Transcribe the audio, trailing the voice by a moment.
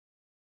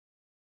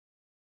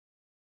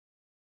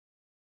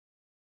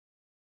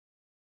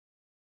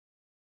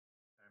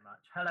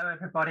Hello,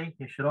 everybody.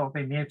 You should all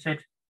be muted,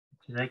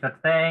 which is a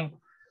good thing.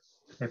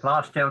 People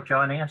are still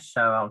joining us,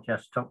 so I'll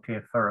just talk to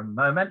you for a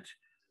moment.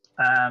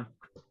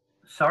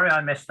 Sorry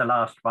I missed the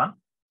last one.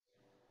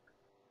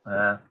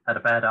 Had a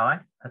bad eye,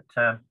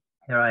 but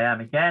here I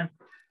am again.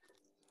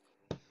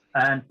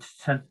 And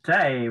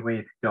today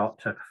we've got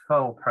a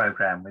full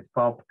program with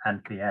Bob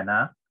and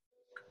Vienna,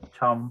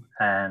 Tom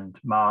and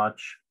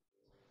Marge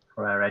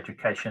for our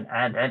education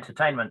and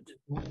entertainment.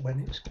 When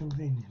it's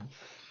convenient.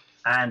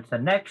 And the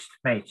next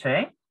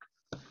meeting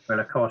will,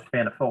 of course, be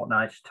in a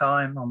fortnight's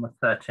time on the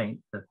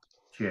 13th of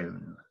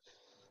June.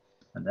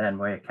 And then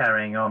we're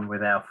carrying on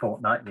with our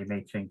fortnightly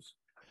meetings.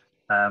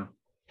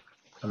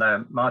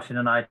 Although Martin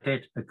and I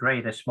did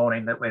agree this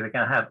morning that we were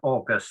going to have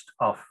August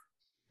off.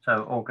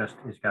 So August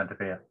is going to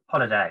be a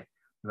holiday.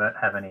 We won't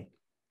have any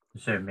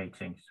Zoom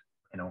meetings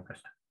in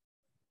August.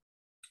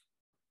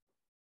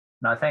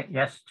 And I think,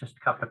 yes, just a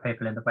couple of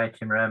people in the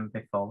waiting room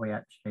before we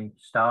actually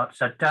start.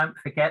 So don't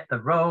forget the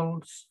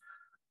rules.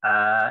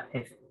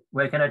 If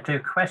we're going to do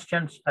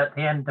questions at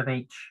the end of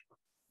each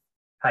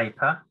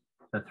paper,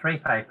 the 3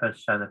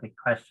 papers, so there'll be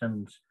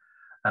questions,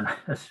 and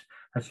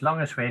as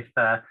long as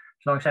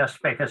our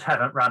speakers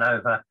haven't run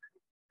over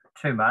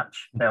too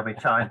much, there'll be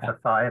time for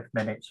 5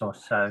 minutes or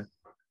so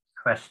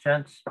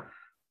questions.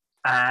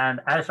 And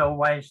as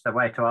always, the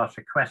way to ask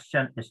a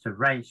question is to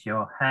raise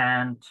your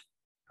hand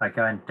by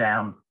going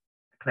down,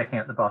 clicking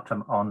at the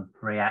bottom on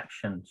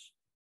reactions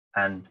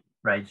and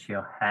raise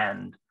your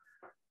hand.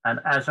 And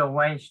as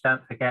always,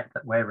 don't forget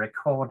that we're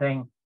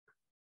recording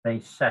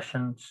these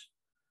sessions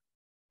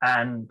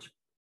and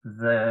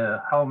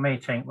the whole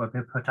meeting will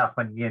be put up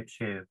on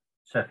YouTube.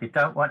 So if you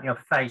don't want your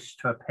face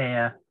to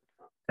appear,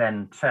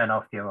 then turn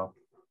off your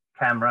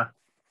camera.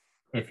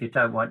 If you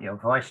don't want your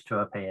voice to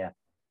appear,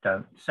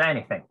 don't say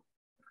anything.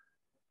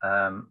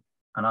 And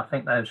I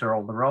think those are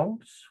all the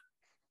rules.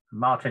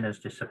 Martin has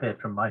disappeared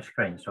from my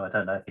screen, so I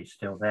don't know if he's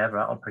still there, but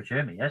I'll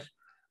presume he is.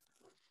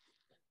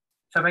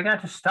 So we're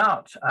going to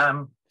start.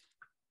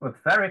 We're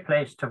very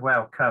pleased to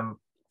welcome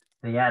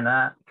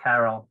Vienna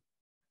Carol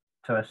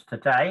to us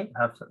today.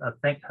 I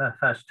think her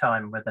first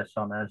time with us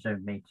on our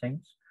Zoom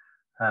meetings.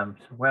 So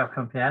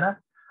welcome, Vienna.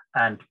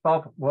 And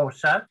Bob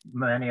Walser.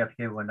 Many of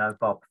you will know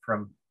Bob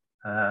from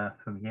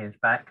years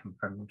back and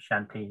from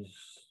Shanties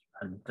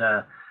and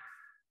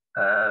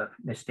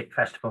Mystic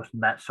festivals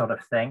and that sort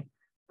of thing.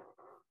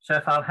 So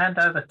if I'll hand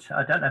over to,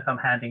 I don't know if I'm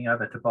handing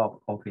over to Bob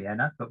or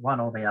Vienna, but one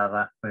or the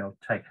other will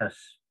take us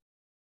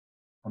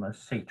on a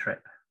sea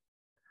trip.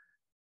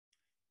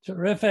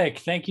 Terrific.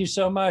 Thank you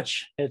so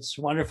much. It's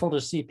wonderful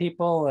to see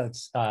people.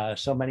 It's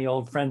so many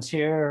old friends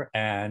here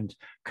and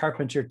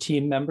Carpenter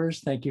team members.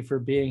 Thank you for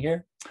being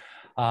here.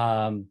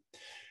 Off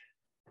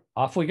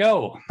we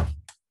go.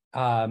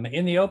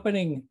 In the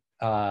opening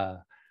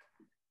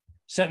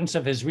sentence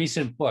of his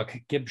recent book,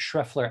 Gib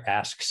Schreffler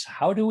asks,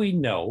 how do we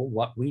know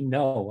what we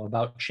know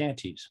about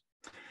shanties?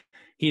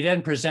 He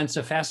then presents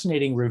a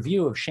fascinating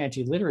review of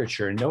shanty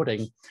literature,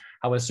 noting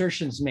how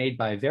assertions made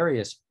by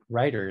various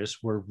writers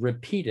were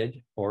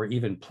repeated or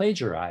even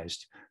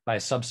plagiarized by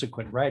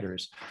subsequent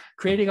writers,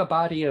 creating a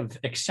body of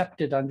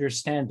accepted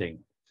understanding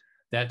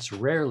that's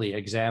rarely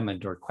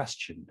examined or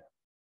questioned.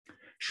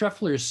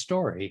 Schreffler's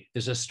story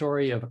is a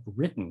story of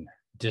written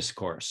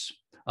discourse,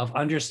 of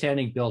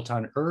understanding built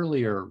on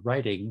earlier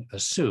writing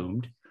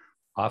assumed,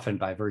 often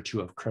by virtue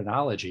of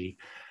chronology,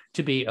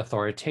 to be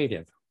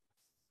authoritative.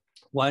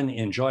 One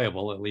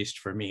enjoyable, at least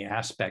for me,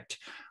 aspect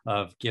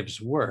of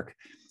Gibb's work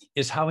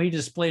is how he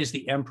displays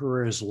the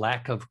emperor's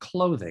lack of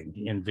clothing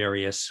in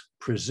various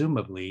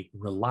presumably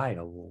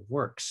reliable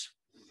works.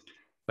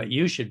 But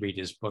you should read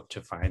his book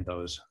to find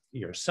those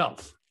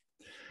yourself.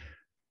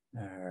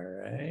 All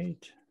right.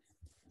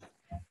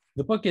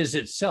 The book is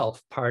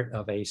itself part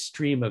of a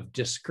stream of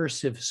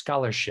discursive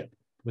scholarship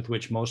with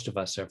which most of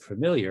us are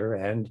familiar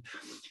and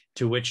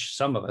to which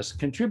some of us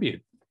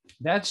contribute.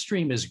 That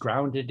stream is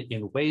grounded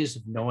in ways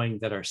of knowing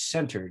that are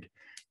centered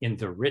in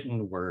the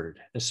written word,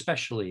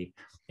 especially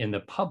in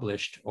the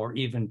published, or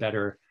even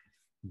better,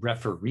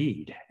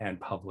 refereed and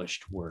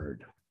published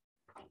word.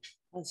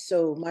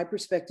 So my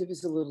perspective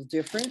is a little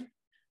different.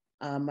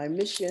 My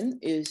mission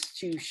is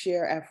to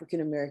share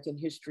African-American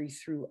history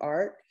through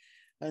art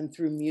and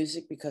through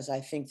music, because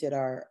I think that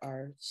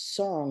our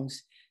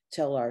songs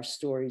tell our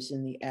stories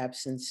in the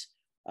absence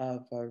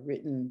of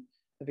written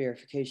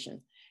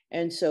verification.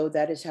 And so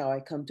that is how I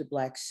come to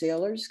Black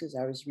Sailors, because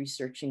I was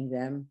researching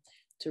them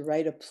to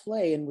write a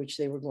play in which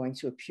they were going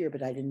to appear,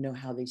 but I didn't know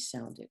how they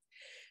sounded.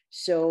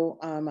 So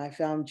I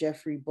found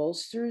Jeffrey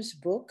Bolster's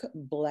book,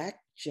 Black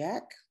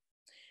Jack,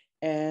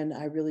 and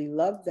I really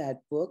loved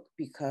that book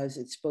because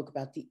it spoke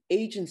about the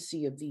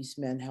agency of these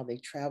men, how they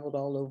traveled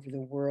all over the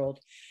world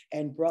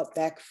and brought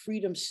back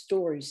freedom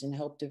stories and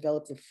helped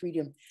develop the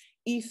freedom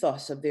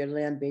ethos of their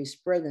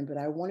land-based brethren. But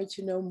I wanted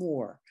to know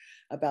more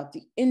about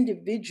the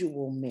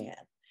individual man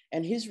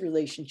and his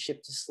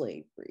relationship to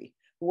slavery.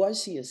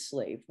 Was he a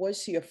slave?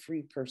 Was he a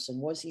free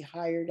person? Was he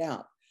hired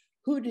out?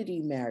 Who did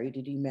he marry?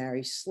 Did he marry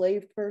a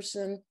slave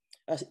person,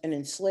 an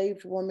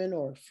enslaved woman,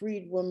 or a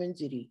freed woman?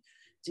 Did he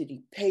Did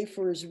he pay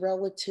for his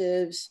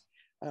relatives?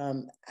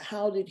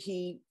 How did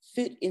he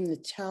fit in the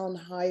town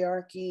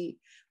hierarchy?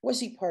 Was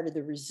he part of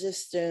the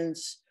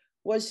resistance?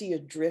 Was he a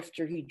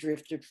drifter? He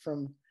drifted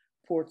from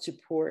port to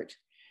port.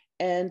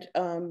 And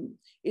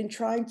in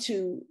trying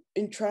to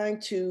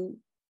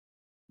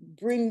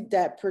bring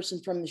that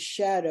person from the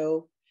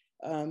shadow,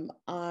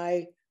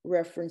 I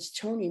referenced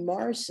Toni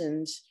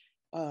Morrison's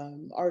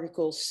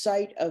article,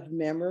 Sight of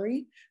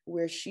Memory,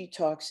 where she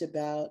talks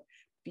about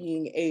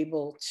being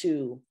able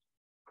to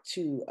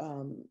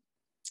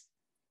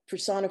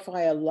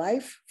personify a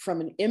life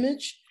from an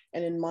image,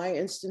 and in my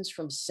instance,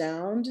 from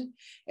sound.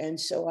 And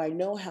so I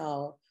know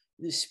how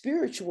the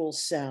spiritual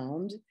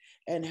sound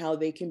and how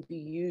they can be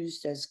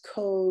used as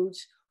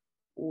codes,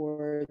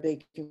 or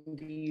they can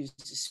be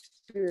used as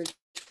spiritual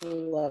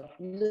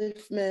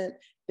upliftment.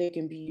 They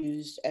can be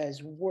used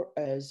as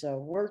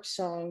work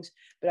songs,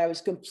 but I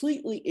was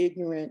completely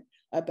ignorant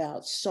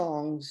about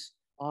songs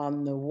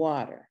on the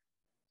water.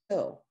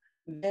 So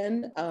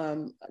then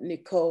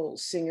Nicole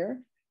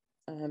Singer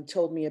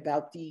told me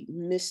about the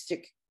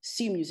Mystic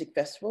Sea Music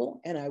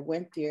Festival, and I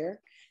went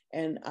there,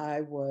 and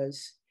I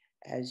was,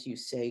 as you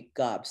say,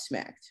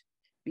 gobsmacked,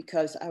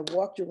 because I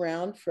walked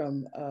around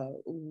from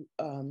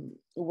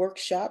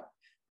workshop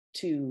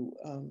to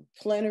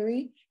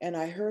plenary, and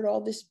I heard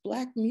all this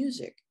Black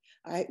music,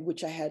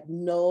 which I had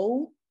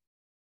no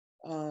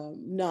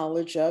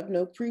knowledge of,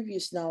 no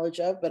previous knowledge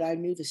of, but I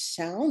knew the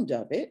sound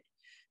of it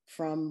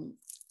from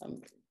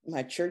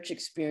my church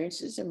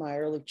experiences and my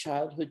early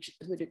childhood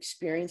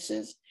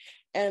experiences.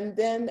 And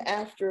then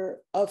after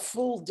a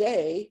full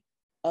day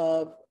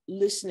of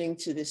listening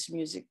to this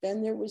music,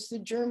 then there was the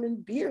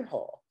German beer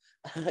hall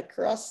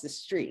across the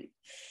street.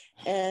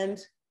 And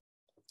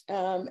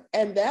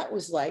that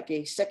was like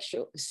a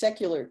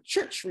secular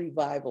church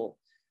revival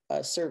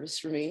service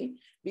for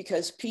me,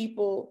 because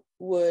people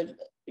would,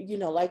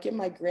 like in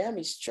my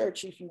Grammy's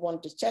church, if you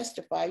wanted to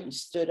testify, you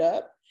stood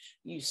up,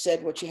 you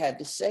said what you had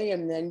to say,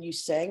 and then you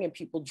sang and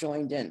people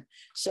joined in.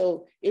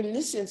 So in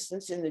this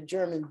instance, in the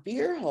German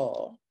beer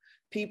hall,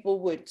 people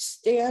would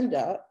stand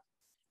up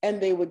and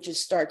they would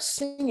just start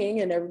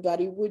singing and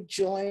everybody would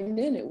join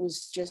in. It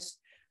was just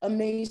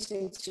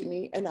amazing to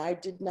me. And I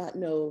did not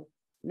know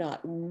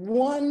not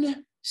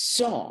one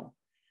song,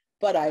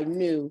 but I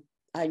knew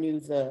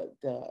the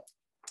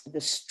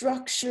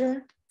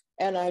structure,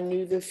 and I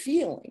knew the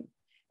feeling.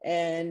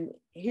 And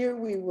here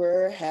we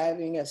were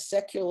having a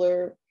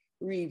secular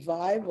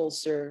revival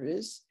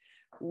service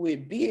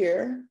with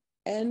beer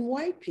and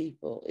white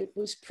people. It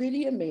was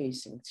pretty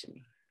amazing to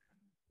me.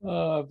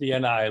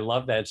 Vienna, I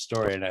love that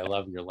story, and I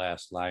love your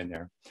last line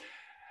there.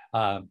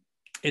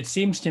 It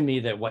seems to me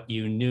that what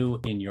you knew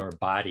in your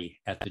body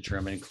at the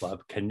German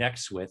club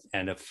connects with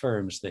and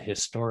affirms the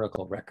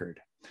historical record.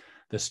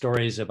 The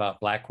stories about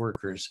Black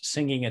workers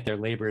singing at their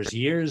labors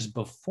years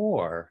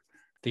before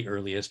the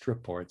earliest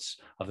reports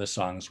of the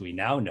songs we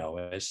now know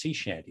as sea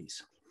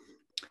shanties.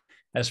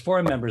 As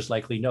foreign members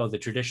likely know, the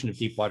tradition of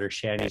deepwater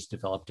shanties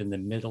developed in the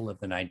middle of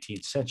the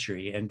 19th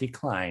century and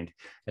declined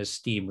as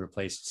steam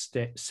replaced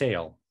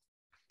sail.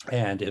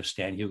 And if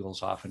Stan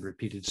Hugel's often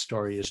repeated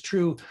story is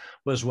true,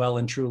 was well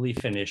and truly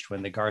finished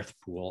when the Garth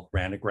Pool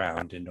ran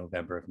aground in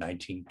November of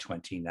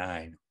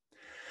 1929.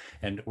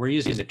 And we're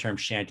using the term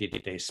shanty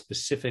today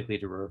specifically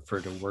to refer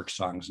to work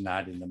songs,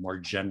 not in the more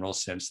general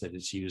sense that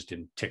it's used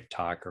in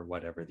TikTok or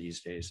whatever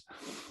these days.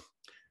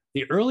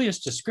 The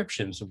earliest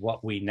descriptions of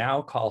what we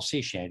now call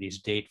sea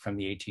shanties date from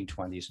the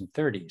 1820s and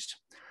 30s.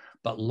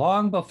 But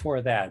long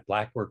before that,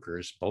 Black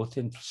workers, both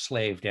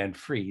enslaved and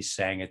free,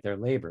 sang at their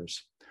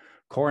labors.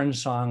 Corn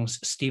songs,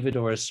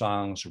 stevedores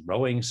songs,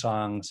 rowing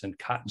songs, and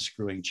cotton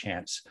screwing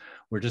chants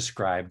were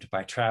described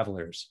by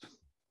travelers.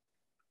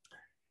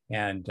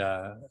 And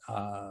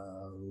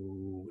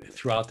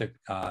throughout the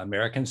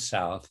American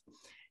South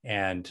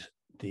and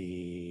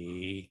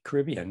the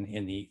Caribbean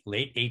in the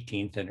late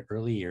 18th and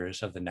early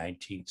years of the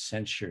 19th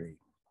century.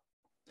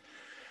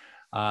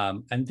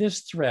 And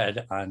this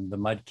thread on the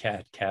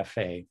Mudcat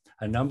Cafe,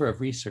 a number of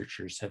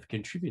researchers have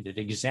contributed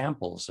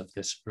examples of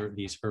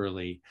these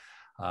early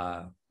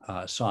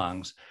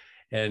songs.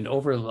 And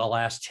over the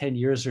last 10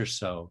 years or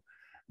so,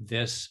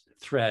 this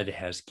thread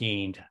has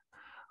gained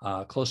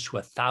close to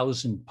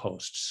 1,000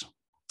 posts.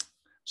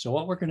 So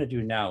what we're going to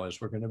do now is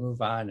we're going to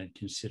move on and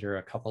consider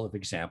a couple of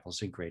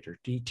examples in greater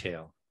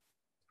detail.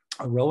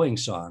 A rowing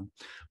song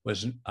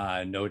was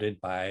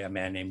noted by a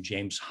man named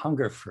James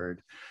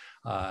Hungerford.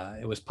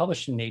 It was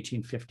published in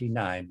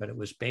 1859, but it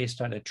was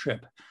based on a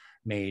trip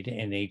made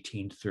in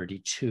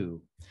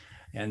 1832.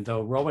 And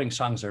though rowing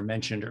songs are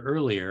mentioned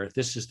earlier,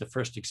 this is the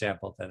first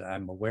example that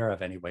I'm aware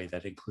of anyway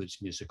that includes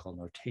musical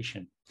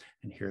notation.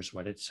 And here's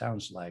what it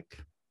sounds like.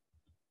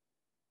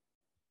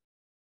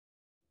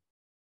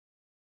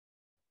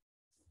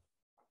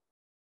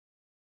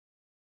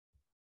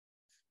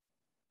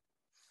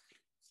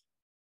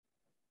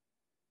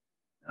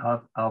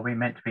 Are we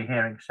meant to be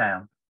hearing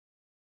sound?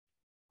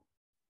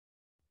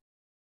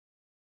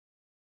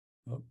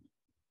 Oh.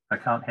 I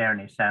can't hear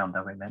any sound.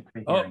 Are we meant to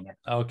be hearing it?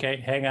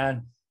 Okay, hang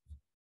on.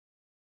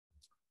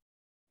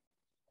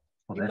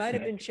 Or You they're might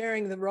have singing. been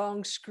sharing the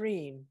wrong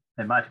screen.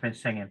 They might have been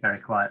singing very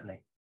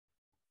quietly.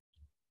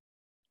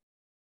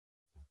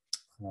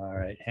 All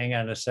right, hang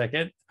on a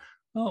second.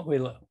 Oh,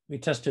 we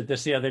tested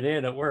this the other day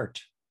and it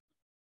worked.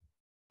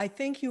 I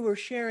think you were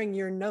sharing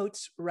your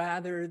notes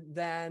rather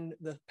than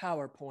the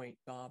PowerPoint,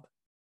 Bob.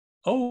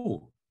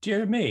 Oh,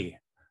 dear me.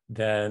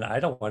 Then I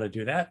don't want to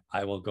do that.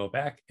 I will go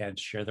back and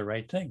share the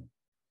right thing.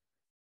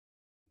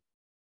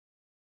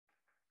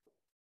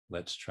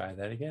 Let's try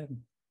that again.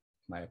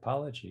 My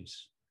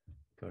apologies.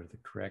 Go to the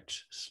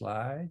correct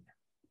slide.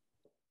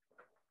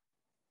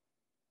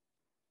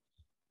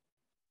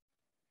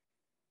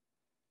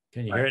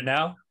 Can you hear it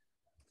now?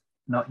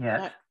 Not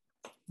yet.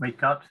 We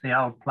got the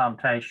old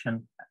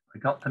plantation.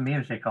 We got the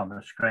music on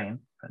the screen,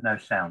 but no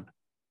sound.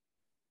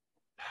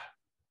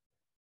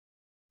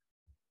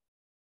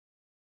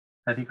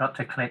 Have you got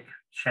to click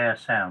share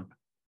sound?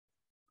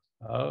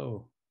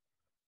 Oh,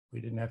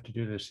 we didn't have to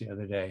do this the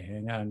other day.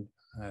 Hang on.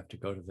 I have to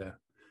go to the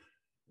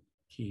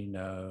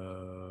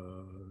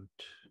keynote,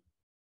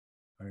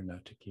 or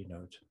not to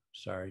keynote,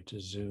 sorry, to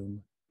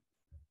Zoom.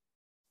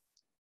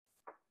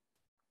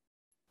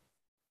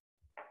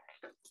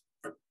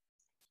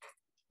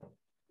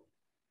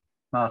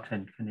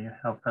 Martin, can you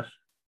help us?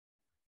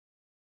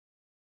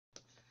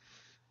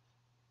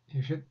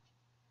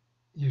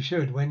 You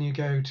should, when you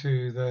go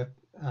to the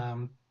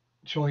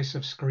choice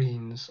of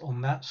screens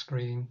on that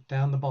screen,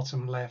 down the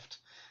bottom left,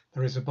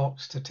 there is a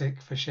box to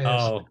tick for share.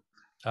 Oh,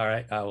 all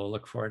right. I will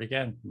look for it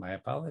again. My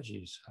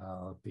apologies.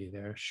 I'll be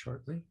there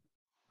shortly.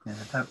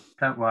 Yeah,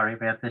 don't worry.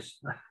 We have this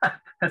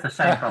have the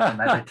same problem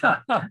every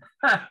time.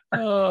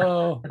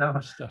 Oh, it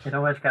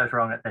always goes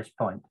wrong at this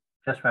point,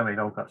 just when we've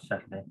all got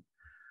settled in.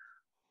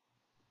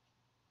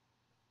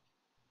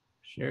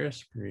 Share a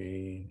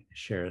screen,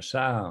 share a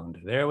sound.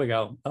 There we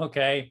go.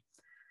 Okay.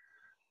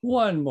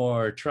 One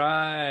more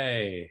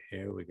try.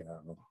 Here we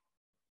go.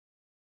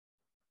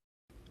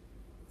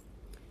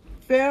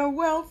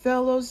 Farewell,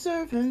 fellow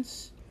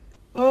servants.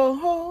 Oh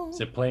ho.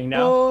 Is it playing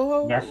now? Oh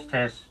ho. Yes, it is.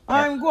 Yes.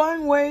 I'm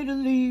going way to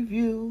leave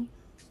you.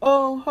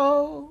 Oh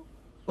ho.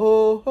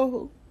 Oh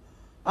ho.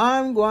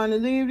 I'm going to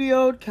leave the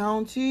old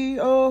county.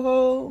 Oh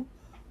ho.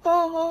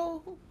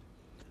 Oh ho.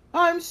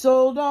 I'm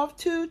sold off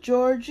to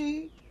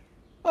Georgie.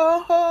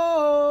 Oh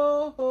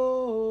ho,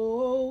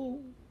 ho.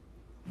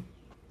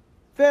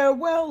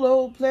 Farewell,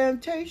 old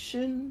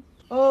plantation.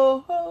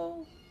 Oh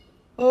ho,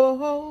 oh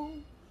ho.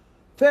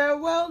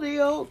 Farewell, the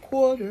old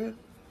quarter.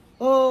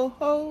 Oh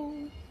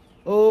ho,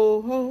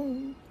 oh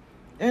ho.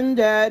 And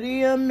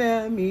daddy and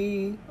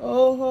mammy.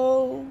 Oh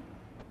ho,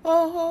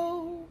 oh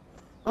ho.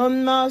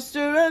 And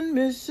master and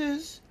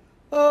missus.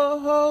 Oh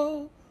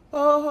ho,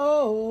 oh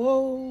ho,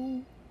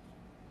 oh.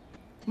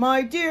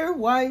 My dear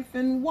wife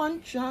and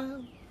one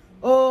child.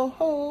 Oh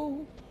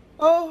ho,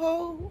 oh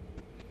ho,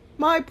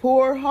 my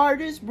poor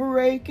heart is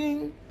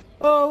breaking.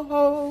 Oh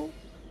ho,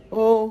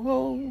 oh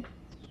ho,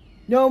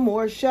 no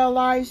more shall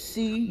I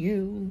see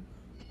you.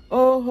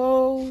 Oh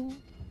ho,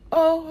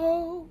 oh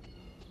ho,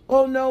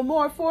 oh no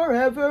more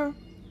forever.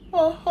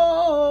 Oh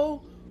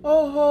ho,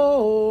 oh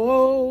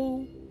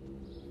ho.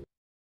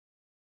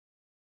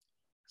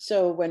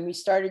 So when we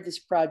started this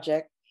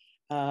project,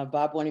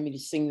 Bob wanted me to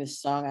sing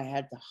this song. I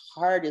had the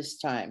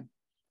hardest time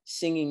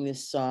singing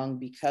this song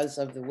because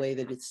of the way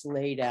that it's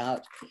laid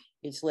out.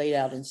 It's laid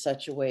out in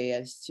such a way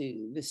as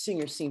to, the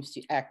singer seems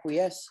to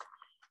acquiesce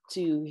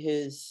to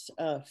his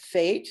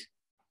fate.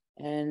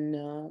 And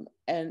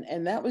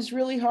that was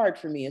really hard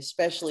for me,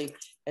 especially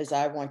as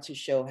I want to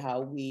show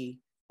how we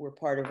were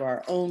part of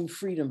our own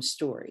freedom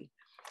story.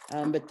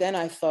 But then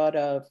I thought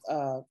of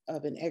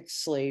an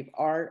ex-slave,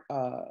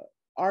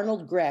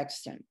 Arnold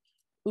Graxton,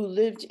 who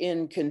lived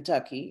in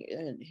Kentucky,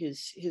 and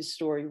his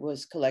story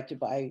was collected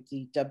by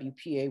the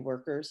WPA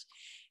workers.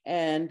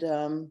 And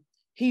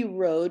he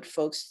rode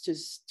folks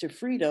to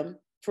freedom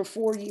for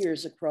 4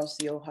 years across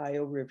the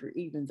Ohio River,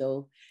 even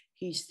though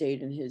he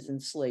stayed in his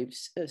enslaved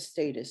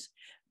status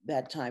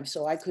that time.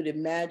 So I could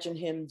imagine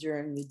him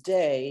during the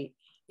day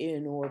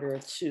in order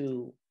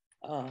to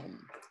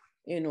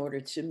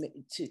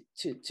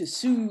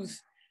soothe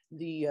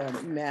the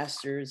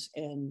masters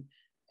and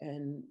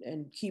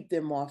keep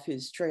them off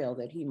his trail,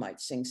 that he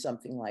might sing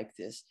something like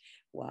this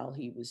while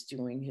he was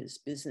doing his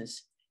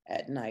business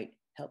at night,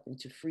 helping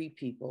to free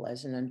people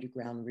as an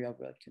Underground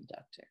Railroad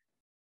conductor.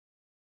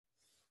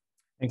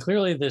 And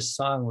clearly this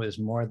song was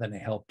more than a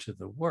help to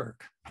the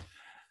work.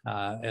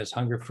 As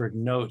Hungerford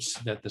notes,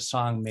 that the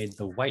song made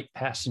the white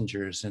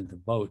passengers in the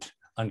boat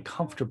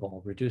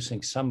uncomfortable,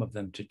 reducing some of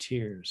them to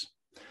tears.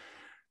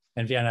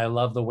 And Vienna, I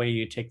love the way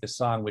you take the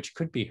song, which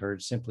could be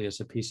heard simply as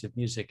a piece of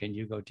music, and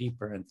you go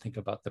deeper and think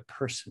about the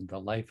person, the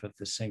life of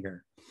the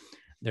singer.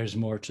 There's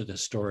more to the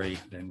story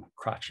than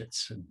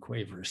crotchets and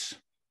quavers.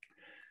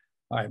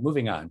 All right,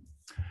 moving on.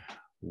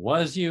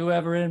 Was you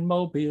ever in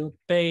Mobile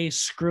Bay,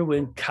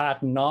 screwing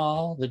cotton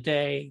all the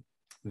day?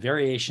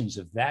 Variations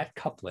of that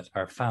couplet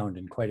are found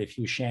in quite a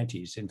few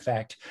shanties. In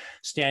fact,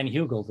 Stan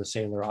Hugel, the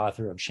sailor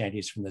author of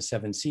Shanties from the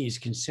Seven Seas,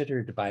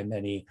 considered by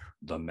many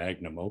the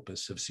magnum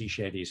opus of sea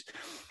shanties,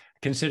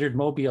 considered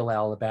Mobile,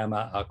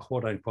 Alabama, a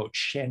quote unquote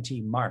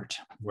shanty mart,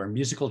 where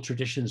musical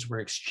traditions were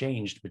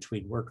exchanged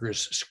between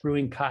workers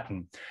screwing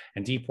cotton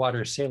and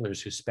deep-water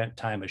sailors who spent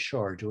time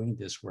ashore doing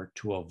this work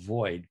to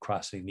avoid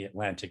crossing the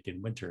Atlantic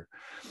in winter,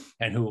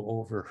 and who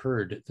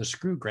overheard the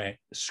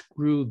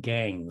screw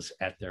gangs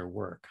at their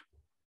work.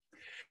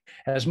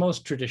 As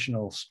most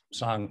traditional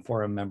song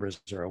forum members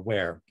are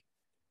aware,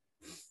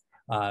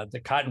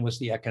 the cotton was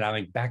the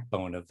economic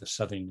backbone of the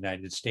southern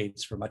United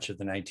States for much of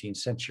the 19th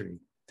century.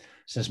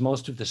 Since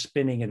most of the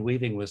spinning and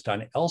weaving was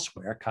done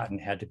elsewhere, cotton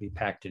had to be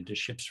packed into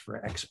ships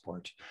for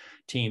export.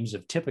 Teams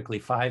of typically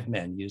 5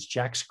 men used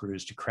jack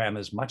screws to cram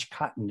as much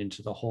cotton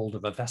into the hold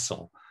of a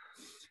vessel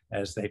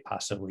as they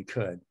possibly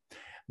could.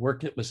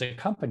 Work that was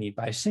accompanied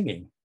by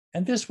singing,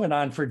 and this went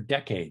on for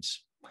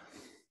decades.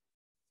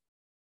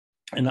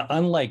 And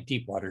unlike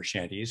deep-water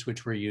shanties,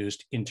 which were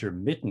used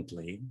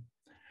intermittently,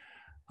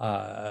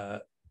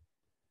 cotton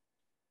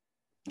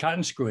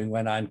screwing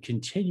went on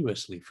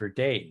continuously for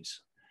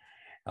days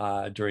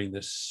during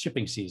the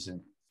shipping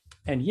season.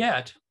 And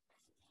yet,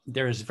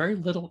 there is very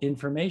little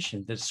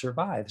information that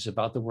survives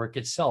about the work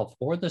itself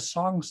or the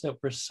songs that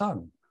were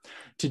sung.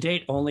 To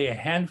date, only a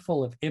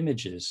handful of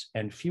images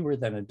and fewer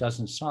than a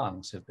dozen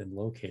songs have been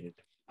located.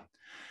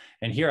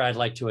 And here I'd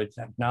like to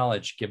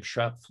acknowledge Gib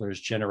Schreffler's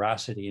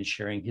generosity in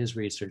sharing his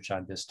research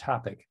on this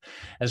topic.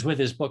 As with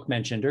his book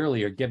mentioned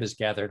earlier, Gib has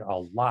gathered a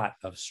lot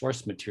of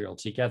source material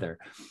together,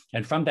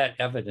 and from that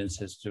evidence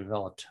has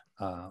developed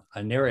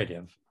a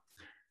narrative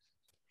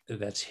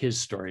that's his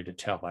story to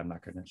tell. I'm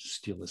not going to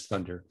steal his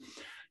thunder.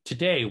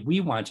 Today,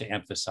 we want to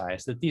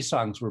emphasize that these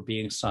songs were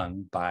being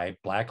sung by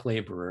Black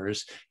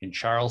laborers in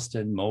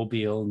Charleston,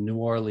 Mobile, New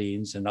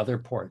Orleans, and other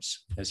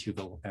ports, as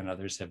Hugo and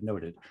others have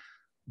noted,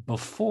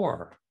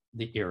 before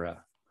the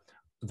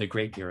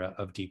great era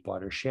of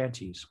deepwater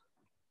shanties.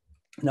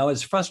 Now,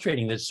 it's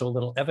frustrating that so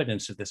little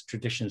evidence of this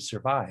tradition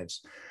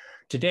survives.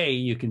 Today,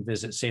 you can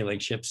visit sailing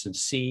ships and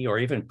see, or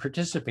even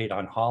participate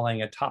on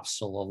hauling a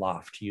topsail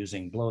aloft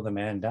using blow the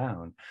man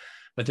down.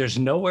 But there's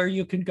nowhere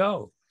you can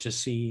go to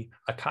see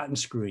a cotton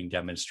screwing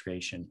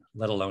demonstration,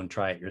 let alone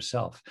try it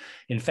yourself.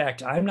 In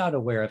fact, I'm not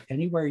aware of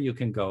anywhere you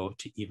can go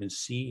to even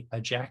see a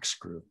jack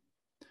screw.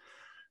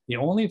 The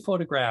only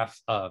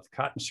photograph of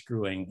cotton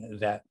screwing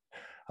that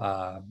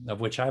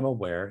of which I'm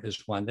aware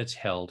is one that's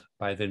held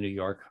by the New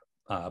York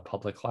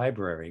Public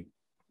Library.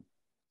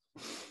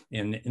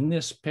 In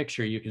this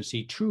picture, you can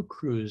see 2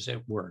 crews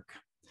at work.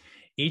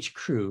 Each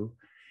crew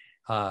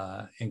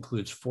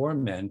includes 4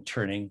 men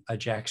turning a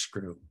jack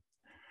screw.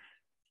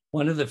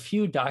 One of the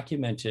few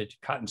documented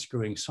cotton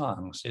screwing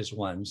songs is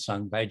one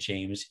sung by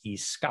James E.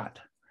 Scott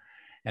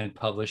and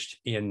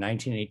published in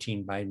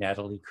 1918 by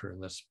Natalie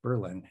Curlis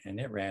Berlin. And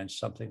it ran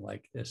something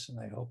like this, and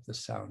I hope the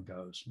sound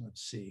goes.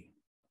 Let's see.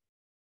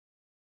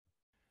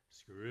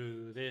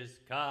 Screw this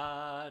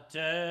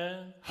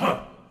cotton,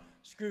 huh.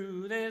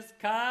 Screw this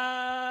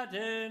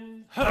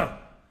cotton, huh.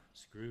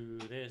 Screw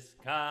this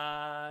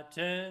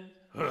cotton,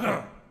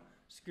 huh.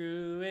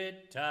 Screw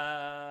it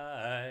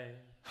tight,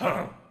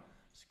 huh.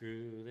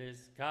 Screw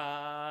this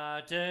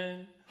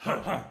cotton,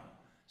 huh.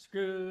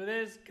 Screw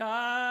this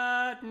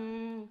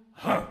cotton,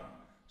 huh.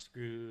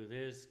 Screw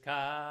this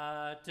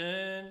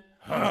cotton,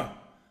 huh.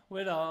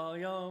 With all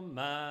your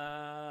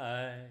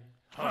might,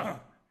 huh.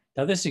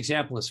 Now, this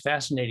example is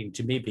fascinating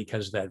to me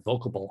because of that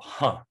vocable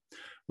huh,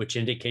 which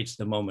indicates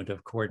the moment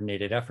of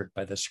coordinated effort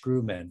by the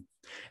screwmen.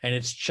 And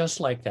it's just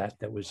like that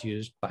was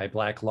used by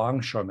Black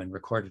longshoremen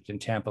recorded in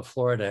Tampa,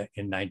 Florida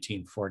in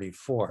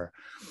 1944.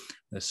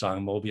 The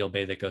song Mobile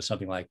Bay that goes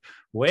something like,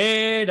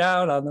 way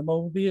down on the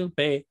Mobile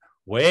Bay,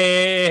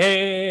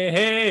 way,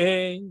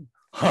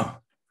 huh,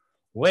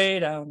 way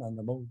down on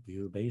the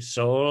Mobile Bay,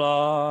 so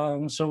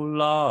long,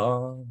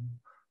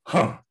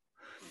 huh.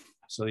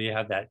 So you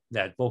have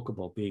that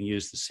vocable being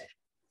used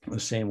the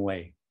same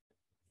way.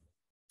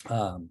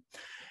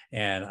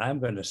 And I'm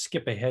going to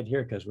skip ahead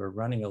here because we're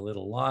running a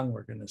little long.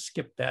 We're going to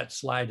skip that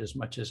slide as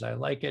much as I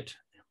like it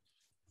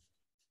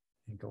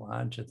and go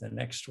on to the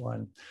next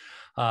one.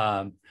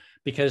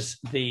 Because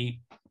the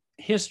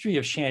history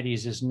of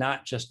shanties is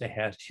not just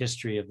a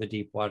history of the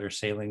deep water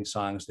sailing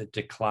songs that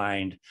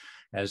declined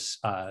as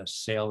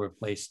sail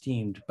replaced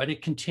steam, but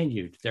it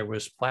continued. There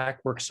was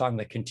Black work song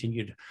that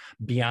continued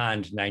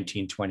beyond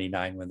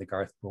 1929 when the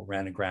Garth Bull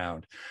ran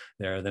aground.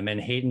 There are the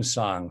Menhaden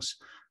songs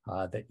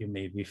that you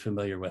may be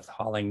familiar with,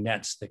 hauling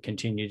nets, that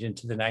continued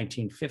into the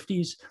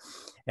 1950s.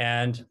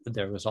 And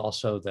there was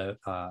also the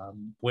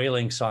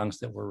whaling songs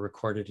that were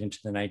recorded into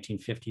the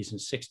 1950s and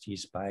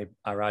 60s by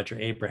Roger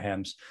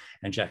Abrahams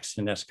and Jack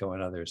Stanesco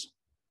and others.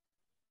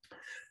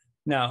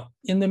 Now,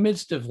 in the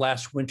midst of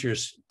last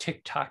winter's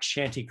TikTok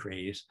shanty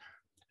craze,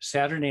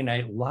 Saturday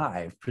Night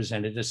Live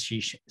presented a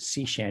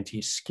sea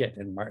shanty skit.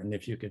 And Martin,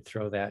 if you could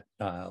throw that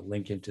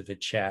link into the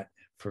chat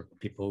for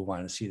people who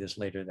want to see this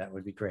later, that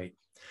would be great.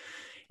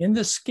 In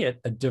the skit,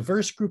 a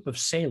diverse group of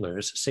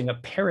sailors sing a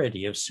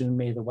parody of Soon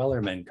May the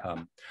Wellerman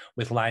Come,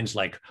 with lines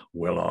like,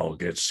 we'll all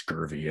get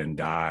scurvy and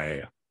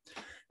die.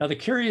 Now, the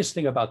curious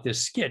thing about this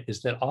skit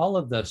is that all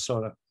of the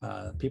sort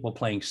of people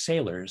playing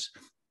sailors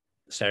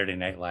Saturday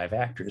Night Live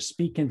actors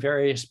speak in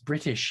various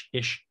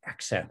British-ish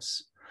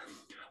accents.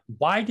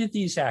 Why did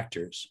these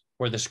actors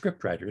or the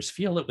scriptwriters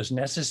feel it was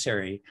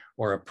necessary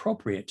or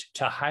appropriate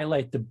to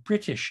highlight the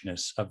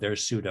Britishness of their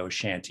pseudo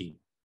shanty?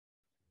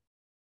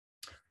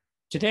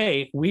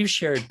 Today, we've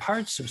shared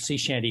parts of sea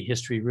shanty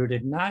history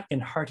rooted not in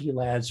hearty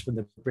lads from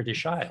the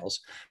British Isles,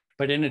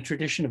 but in a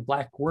tradition of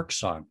Black work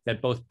song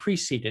that both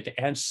preceded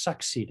and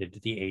succeeded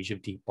the age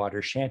of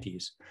deepwater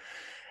shanties.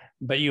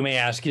 But you may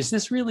ask, is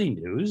this really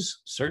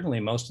news? Certainly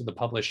most of the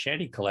published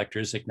shanty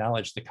collectors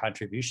acknowledged the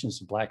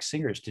contributions of Black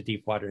singers to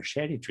deepwater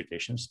shanty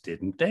traditions,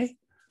 didn't they?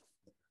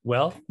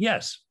 Well,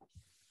 yes,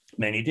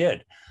 many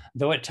did,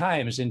 though at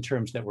times in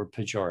terms that were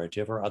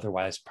pejorative or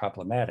otherwise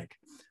problematic.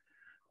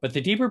 But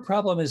the deeper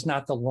problem is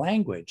not the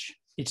language,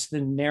 it's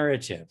the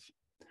narrative.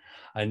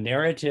 A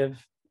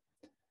narrative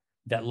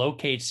that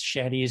locates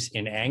shanties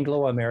in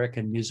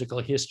Anglo-American musical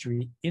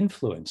history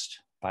influenced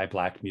by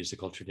Black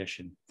musical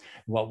tradition.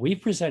 What we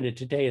presented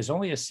today is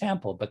only a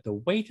sample, but the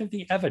weight of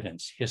the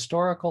evidence,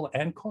 historical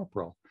and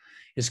corporal,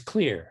 is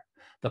clear.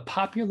 The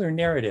popular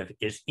narrative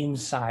is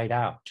inside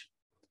out.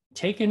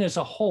 Taken as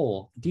a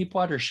whole,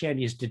 deepwater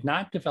shanties did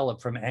not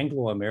develop from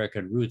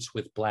Anglo-American roots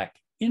with Black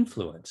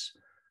influence.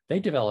 They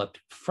developed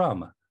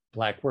from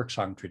Black work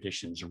song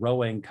traditions,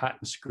 rowing,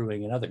 cotton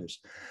screwing, and others,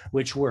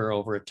 which were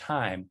over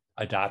time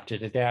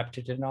adopted,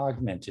 adapted, and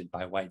augmented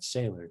by white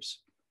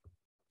sailors.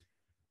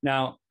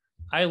 Now,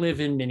 I live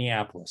in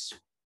Minneapolis,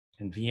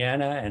 and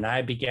Vienna and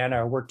I began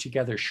our work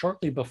together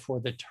shortly before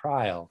the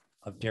trial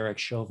of Derek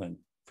Chauvin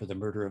for the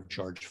murder of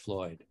George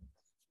Floyd.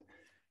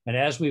 And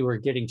as we were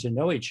getting to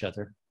know each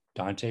other,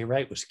 Daunte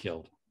Wright was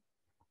killed.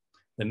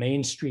 The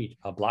main street,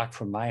 a block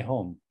from my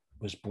home,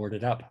 was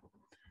boarded up,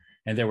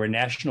 and there were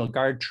National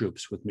Guard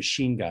troops with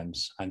machine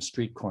guns on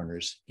street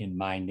corners in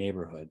my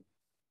neighborhood.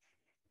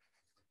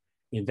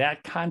 In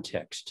that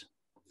context,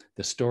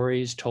 the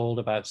stories told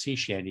about sea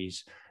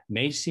shanties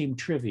may seem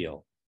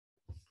trivial,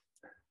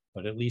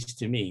 but at least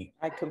to me.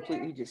 I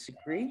completely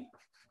disagree.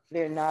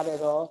 They're not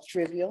at all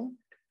trivial.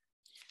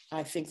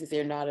 I think that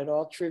they're not at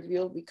all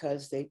trivial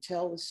because they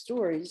tell the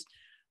stories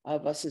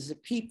of us as a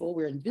people.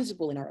 We're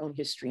invisible in our own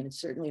history and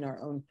certainly in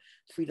our own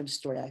freedom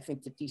story. I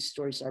think that these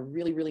stories are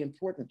really, really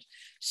important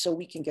so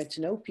we can get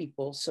to know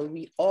people, so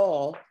we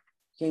all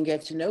can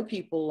get to know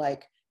people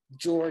like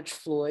George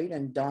Floyd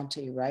and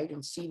Daunte Wright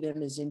and see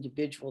them as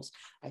individuals.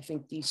 I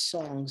think these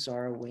songs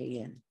are a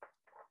way in.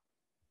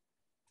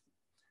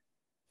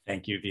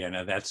 Thank you,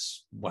 Vienna.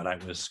 That's what I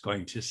was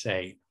going to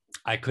say.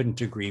 I couldn't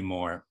agree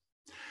more.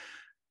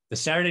 The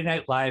Saturday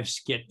Night Live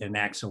skit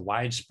enacts a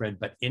widespread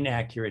but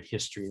inaccurate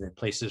history that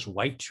places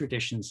white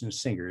traditions and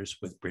singers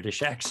with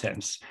British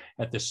accents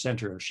at the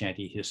center of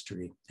shanty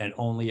history and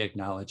only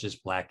acknowledges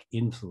Black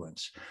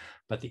influence.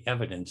 But the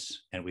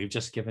evidence, and we've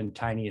just given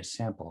tiny a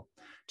sample,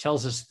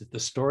 tells us that the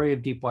story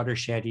of deepwater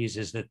shanties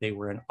is that they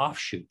were an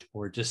offshoot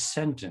or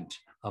descendant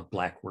of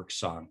Black work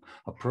song,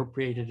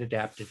 appropriated,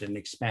 adapted, and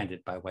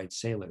expanded by white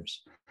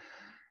sailors.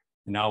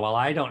 Now, while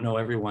I don't know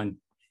everyone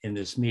in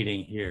this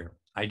meeting here,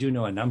 I do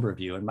know a number of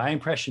you, and my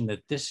impression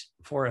that this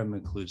forum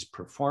includes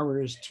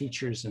performers,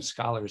 teachers, and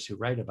scholars who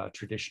write about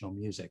traditional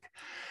music.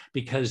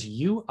 Because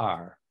you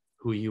are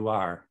who you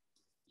are,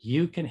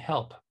 you can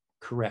help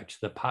correct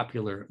the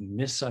popular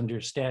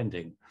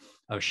misunderstanding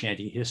of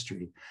shanty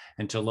history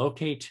and to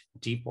locate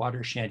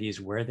deepwater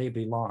shanties where they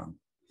belong,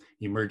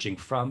 emerging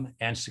from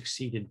and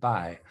succeeded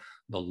by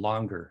the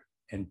longer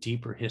and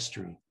deeper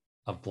history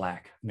of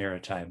Black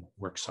maritime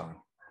work song.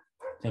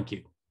 Thank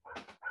you.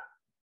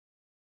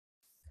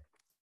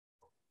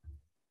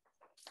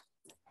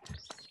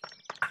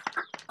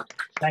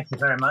 Thank you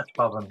very much,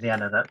 Bob and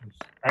Vienna. That was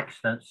an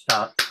excellent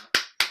start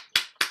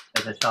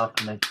to this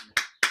afternoon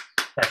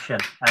session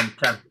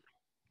and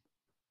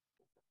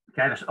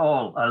gave us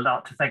all a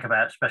lot to think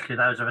about, especially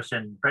those of us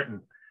in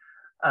Britain.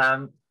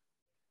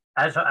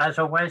 As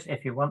always,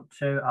 if you want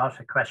to ask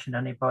a question,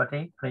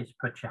 anybody, please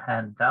put your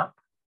hand up.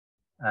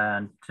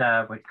 And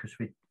because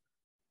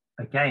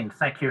again,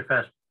 thank you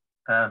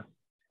for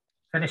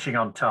finishing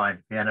on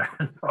time, Vienna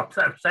and Bob.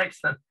 That was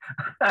excellent.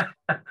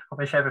 I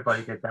wish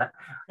everybody did that.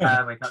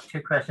 We've got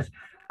two questions.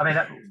 I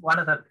mean, one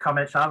of the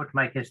comments I would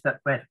make is that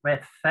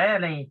we're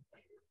fairly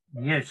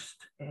used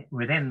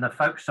within the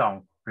folk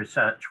song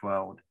research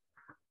world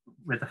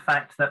with the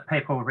fact that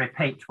people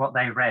repeat what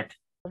they read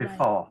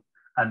before,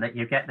 and that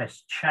you get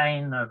this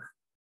chain of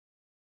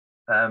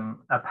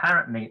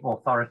apparently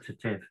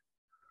authoritative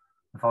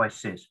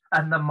voices.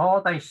 And the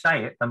more they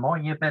say it, the more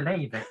you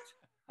believe it,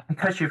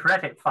 because you've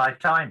read it 5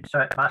 times, so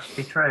it must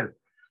be true.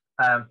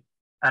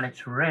 And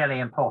it's really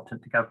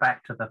important to go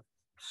back to the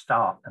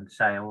start and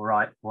say, all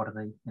right, what are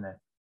the,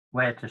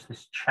 where does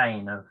this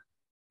chain of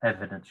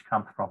evidence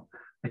come from?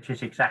 Which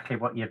is exactly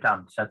what you've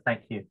done. So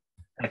thank you.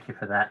 Thank you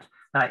for that.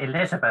 Now,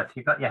 Elizabeth,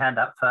 you got your hand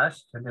up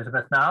first.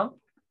 Elizabeth now?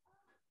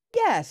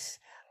 Yes.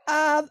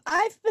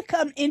 I've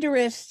become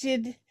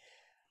interested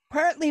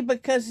partly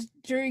because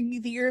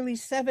during the early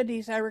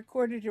 70s, I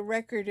recorded a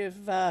record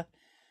of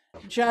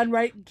John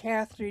Wright and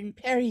Catherine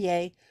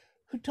Perrier,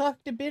 who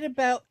talked a bit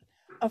about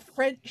a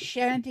French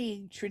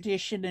shanty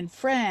tradition in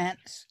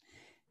France.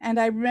 And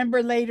I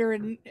remember later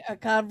in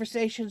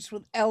conversations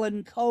with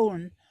Ellen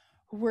Cohen,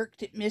 who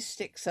worked at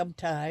Mystic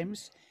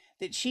sometimes,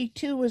 that she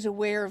too was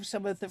aware of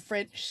some of the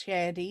French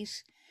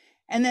shanties.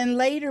 And then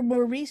later,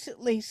 more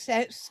recently,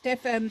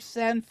 Stefan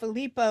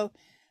Sanfilippo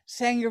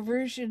sang a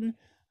version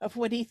of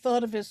what he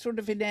thought of as sort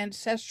of an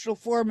ancestral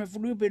form of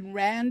Ruben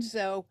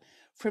Ranzo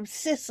from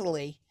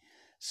Sicily.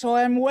 So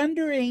I'm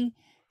wondering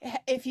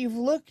if you've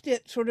looked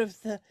at sort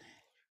of the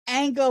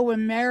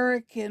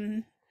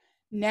Anglo-American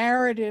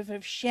narrative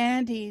of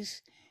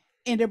shanties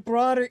in a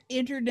broader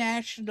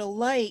international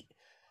light.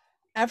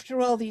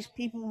 After all, these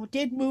people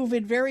did move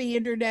in very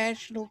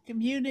international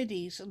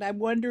communities, and I'm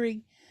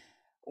wondering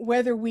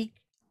whether we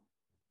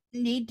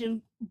need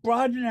to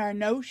broaden our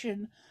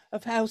notion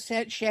of how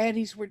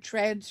shanties were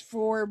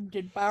transformed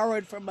and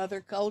borrowed from other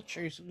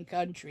cultures and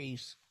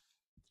countries.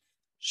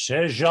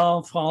 C'est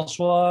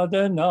Jean-François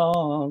de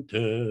Nantes,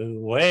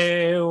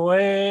 ouais,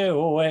 ouais,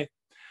 ouais.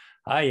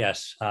 Ah,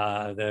 yes,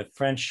 the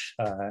French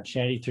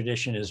shanty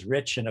tradition is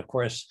rich, and of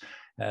course,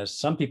 as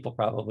some people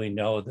probably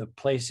know, the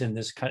place in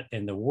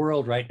the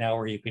world right now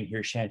where you can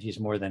hear shanties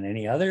more than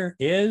any other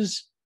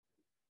is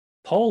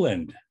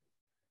Poland.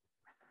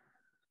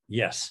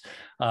 Yes,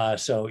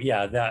 so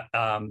yeah, that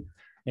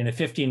in a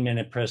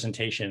 15-minute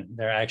presentation,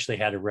 there actually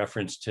had a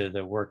reference to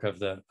the work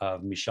of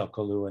Michel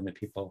Collou and the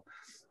people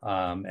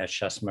at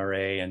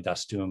Chasse-Marais and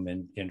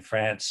Dastum in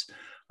France.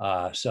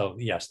 So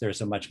yes,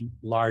 there's a much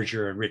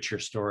larger and richer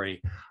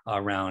story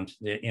around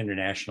the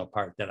international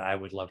part that I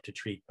would love to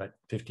treat, but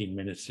 15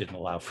 minutes didn't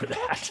allow for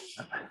that.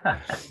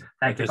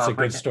 Thank you, It's a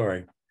good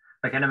story.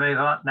 We're going to move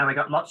on. Now we've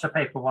got lots of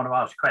people want to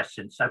ask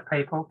questions, so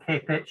people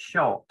keep it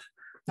short.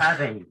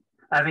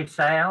 Abby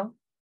Sale.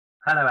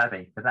 Hello,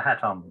 Abby, with the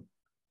hat on.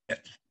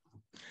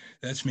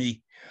 That's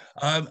me.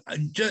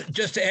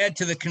 Just to add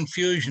to the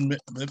confusion,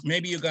 but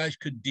maybe you guys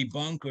could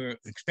debunk or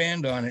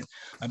expand on it.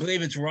 I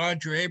believe it's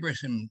Roger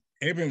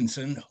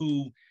Abramson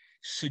who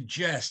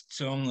suggests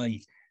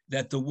only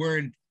that the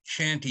word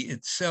shanty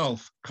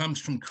itself comes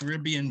from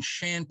Caribbean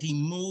shanty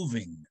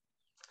moving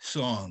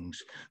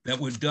songs that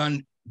were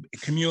done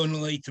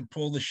communally to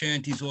pull the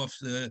shanties off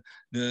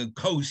the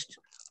coast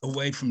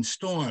away from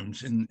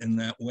storms in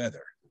that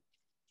weather.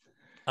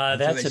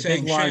 That's so a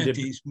big long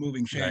shanties,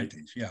 moving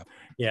shanties. Right.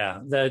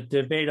 Yeah. The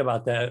debate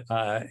about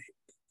the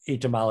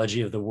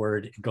etymology of the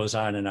word goes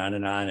on and on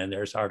and on, and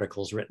there's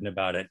articles written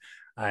about it.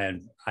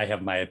 And I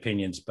have my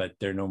opinions, but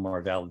they're no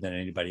more valid than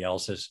anybody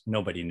else's.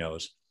 Nobody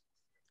knows.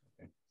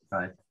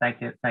 Right.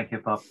 Thank you,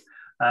 Bob.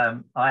 I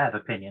have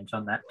opinions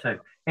on that too.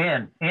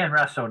 Ian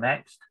Russell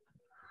next.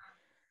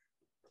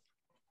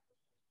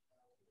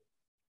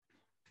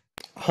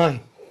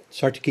 Hi.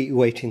 Sorry to keep you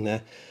waiting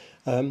there.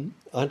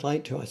 I'd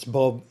like to ask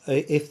Bob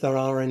if there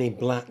are any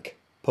black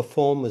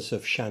performers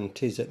of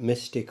shanties at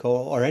Mystic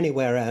or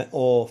anywhere,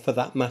 or for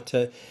that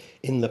matter,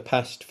 in the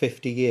past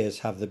 50 years,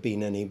 have there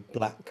been any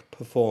black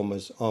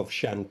performers of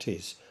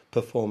shanties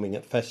performing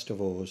at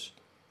festivals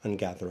and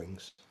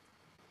gatherings?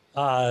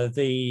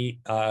 The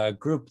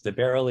group, the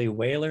Barely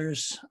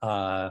Whalers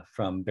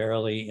from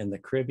Barely in the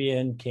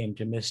Caribbean, came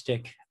to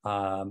Mystic,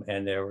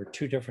 and there were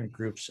two different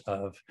groups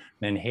of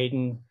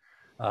Menhaden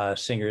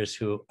singers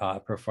who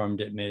performed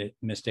at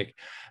Mystic.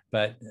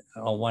 But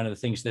one of the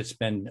things that's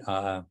been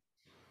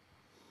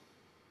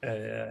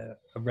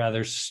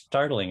rather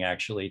startling,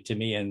 actually, to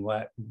me, and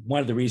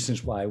one of the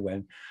reasons why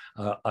when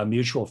a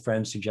mutual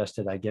friend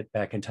suggested I get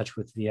back in touch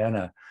with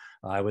Vienna,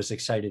 I was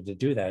excited to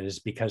do that, is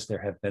because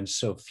there have been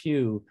so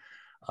few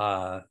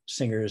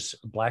singers,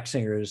 black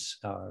singers,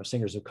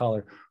 singers of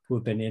color, who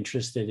have been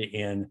interested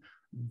in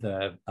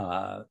the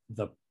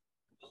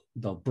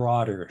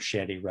broader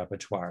shanty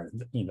repertoire.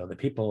 You know, the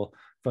people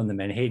from the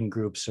Menhaden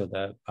groups or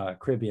the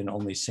Caribbean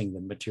only sing the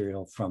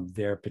material from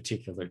their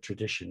particular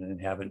tradition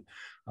and haven't,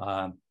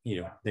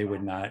 you know, they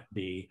would not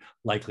be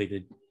likely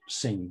to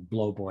sing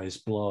Blow Boys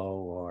Blow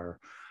or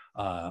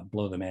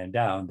Blow the Man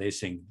Down. They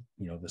sing,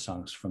 you know, the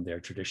songs from their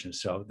tradition.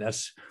 So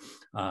that's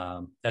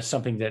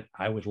something that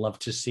I would love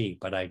to see,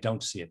 but I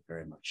don't see it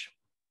very much.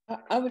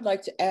 I would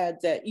like to add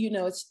that, you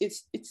know,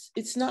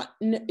 it's not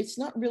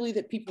really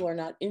that people are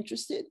not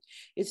interested.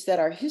 It's that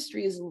our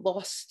history is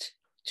lost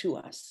to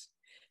us.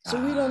 So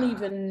we don't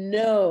even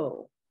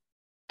know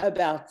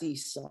about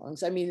these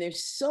songs. I mean,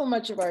 there's so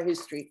much of our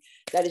history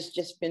that has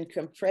just been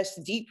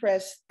compressed,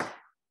 depressed,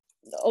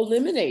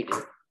 eliminated,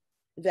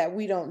 that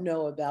we don't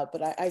know about.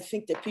 But I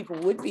think that people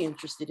would be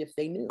interested if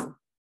they knew.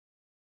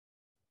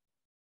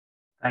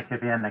 Thank you,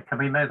 Vienna. Can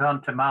we move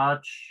on to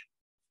Marge?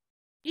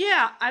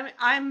 Yeah,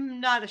 I'm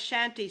not a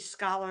shanty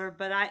scholar,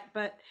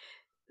 but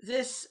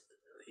the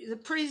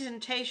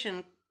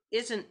presentation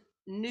isn't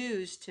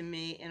news to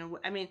me.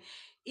 I mean,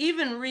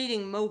 even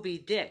reading Moby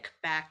Dick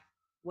back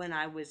when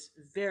I was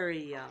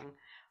very young,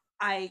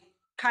 I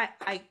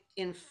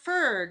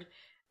inferred,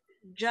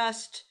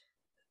 just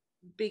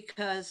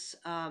because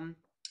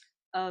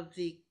of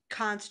the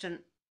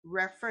constant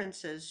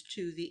references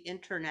to the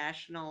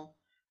international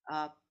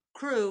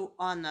crew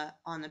on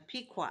the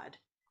Pequod,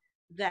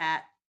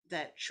 that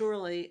that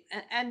surely,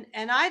 and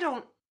I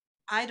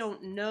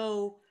don't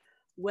know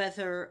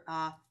whether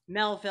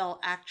Melville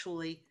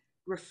actually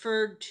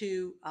referred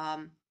to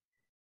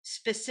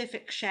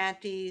specific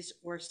shanties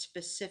or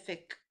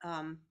specific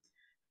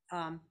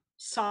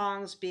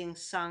songs being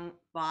sung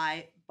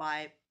by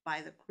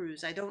the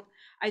crews. I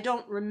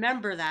don't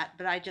remember that,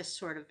 but I just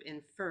sort of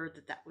inferred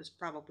that that was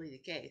probably the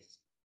case.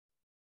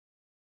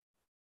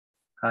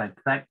 Right.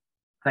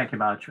 Thank you,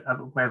 Marge.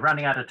 We're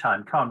running out of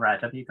time.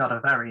 Conrad, have you got a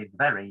very,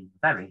 very,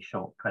 very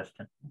short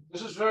question?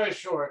 This is very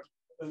short.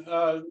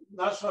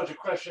 Not so much a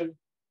question.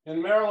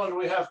 In Maryland,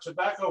 we have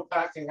tobacco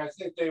packing. I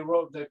think they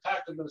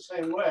packed them in the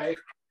same way,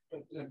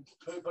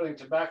 putting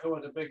tobacco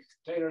into big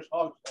containers,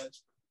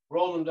 hogsheads,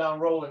 roll them down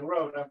Rolling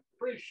Road. I'm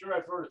pretty sure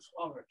I've heard a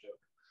song or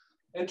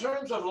two. In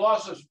terms of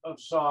loss of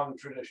song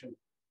tradition,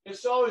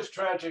 it's always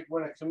tragic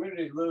when a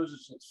community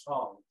loses its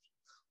songs.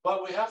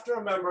 But we have to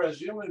remember,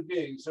 as human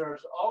beings,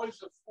 there's always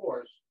a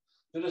force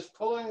that is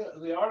pulling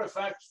the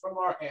artifacts from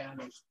our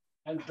hands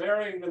and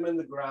burying them in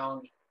the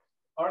ground.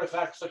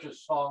 Artifacts such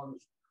as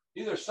songs,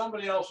 either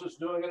somebody else is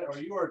doing it or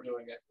you are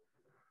doing it.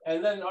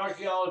 And then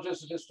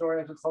archaeologists and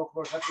historians and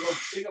folklorists have to go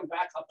dig them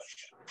back up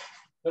again.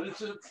 But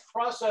it's a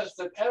process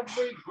that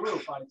every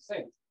group, I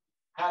think,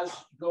 has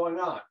going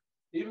on.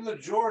 Even the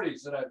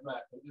Geordies that I've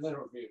met and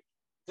interviewed,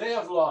 they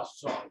have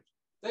lost songs.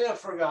 They have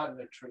forgotten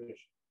the tradition.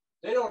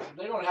 They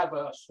don't have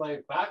a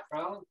slave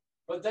background,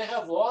 but they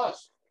have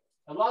lost.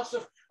 And lots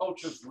of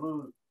cultures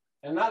lose.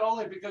 And not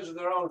only because of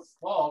their own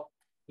fault,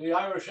 the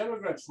Irish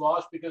immigrants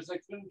lost because they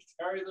couldn't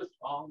carry the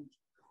songs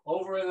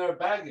over in their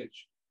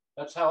baggage.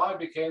 That's how I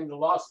became the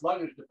lost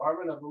luggage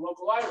department of the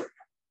local Irish.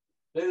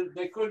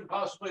 They couldn't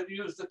possibly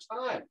use the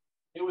time.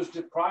 It was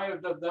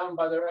deprived of them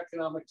by their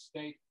economic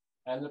state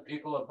and the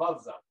people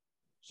above them.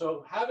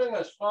 So having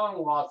a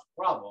song loss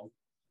problem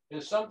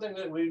is something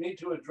that we need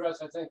to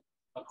address, I think,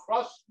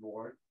 across the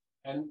board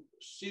and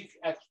seek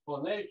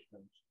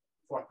explanations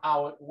for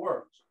how it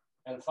works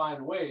and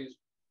find ways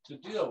to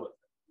deal with it.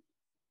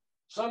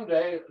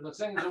 Someday, the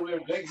things that we're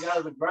digging out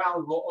of the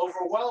ground will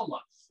overwhelm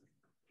us.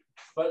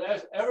 But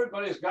as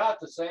everybody's got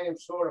the same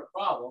sort of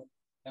problem,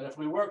 and if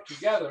we work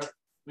together,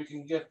 we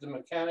can get the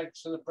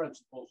mechanics and the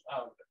principles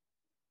out of it.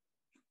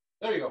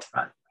 There you go.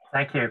 Right.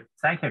 Thank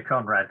you,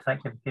 Conrad.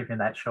 Thank you for keeping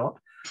that short.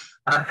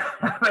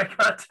 We've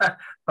got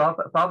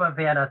Bob and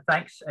Vienna.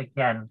 Thanks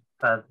again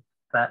for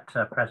that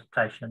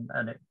presentation,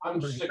 and it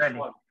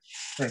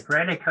we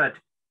really could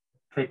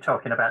keep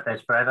talking about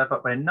this forever,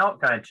 but we're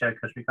not going to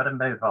because we've got to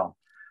move on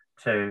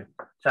to.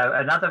 So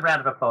another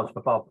round of applause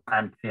for Bob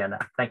and Vienna.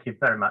 Thank you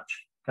very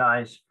much,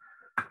 guys.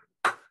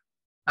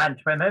 And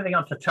we're moving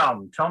on to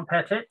Tom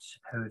Pettitt,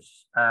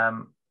 who's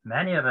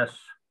many of us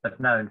have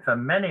known for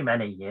many,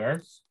 many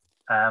years.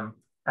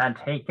 And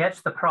he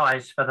gets the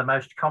prize for the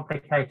most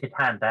complicated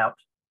handout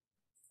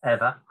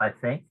ever, I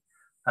think.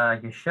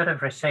 You should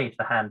have received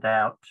the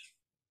handout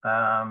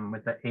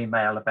with the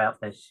email about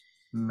this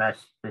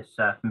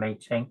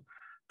meeting.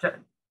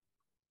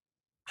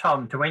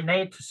 Tom, do we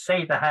need to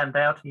see the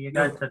handout? Are you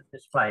going to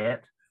display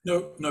it?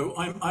 No,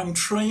 I'm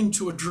trained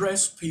to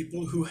address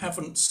people who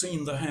haven't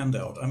seen the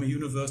handout. I'm a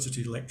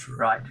university lecturer.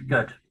 Right,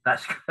 good.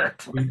 That's good.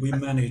 we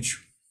manage.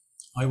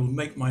 I will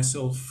make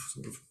myself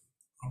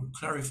I will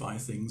clarify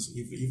things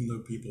even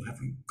though people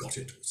haven't got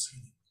it or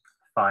seen it.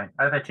 Fine.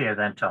 Over to you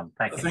then, Tom.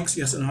 Thank you. Thanks,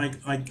 yes, and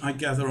I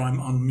gather I'm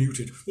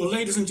unmuted. Well,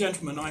 ladies and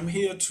gentlemen, I'm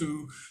here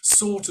to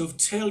sort of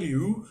tell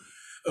you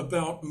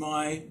about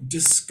my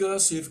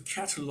discursive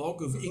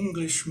catalogue of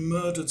English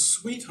murdered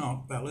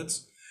sweetheart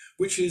ballads,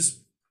 which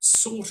is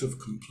sort of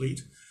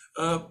complete,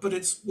 but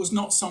it was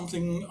not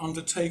something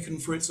undertaken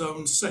for its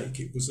own sake.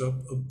 It was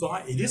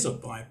it is a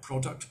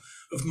byproduct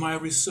of my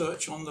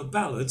research on the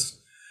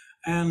ballads,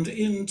 and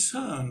in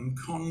turn,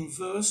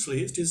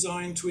 conversely, it's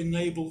designed to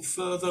enable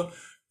further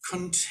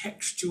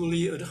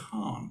contextually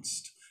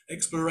enhanced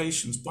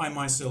explorations by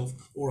myself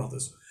or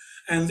others.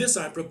 And this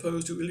I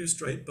propose to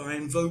illustrate by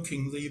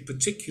invoking the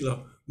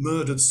particular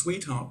murdered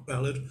sweetheart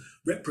ballad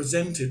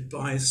represented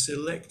by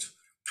select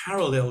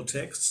parallel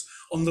texts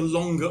on the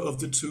longer of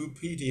the two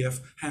PDF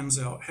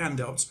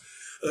handouts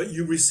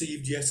you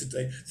received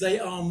yesterday. They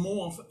are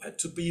more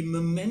to be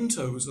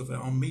mementos of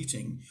our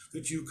meeting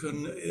that you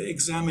can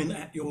examine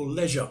at your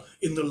leisure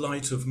in the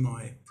light of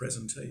my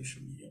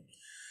presentation here.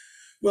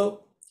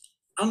 Well,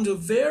 under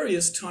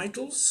various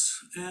titles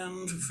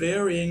and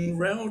varying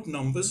round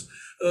numbers,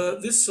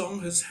 this song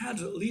has had,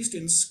 at least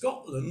in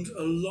Scotland,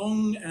 a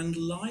long and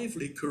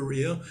lively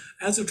career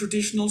as a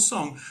traditional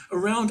song.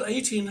 Around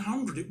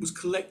 1800, it was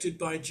collected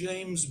by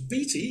James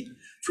Beattie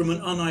from an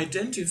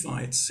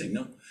unidentified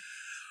singer.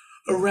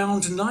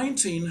 Around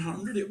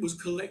 1900, it was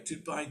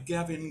collected by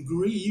Gavin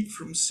Grieve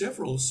from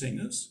several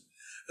singers.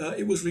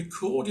 It was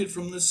recorded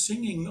from the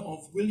singing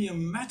of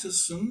William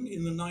Mattison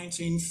in the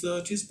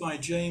 1930s by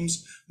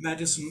James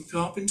Madison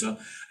Carpenter,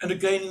 and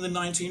again in the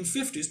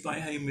 1950s by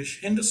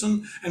Hamish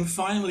Henderson, and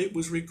finally it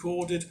was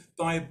recorded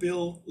by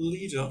Bill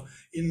Leader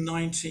in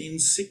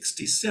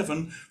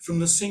 1967 from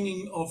the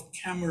singing of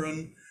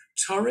Cameron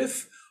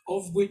Turriff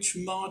of which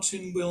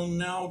Martin will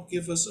now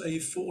give us a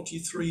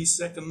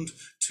 43-second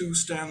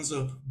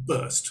two-stanza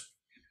burst.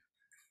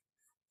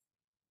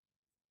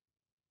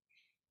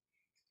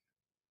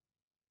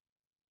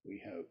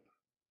 We hope.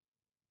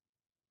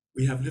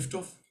 We have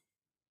liftoff?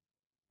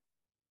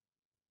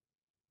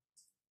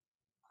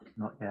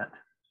 Not yet.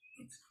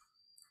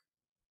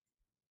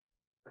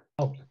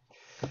 Oh.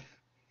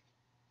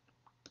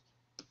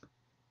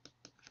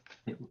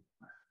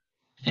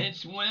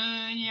 It's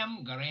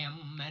William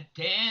Graham, it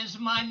is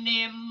my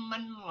name,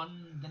 in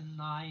London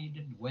I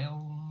did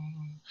dwell.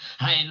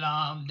 I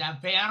loved a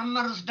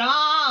farmer's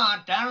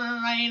daughter,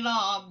 I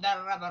loved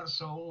her ever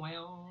so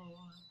well.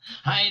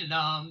 I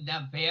loved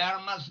a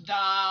farmer's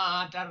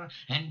daughter,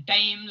 and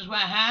times were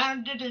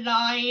hard to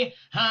lie,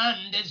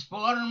 and it's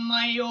for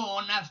my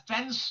own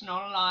offence no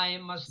lie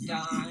must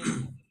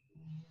die.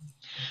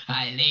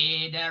 I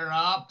laid her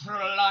up through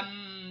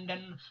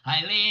London,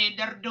 I laid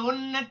her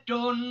down at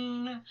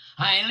Dun,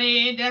 I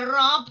laid her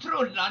up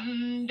through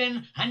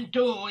London and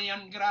to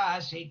yon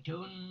grassy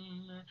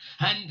tun.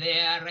 And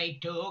there I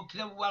took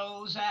the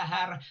wills of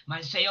her,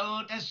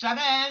 myself to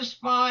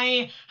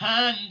satisfy,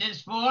 and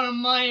it's for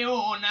my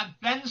own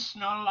offence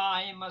no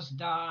lie must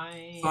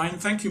die. Fine,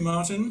 thank you,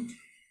 Martin.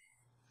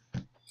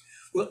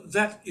 Well,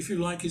 that, if you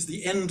like, is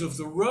the end of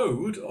the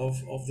road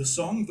of the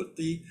song, but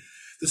the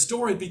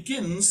story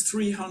begins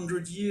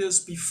 300 years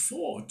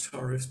before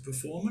Turriff's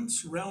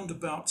performance, round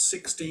about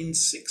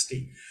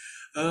 1660.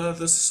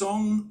 The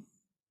song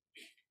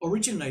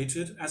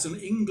originated as an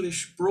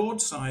English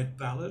broadside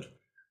ballad,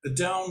 the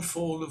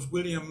downfall of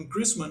William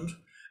Grismond,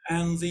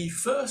 and the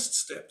first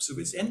steps of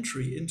its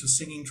entry into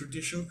singing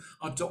tradition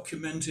are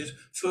documented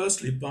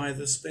firstly by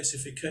the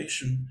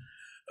specification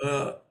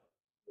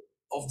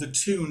of the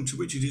tune to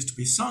which it is to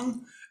be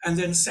sung, and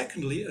then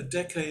secondly, a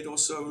decade or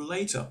so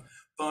later,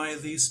 by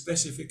the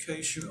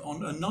specification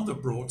on another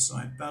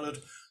broadside ballad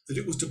that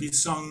it was to be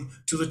sung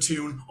to the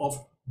tune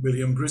of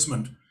William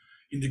Grismond,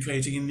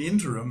 indicating in the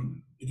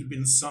interim it had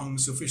been sung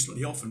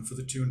sufficiently often for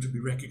the tune to be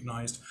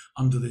recognised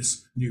under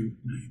this new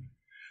name.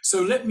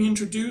 So let me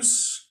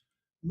introduce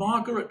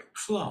Margaret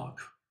Clarke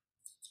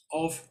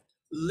of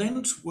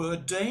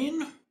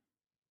Lentwerdane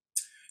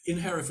in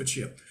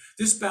Herefordshire.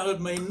 This ballad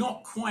may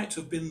not quite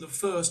have been the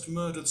first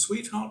murdered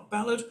sweetheart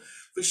ballad,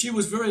 but she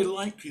was very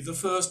likely the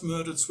first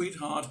murdered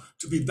sweetheart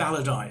to be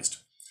balladized.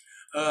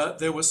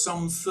 There were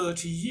some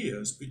 30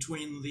 years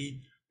between the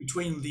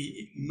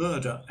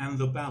murder and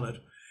the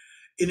ballad.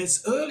 In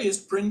its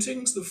earliest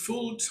printings, the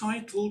full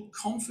title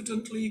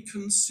confidently,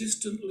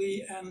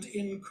 consistently, and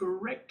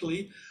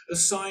incorrectly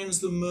assigns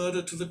the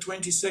murder to the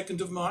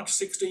 22nd of March,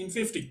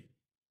 1650.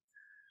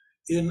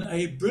 In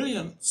a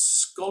brilliant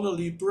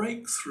scholarly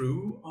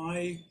breakthrough,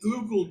 I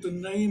Googled the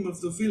name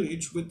of the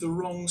village with the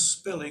wrong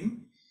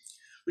spelling,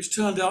 which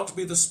turned out to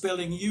be the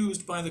spelling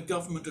used by the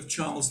government of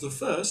Charles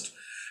I,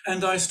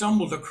 and I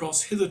stumbled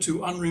across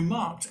hitherto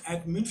unremarked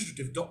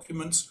administrative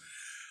documents,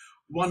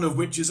 one of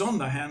which is on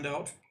the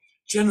handout,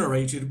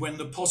 generated when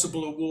the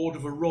possible award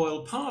of a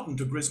royal pardon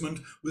to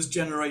Grismond was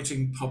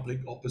generating public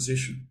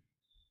opposition.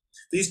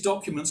 These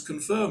documents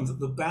confirm that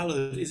the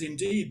ballad is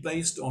indeed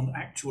based on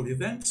actual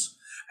events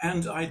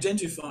and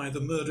identify the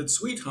murdered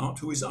sweetheart,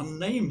 who is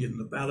unnamed in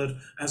the ballad,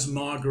 as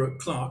Margaret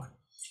Clarke.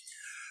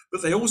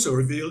 But they also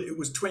reveal it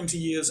was 20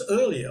 years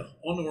earlier,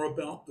 on or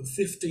about the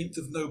 15th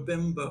of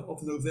November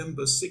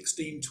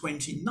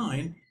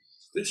 1629,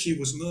 that she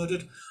was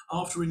murdered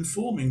after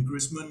informing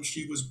Grismond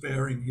she was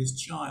bearing his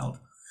child.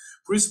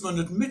 Grismond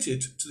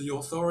admitted to the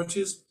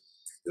authorities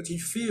that he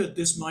feared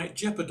this might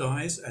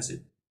jeopardize, as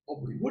it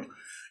probably would,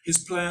 his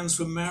plans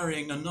for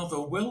marrying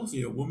another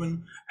wealthier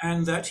woman,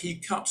 and that he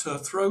cut her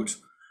throat,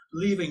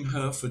 leaving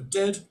her for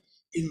dead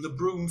in the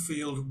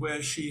Broomfield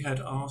where she had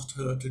asked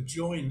her to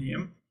join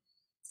him.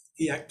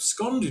 He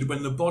absconded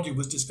when the body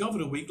was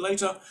discovered a week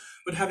later,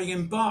 but having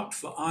embarked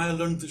for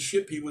Ireland, the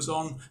ship he was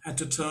on had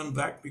to turn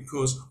back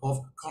because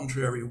of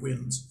contrary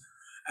winds.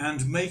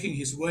 And making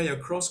his way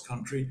across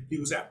country, he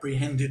was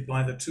apprehended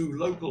by the two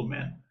local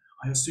men,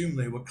 I assume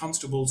they were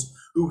constables,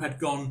 who had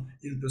gone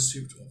in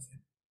pursuit of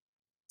him.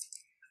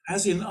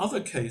 As in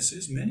other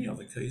cases, many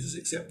other cases,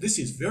 except this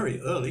is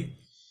very early,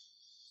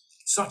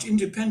 such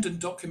independent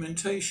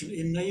documentation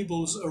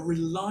enables a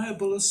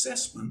reliable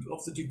assessment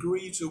of the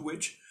degree to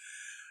which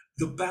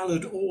the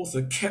ballad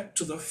author kept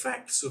to the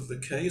facts of the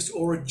case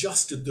or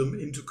adjusted them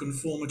into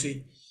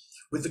conformity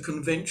with the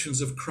conventions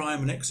of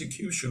crime and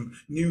execution,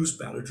 news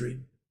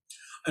balladry,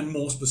 and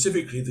more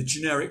specifically, the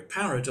generic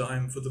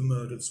paradigm for the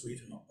murdered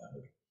sweetheart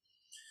ballad.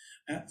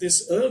 At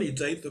this early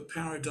date, the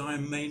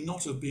paradigm may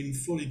not have been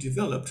fully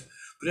developed,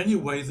 but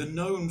anyway, the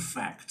known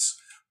facts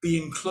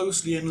being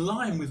closely in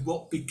line with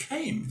what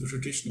became the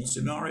traditional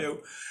scenario,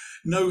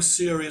 no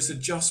serious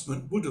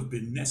adjustment would have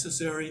been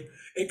necessary,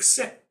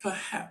 except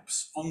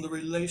perhaps on the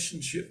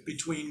relationship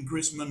between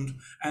Grismond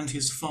and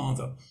his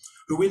father,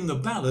 who in the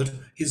ballad,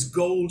 his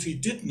gold he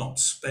did not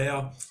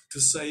spare to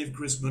save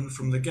Grismond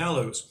from the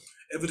gallows,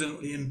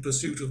 evidently in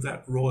pursuit of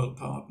that royal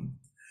pardon.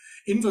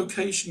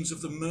 Invocations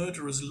of the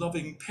murderer's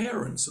loving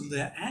parents and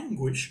their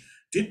anguish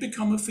did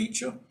become a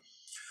feature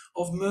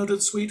of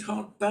murdered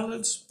sweetheart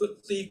ballads,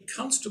 but the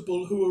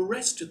constable who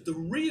arrested the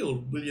real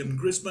William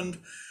Grismond,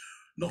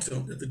 not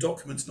in the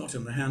documents, not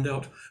in the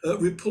handout,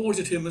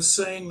 reported him as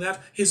saying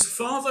that his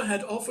father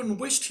had often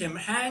wished him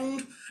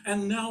hanged,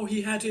 and now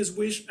he had his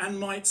wish and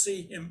might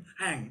see him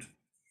hanged.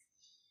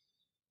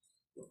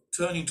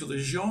 Turning to the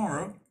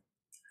genre,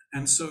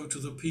 and so to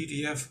the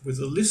PDF with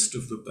a list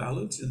of the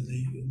ballads in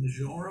the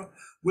genre,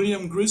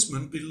 William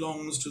Grismond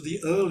belongs to the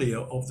earlier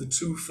of the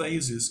two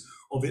phases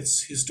of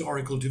its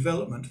historical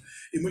development,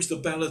 in which the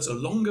ballads are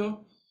longer,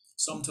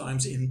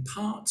 sometimes in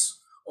parts,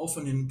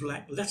 often in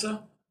black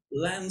letter,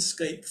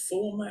 landscape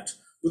format,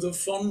 with a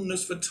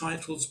fondness for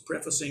titles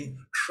prefacing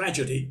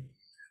tragedy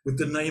with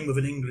the name of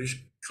an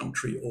English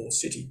country or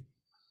city.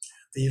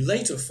 The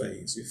later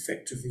phase,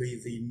 effectively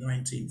the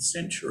 19th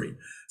century,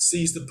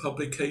 sees the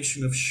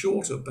publication of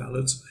shorter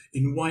ballads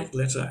in white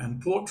letter and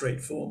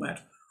portrait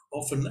format,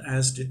 often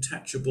as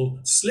detachable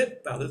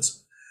slip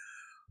ballads,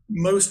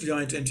 mostly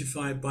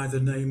identified by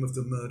the name of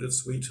the murdered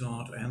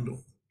sweetheart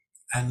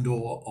and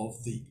or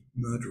of the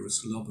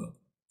murderous lover.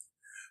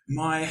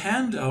 My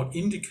handout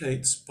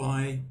indicates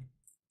by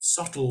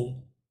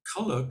subtle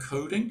color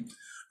coding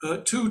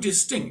two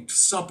distinct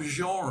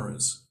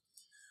subgenres,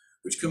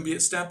 which can be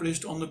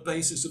established on the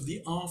basis of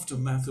the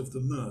aftermath of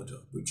the murder,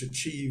 which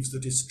achieves the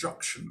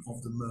destruction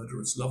of the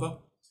murderous lover,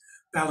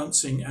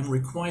 balancing and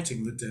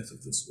requiting the death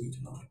of the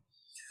sweetheart.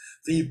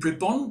 The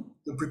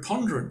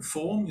preponderant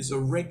form is a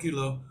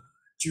regular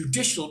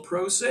judicial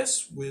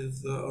process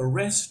with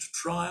arrest,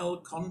 trial,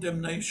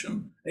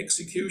 condemnation,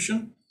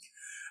 execution,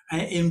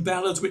 in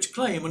ballads which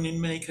claim, and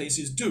in many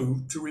cases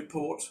do, to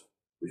report,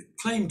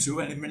 claim to,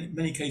 and in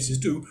many cases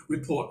do,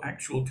 report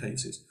actual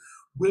cases.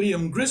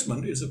 William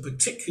Grismond is a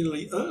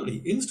particularly early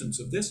instance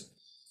of this,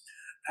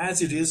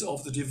 as it is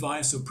of the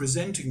device of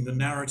presenting the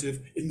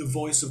narrative in the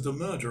voice of the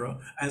murderer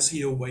as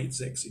he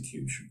awaits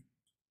execution.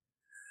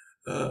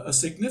 A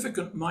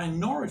significant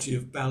minority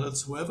of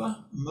ballads,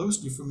 however,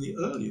 mostly from the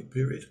earlier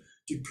period,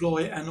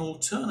 deploy an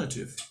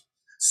alternative,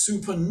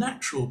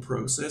 supernatural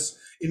process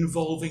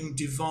involving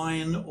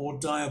divine or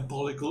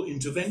diabolical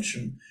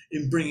intervention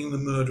in bringing the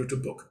murder to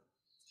book.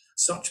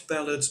 Such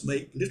ballads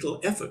make little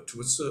effort to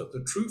assert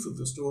the truth of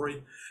the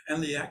story,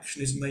 and the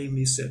action is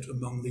mainly set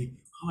among the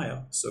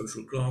higher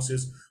social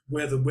classes,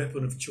 where the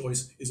weapon of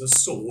choice is a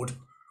sword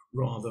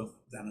rather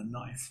than a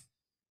knife.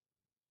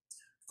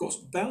 Of course,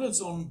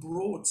 ballads on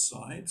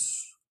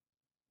broadsides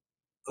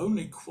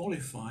only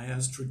qualify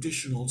as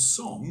traditional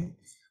song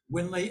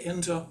when they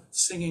enter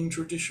singing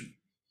tradition.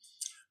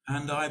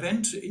 And I've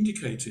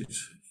indicated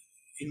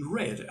in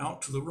red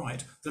out to the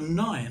right the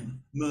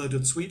 9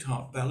 murdered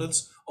sweetheart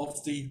ballads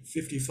of the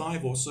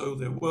 55 or so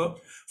there were,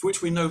 for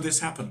which we know this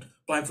happened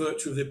by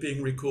virtue of it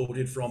being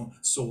recorded from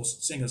source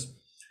singers.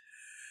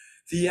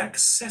 The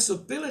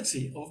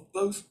accessibility of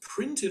both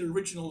printed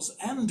originals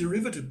and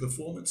derivative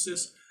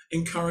performances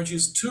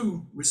encourages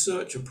 2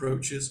 research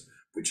approaches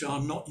which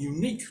are not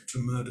unique to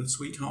murdered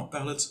sweetheart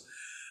ballads,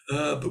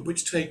 but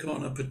which take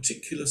on a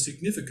particular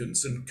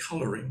significance and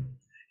colouring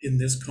in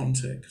this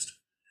context.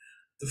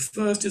 The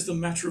first is the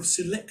matter of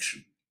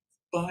selection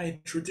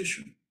by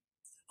tradition.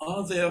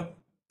 Are there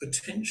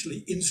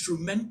potentially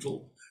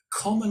instrumental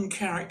common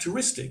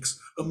characteristics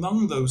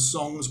among those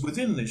songs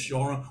within this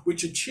genre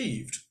which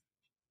achieved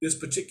this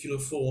particular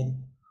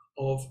form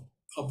of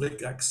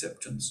public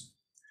acceptance?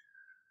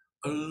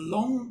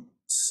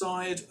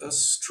 Alongside a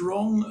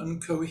strong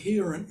and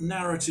coherent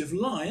narrative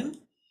line,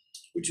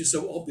 which is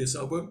so obvious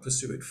I won't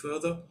pursue it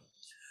further,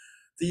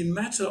 the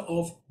matter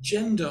of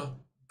gender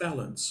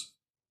balance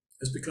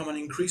has become an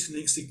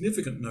increasingly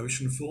significant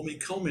notion for me,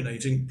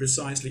 culminating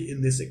precisely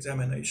in this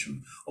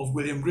examination of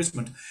William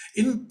Grismond.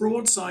 In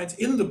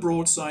the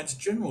broadsides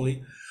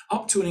generally,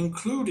 up to and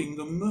including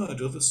the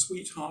murder, the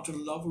sweetheart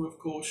and lover, of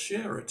course,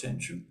 share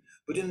attention,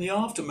 but in the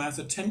aftermath,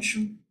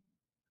 attention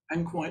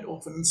and quite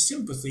often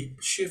sympathy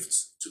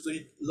shifts to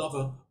the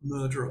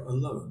lover-murderer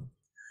alone.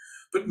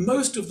 But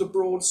most of the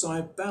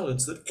broadside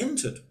ballads that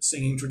entered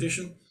singing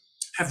tradition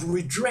have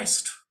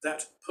redressed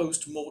that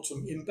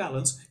post-mortem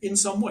imbalance in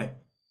some way.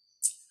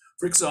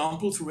 For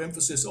example, through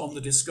emphasis on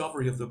the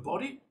discovery of the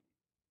body.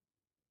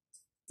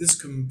 This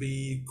can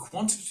be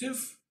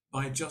quantitative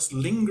by just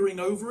lingering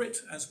over it,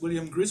 as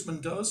William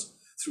Grismond does,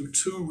 through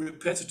 2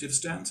 repetitive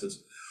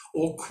stanzas,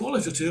 or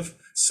qualitative,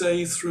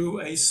 say,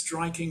 through a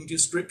striking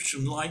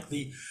description like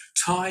the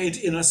tied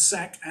in a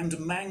sack and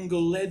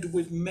mangle led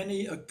with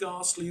many a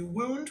ghastly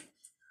wound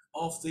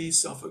of the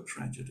Suffolk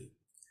tragedy.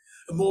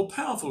 A more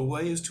powerful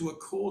way is to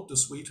accord the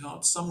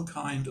sweetheart some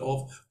kind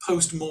of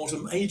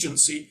post-mortem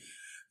agency,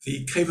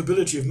 the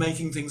capability of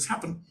making things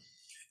happen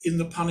in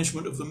the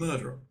punishment of the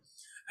murderer.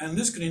 And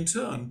this can in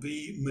turn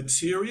be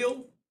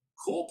material,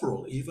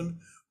 corporal even,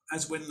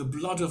 as when the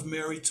blood of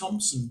Mary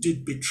Thompson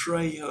did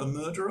betray her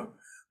murderer,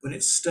 when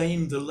it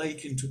stained the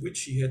lake into which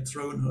she had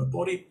thrown her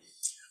body,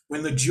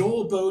 when the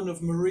jawbone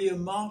of Maria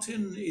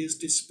Martin is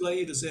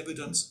displayed as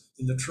evidence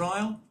in the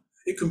trial.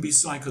 It can be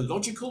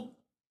psychological,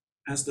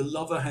 as the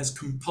lover has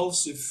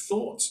compulsive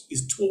thoughts,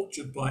 is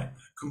tortured by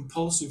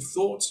compulsive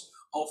thoughts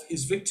of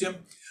his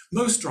victim.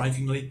 Most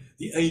strikingly,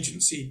 the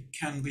agency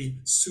can be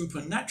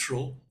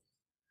supernatural.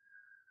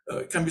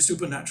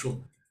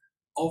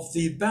 Of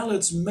the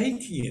ballads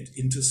making it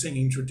into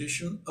singing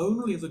tradition,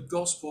 only the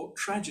Gosport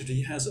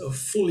tragedy has a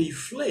fully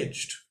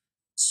fledged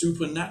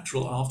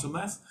supernatural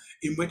aftermath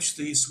in which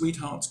the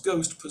sweetheart's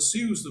ghost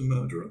pursues the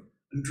murderer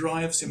and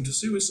drives him to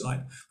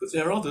suicide. But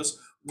there are others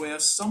where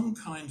some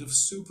kind of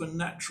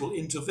supernatural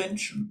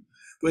intervention,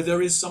 where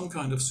there is some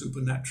kind of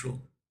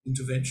supernatural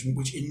intervention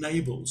which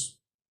enables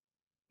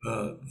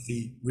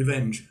the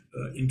revenge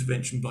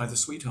intervention by the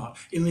sweetheart.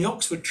 In the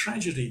Oxford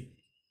tragedy,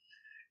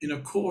 in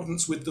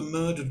accordance with the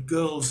murdered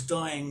girl's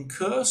dying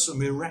curse, a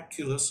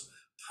miraculous,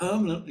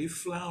 permanently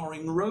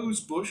flowering rose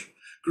bush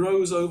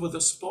grows over the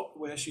spot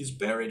where she's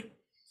buried,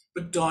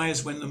 but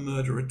dies when the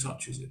murderer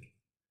touches it.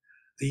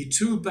 The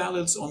two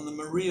ballads on the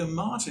Maria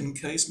Martin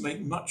case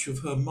make much of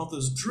her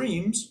mother's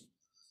dreams,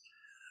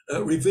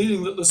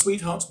 revealing that the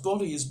sweetheart's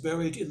body is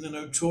buried in the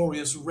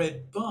notorious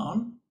Red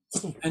Barn.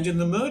 And in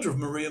the murder of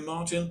Maria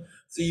Martin,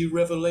 the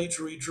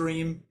revelatory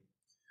dream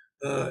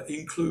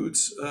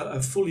includes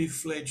a fully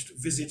fledged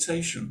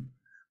visitation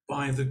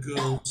by the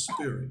girl's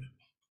spirit.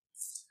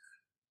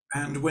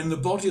 And when the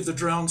body of the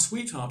drowned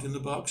sweetheart in the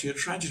Berkshire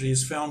tragedy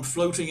is found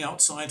floating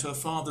outside her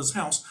father's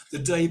house the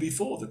day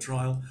before the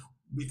trial,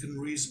 we can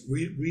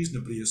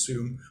reasonably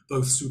assume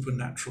both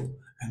supernatural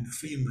and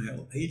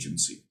female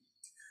agency.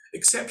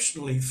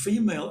 Exceptionally,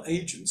 female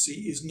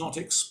agency is not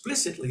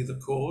explicitly the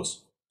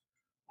cause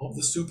of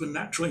the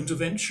supernatural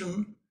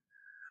intervention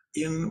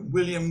in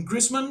William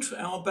Grismond,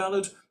 our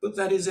ballad, but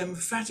that is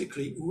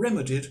emphatically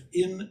remedied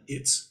in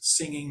its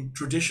singing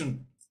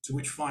tradition, to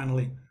which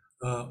finally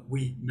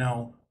we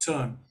now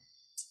turn.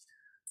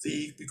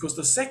 Because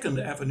the second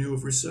avenue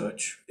of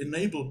research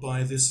enabled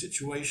by this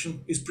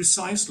situation is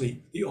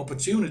precisely the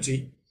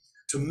opportunity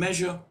to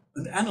measure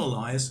and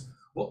analyze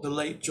what the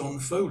late John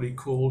Foley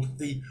called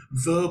the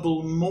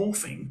verbal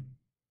morphing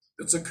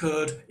that's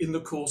occurred in the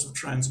course of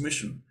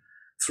transmission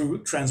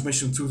through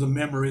the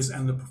memories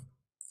and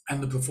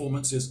the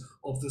performances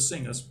of the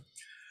singers.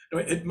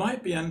 It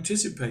might be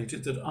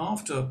anticipated that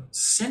after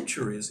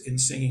centuries in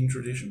singing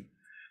tradition,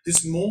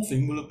 this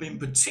morphing will have been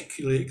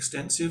particularly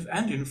extensive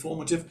and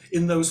informative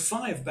in those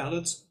 5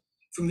 ballads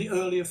from the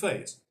earlier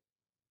phase.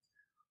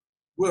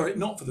 Were it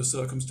not for the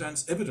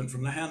circumstance evident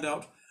from the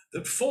handout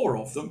that 4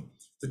 of them,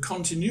 the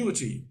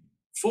continuity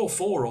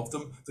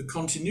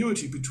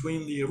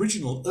between the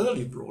original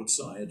early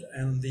broadside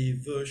and the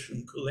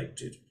version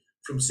collected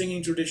from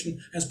singing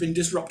tradition has been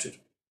disrupted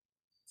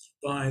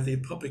by the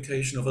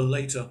publication of a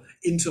later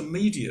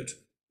intermediate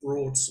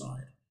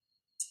broadside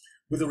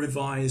with a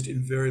revised,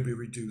 invariably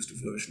reduced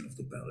version of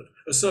the ballad,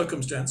 a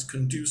circumstance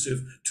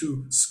conducive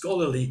to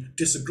scholarly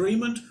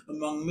disagreement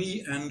among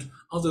me and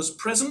others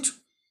present,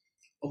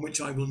 on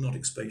which I will not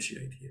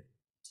expatiate here.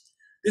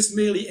 This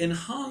merely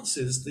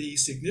enhances the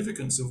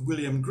significance of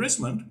William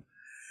Grismond,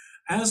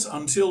 as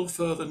until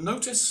further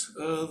notice,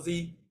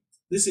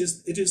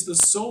 it is the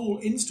sole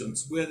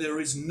instance where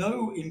there is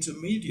no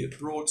intermediate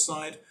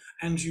broadside,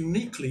 and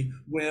uniquely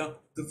where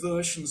the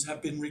versions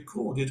have been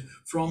recorded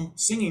from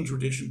singing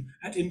tradition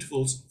at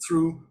intervals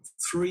through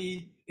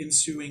 3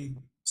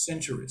 ensuing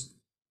centuries.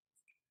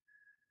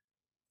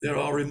 There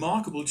are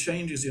remarkable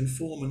changes in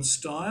form and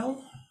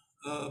style,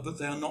 but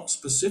they are not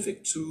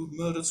specific to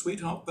Murdered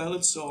Sweetheart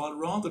ballads, so I'll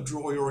rather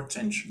draw your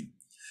attention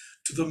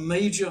to the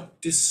major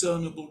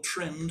discernible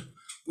trend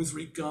with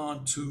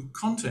regard to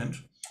content,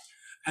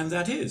 and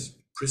that is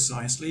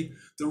precisely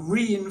the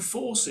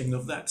reinforcing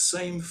of that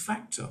same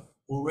factor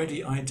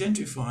already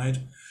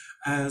identified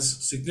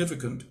as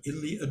significant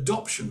in the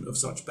adoption of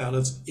such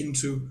ballads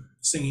into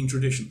singing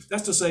tradition.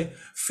 That's to say,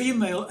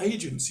 female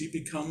agency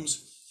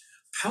becomes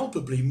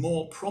palpably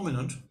more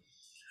prominent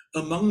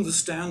among the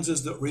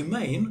stanzas that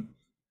remain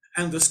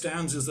and the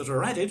stanzas that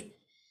are added,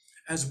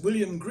 as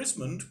William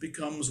Grismond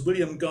becomes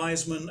William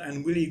Guisman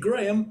and Willie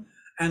Graham,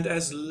 and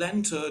as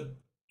Lainter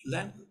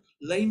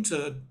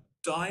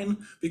Dine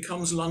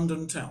becomes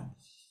London Town.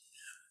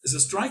 There's a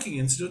striking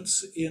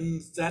instance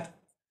in that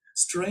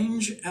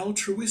strange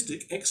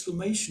altruistic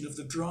exclamation of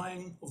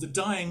the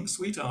dying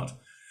sweetheart,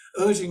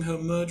 urging her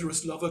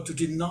murderous lover to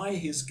deny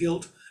his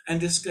guilt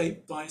and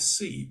escape by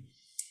sea.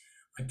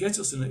 I guess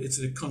it's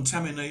a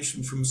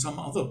contamination from some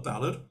other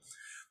ballad,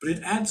 but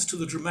it adds to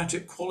the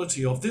dramatic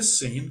quality of this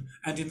scene,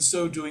 and in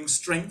so doing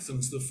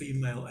strengthens the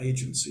female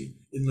agency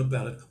in the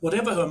ballad.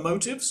 Whatever her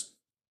motives,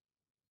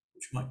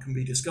 which can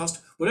be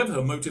discussed, whatever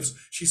her motives,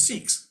 she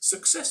seeks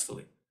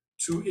successfully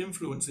to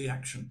influence the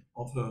action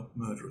of her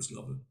murderous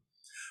lover.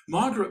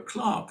 Margaret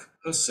Clarke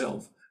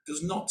herself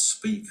does not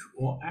speak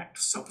or act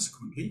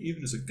subsequently,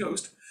 even as a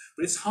ghost,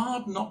 but it's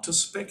hard not to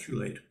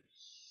speculate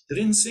that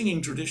in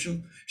singing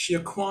tradition, she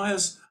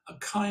acquires a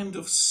kind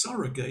of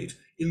surrogate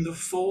in the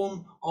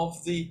form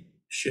of the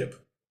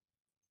ship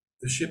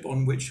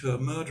on which her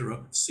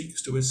murderer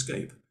seeks to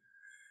escape.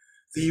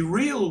 The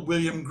real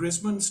William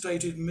Grismond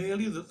stated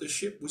merely that the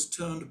ship was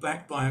turned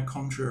back by a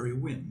contrary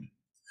wind.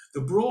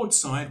 The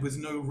broadside, with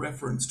no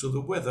reference to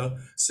the weather,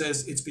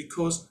 says it's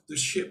because the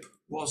ship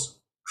was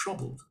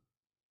troubled.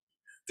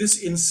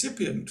 This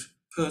incipient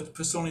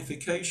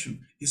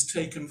personification is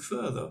taken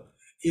further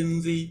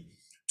in the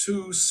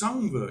two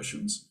sung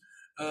versions,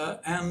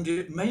 and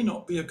it may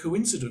not be a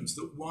coincidence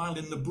that while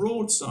in the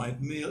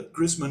broadside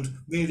Grismond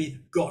merely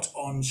got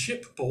on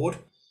shipboard,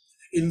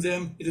 in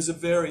them it is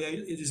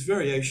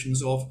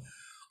variations of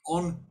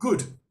on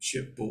good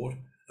shipboard.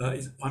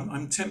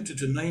 I'm tempted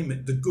to name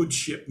it the good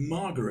ship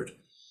Margaret,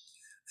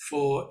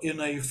 for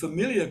in a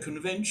familiar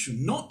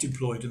convention not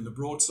deployed in the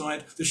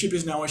broadside, the ship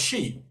is now a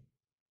she,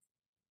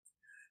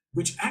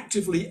 which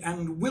actively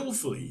and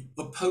willfully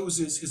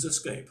opposes his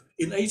escape.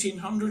 In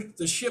 1800,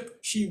 the ship,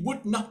 she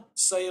would not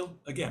sail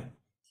again.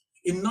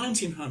 In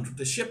 1900,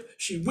 the ship,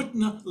 she would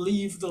not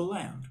leave the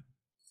land.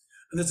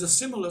 And there's a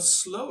similar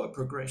slower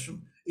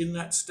progression in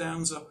that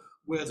stanza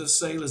where the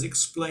sailors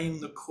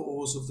explain the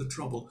cause of the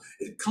trouble.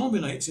 It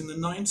culminates in the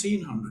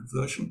 1900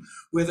 version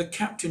where the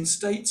captain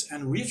states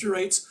and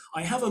reiterates,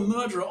 "I have a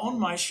murderer on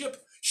my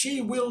ship,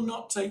 she will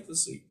not take the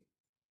sea,"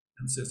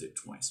 and says it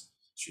twice.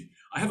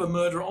 I have a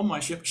murderer on my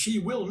ship, she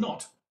will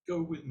not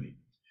go with me.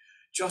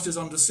 Just as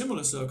under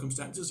similar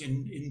circumstances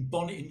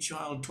in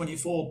Child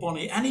 24,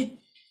 Bonnie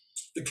Annie,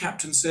 the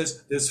captain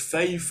says, "There's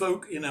fey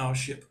folk in our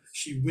ship,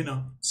 she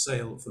winna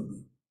sail for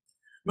me."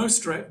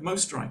 Most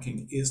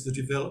striking is the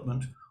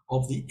development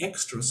of the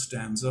extra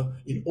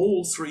stanza in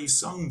all three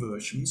sung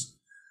versions,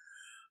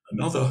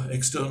 another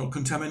external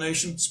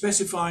contamination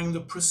specifying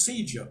the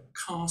procedure,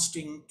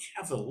 casting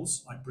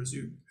cavils, I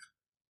presume,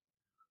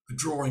 the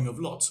drawing of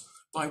lots,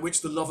 by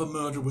which the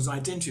lover-murderer was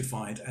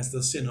identified as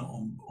the sinner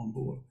on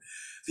board.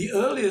 The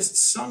earliest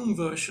sung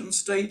version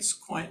states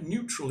quite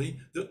neutrally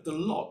that the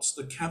lots,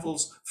 the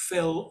cavils,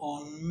 fell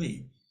on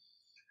me.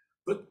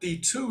 But the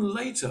two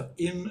later,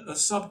 in a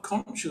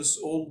subconscious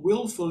or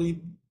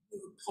willfully,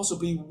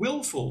 possibly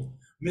willful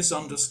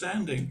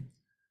misunderstanding,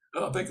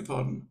 I beg your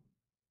pardon,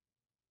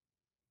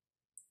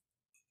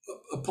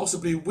 a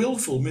possibly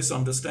willful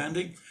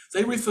misunderstanding,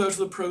 they refer to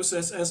the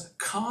process as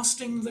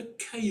casting the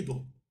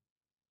cable.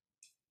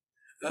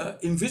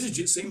 Envisage,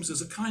 it seems,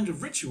 as a kind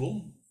of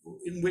ritual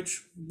in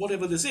which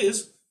whatever this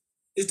is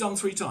done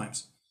 3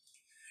 times.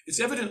 It's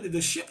evidently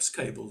the ship's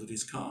cable that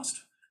is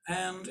cast,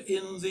 and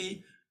in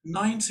the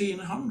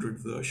 1900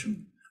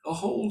 version, a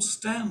whole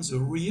stanza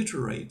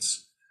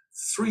reiterates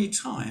 3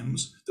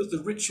 times that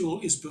the ritual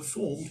is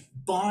performed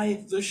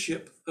by the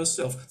ship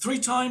herself. 3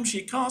 times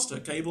she cast her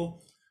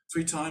cable,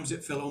 3 times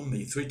it fell on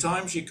me. 3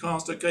 times she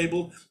cast her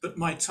cable, but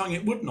my tongue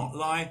it would not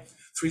lie.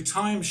 3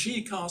 times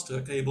she cast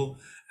her cable,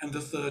 and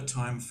the 3rd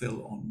time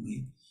fell on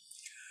me.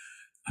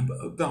 I'm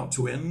about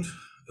to end.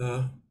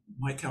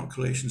 My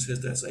calculation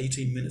says that's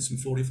 18 minutes and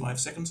 45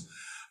 seconds.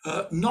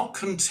 Not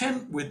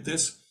content with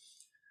this,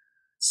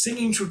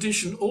 singing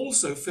tradition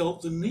also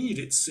felt the need,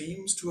 it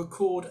seems, to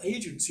accord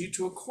agency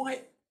to a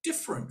quite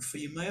different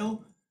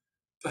female,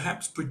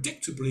 perhaps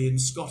predictably in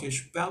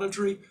Scottish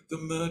balladry, the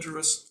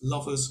murderous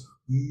lover's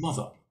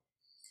mother.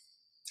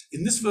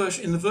 In this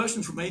version, in the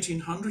version from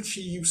 1800,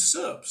 she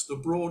usurps the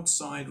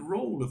broadside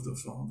role of the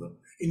father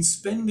in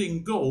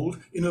spending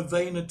gold in a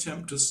vain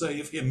attempt to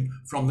save him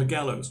from the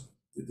gallows,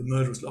 the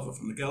murderous lover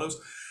from the gallows.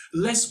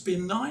 Less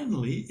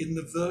benignly, in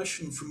the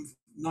version from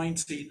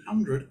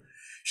 1900,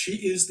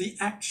 she is the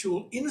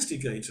actual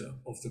instigator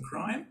of the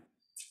crime.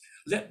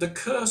 "Let the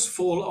curse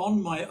fall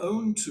on my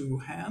own 2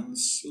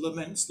 hands,"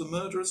 laments the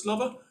murderous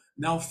lover,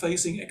 now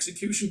facing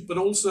execution, but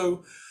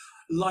also,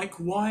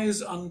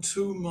 "Likewise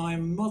unto my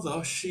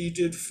mother she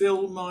did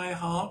fill my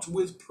heart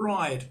with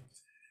pride,"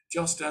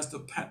 just as the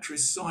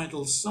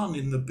patricidal son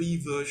in the B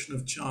version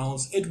of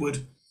Charles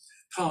Edward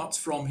parts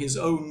from his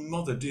own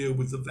mother dear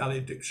with the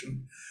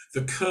valediction.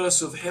 "The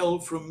curse of hell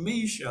from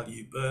me shall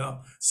ye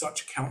bear,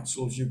 such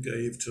counsels you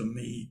gave to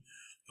me,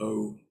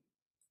 oh."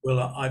 Well,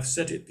 I've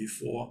said it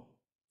before,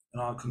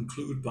 and I'll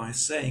conclude by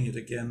saying it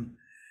again.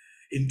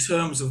 In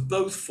terms of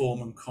both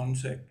form and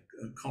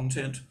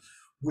content,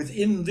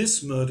 within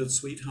this Murdered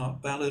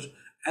Sweetheart ballad,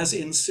 as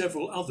in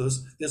several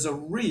others, there's a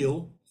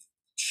real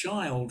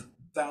child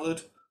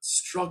ballad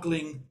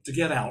struggling to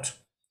get out.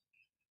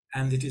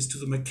 And it is to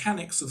the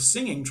mechanics of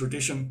singing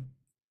tradition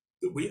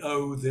that we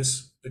owe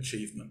this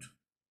achievement.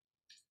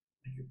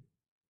 Thank you.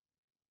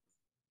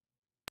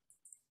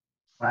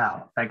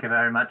 Wow, thank you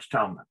very much,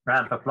 Tom.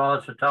 Round of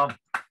applause for Tom.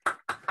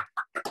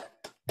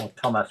 Or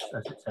Thomas,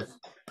 as it says.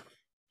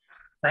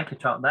 Thank you,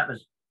 Tom. That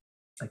was,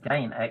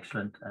 again,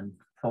 excellent and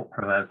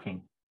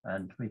thought-provoking.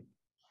 And we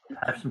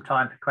have some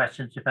time for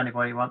questions if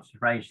anybody wants to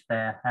raise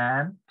their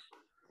hand.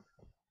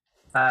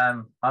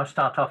 I'll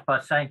start off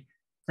by saying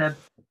that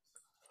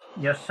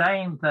you're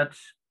saying that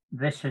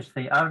this is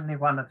the only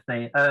one of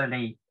the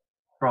early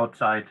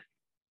broadside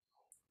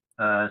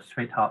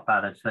sweetheart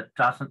ballads that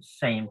doesn't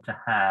seem to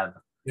have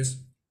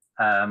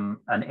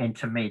an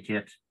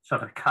intermediate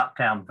sort of cut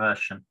down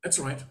version. That's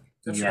right.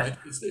 That's right.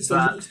 It's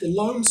the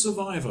lone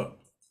survivor,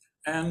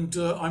 and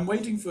I'm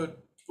waiting for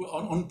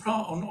on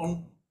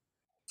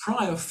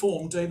prior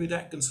form. David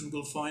Atkinson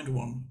will find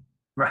one.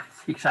 Right,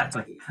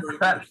 exactly.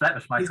 That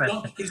was my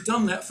question. He's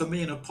done that for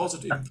me in a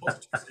positive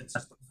sense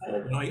before.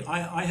 But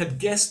I had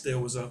guessed there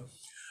was an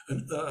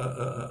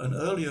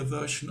earlier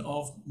version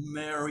of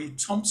Mary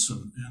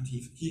Thompson, and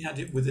he had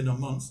it within a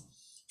month.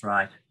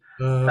 Right.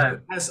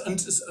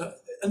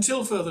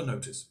 Until further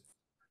notice.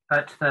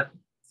 But the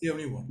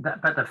only one.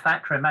 But the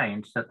fact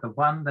remains that the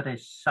one that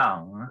is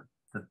sung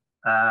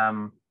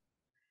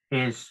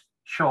is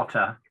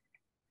shorter.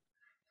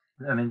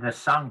 I mean, the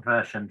sung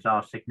versions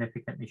are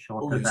significantly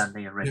shorter than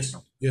the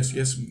original. Yes,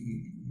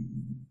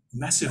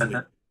 massively.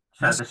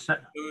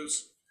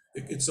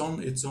 It's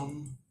on.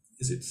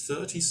 Is it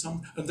 30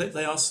 some? And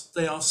they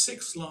are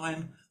 6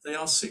 line. They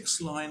are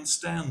 6 line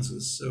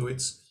stanzas. So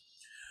it's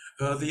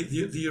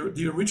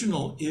the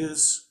original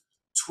is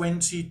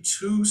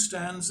 22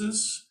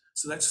 stanzas.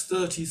 So that's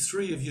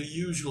 33 of your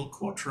usual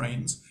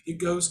quatrains. It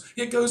goes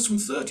from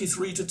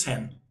 33 to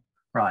 10.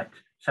 Right.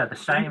 So the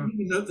same.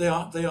 Even though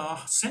they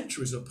are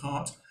centuries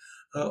apart,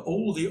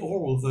 all the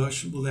oral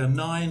version, well, they're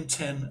 9,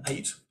 10,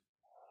 8.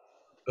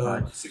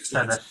 Right. 6 so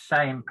lines. the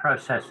same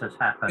process has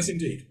happened. Yes,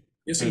 indeed.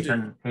 Yes,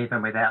 even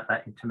without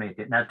that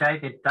intermediate. Now,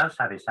 David does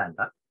have his hand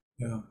up.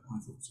 Yeah, I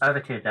thought so. Over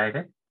to you,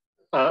 David.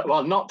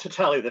 Well, not to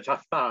tell you that I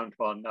found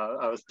one.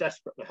 I was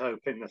desperately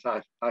hoping that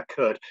I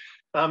could.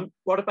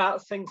 What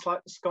about things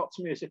like the Scots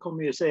Musical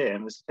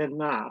Museum? Is it in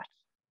that?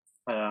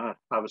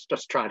 I was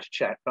just trying to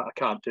check, but I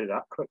can't do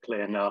that quickly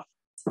enough.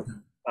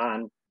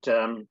 And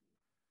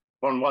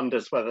one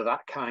wonders whether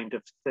that kind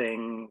of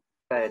thing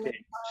fed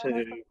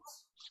into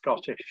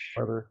Scottish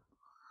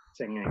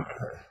singing.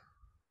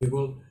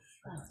 Well,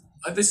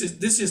 this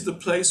is the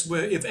place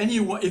where if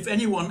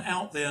anyone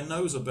out there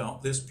knows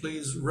about this,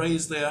 please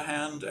raise their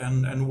hand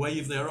and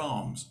wave their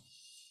arms.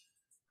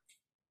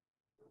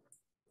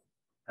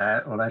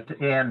 Well,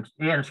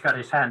 Ian's got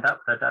his hand up.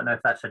 I don't know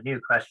if that's a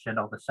new question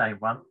or the same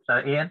one. So,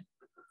 Ian?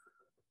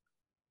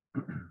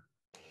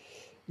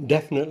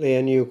 Definitely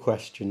a new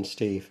question,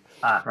 Steve.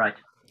 Right.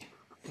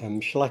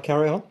 Shall I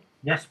carry on?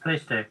 Yes,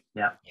 please do.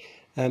 Yeah.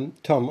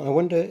 Tom, I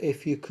wonder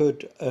if you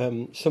could,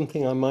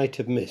 something I might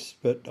have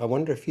missed, but I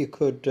wonder if you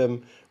could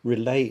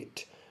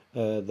relate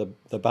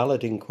the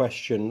ballad in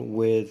question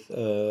with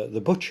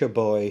the Butcher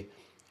Boy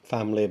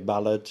family of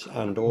ballads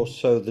and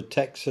also the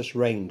Texas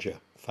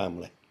Ranger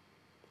family.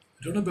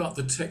 I don't know about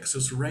the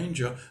Texas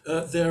Ranger.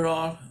 There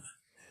are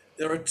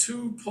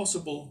two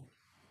possible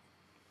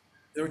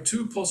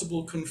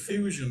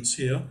confusions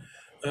here.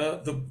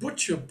 The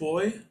Butcher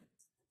Boy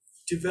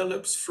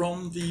develops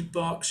from the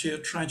Berkshire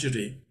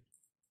tragedy.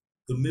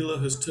 The miller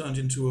has turned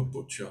into a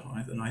butcher,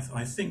 and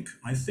I think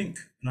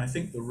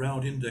the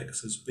Round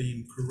Index has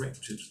been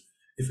corrected.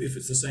 If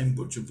it's the same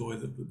Butcher Boy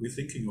that we're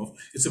thinking of,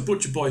 it's a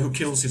butcher boy who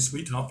kills his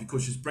sweetheart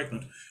because she's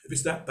pregnant. If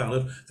it's that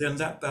ballad, then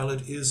that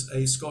ballad is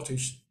a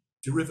Scottish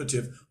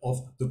derivative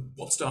of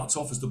what starts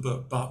off as the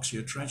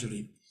Berkshire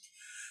tragedy.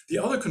 The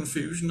other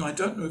confusion, I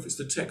don't know if it's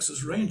the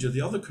Texas Ranger,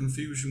 the other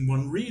confusion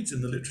one reads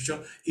in the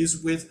literature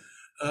is with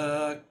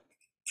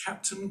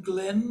Captain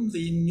Glenn,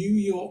 the New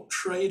York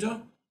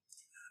trader,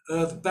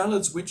 the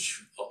ballads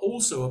which are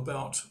also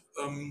about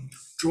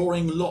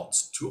drawing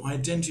lots to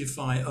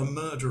identify a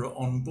murderer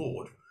on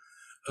board.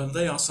 And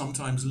they are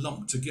sometimes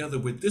lumped together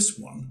with this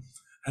one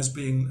as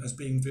being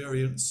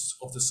variants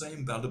of the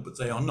same ballad, but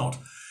they are not.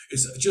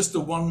 It's just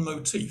the one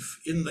motif.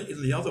 In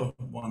the other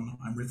one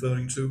I'm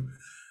referring to,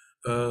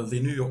 the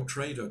New York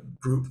trader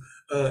group,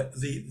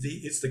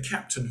 it's the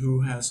captain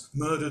who has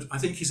murdered, I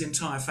think, his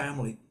entire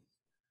family,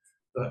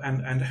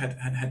 and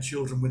had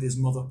children with his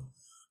mother,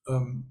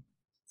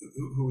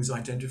 who is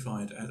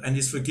identified and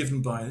is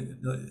forgiven by,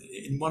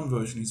 in one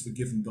version, he's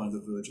forgiven by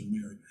the Virgin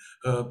Mary,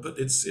 but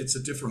it's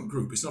a different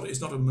group. It's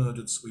not a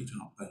murdered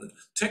sweetheart ballad.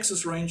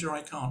 Texas Ranger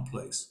I can't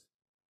place.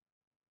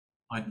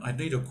 I'd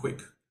need a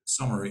quick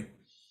summary.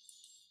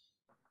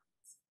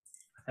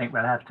 I think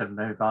we'll have to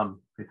move on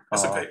before.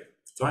 That's okay.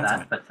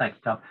 Fine. But thank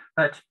you, Tom.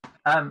 But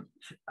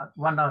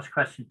one last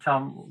question,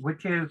 Tom.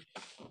 Would you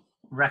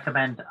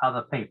recommend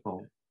other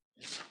people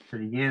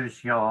to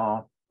use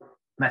your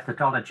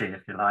methodology,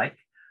 if you like,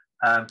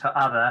 for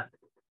other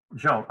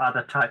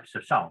types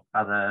of song,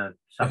 other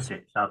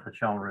subjects, other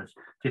genres?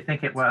 Do you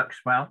think it works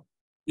well?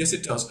 Yes,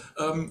 it does.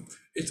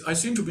 I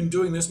seem to have been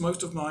doing this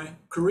most of my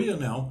career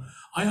now.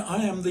 I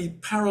am the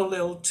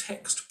parallel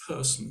text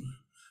person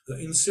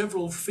in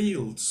several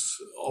fields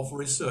of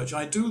research.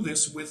 I do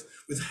this with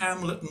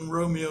Hamlet and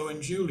Romeo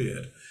and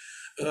Juliet,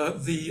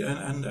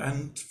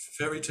 and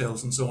fairy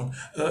tales and so on.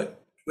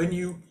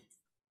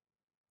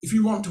 If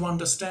you want to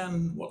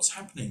understand what's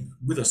happening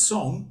with a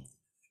song,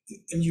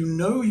 and you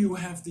know you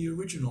have the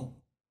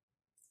original,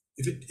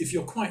 if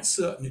you're quite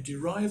certain it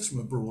derives from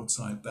a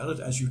broadside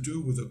ballad, as you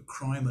do with a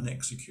crime and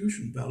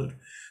execution ballad,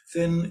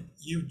 then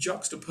you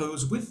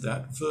juxtapose with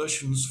that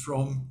versions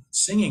from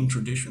singing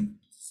tradition.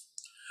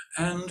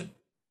 And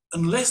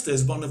unless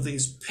there's one of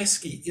these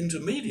pesky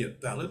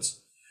intermediate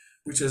ballads,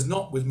 which is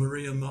not with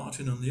Maria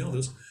Martin and the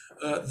others,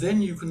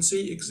 then you can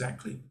see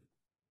exactly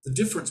the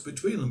difference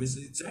between them is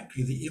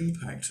exactly the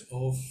impact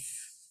of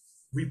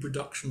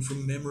reproduction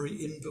from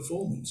memory in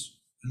performance.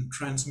 and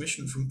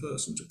transmission from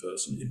person to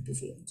person in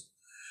performance.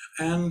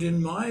 And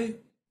in my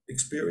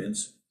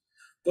experience,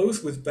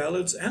 both with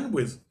ballads and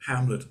with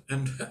Hamlet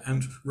and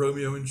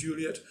Romeo and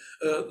Juliet,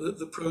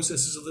 the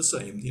processes are the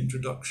same. The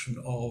introduction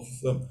of,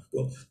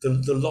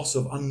 the loss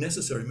of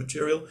unnecessary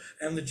material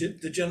and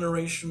the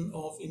generation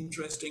of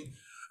interesting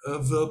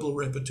verbal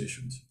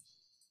repetitions.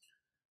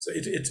 So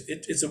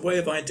it's a way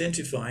of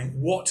identifying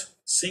what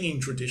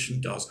singing tradition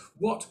does.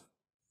 What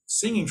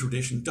singing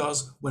tradition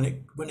does when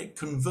it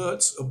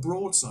converts a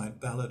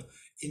broadside ballad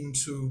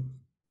into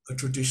a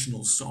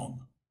traditional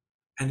song.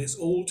 And it's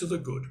all to the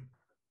good.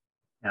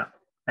 Yeah,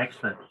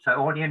 excellent. So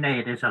all you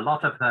need is a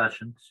lot of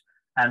versions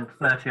and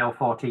 30 or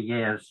 40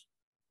 years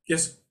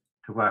yes,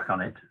 to work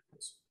on it.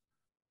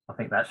 I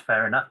think that's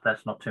fair enough.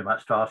 That's not too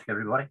much to ask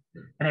everybody.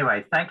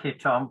 Anyway, thank you,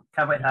 Tom.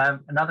 Can we,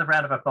 another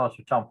round of applause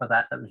for Tom for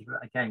that. That was,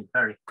 again,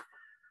 very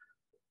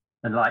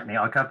enlightening.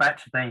 I'll go back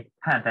to the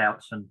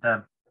handouts and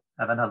have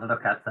another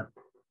look at them.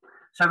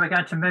 So we're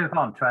going to move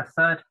on to our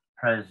third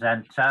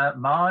presenter,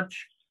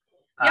 Marge.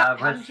 Yeah,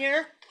 I'm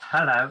here.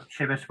 Hello,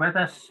 she was with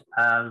us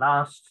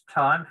last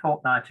time,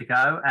 fortnight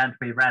ago, and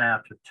we ran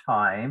out of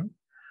time.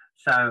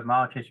 So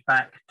Marge is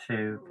back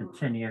to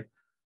continue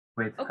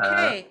with her.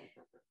 Okay,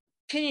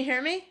 can you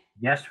hear me?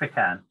 Yes, we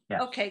can.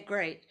 Yes. Okay,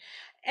 great.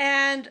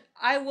 And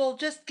I will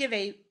just give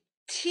a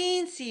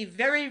teensy,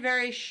 very,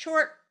 very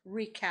short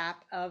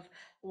recap of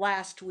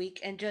last week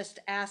and just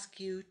ask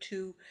you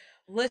to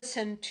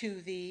listen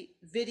to the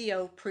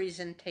video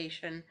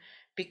presentation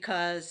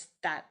because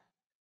that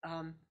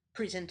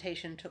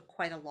presentation took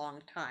quite a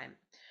long time.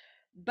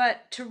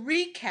 But to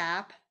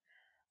recap,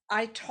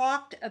 I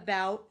talked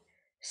about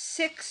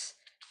 6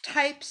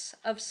 types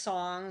of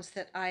songs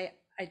that I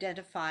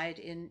identified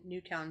in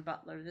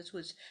Newtownbutler. This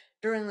was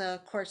during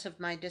the course of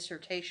my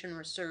dissertation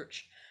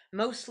research,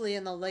 mostly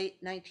in the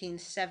late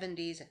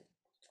 1970s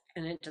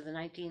and into the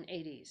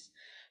 1980s.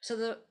 So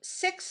the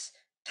 6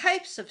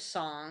 types of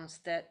songs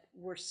that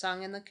were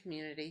sung in the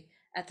community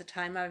at the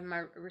time of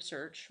my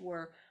research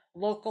were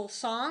local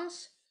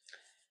songs,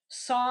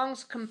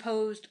 songs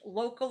composed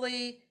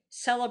locally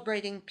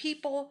celebrating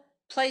people,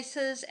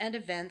 places, and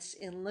events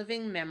in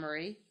living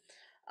memory.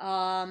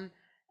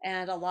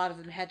 And a lot of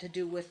them had to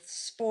do with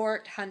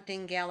sport,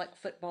 hunting, Gaelic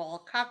football,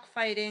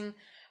 cockfighting,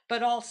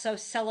 but also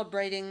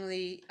celebrating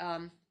the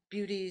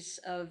beauties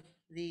of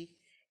the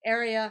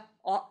area,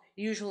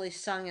 usually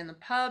sung in the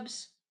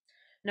pubs.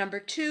 Number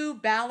 2,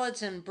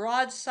 ballads and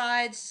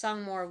broadsides,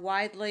 sung more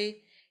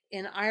widely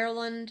in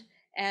Ireland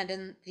and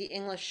in the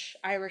English,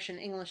 Irish, and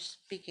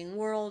English-speaking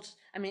world,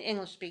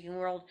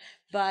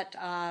 but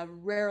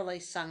rarely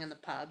sung in the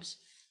pubs,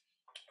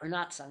 or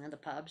not sung in the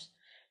pubs.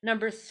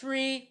 Number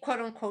 3,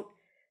 quote-unquote,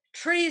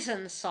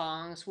 treason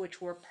songs,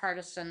 which were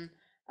partisan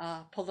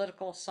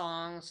political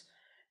songs,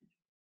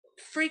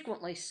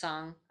 frequently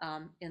sung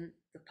in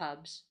the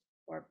pubs.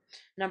 Or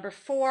number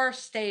 4,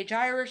 stage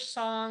Irish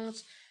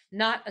songs,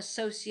 not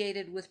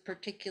associated with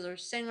particular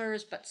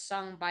singers, but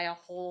sung by a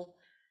whole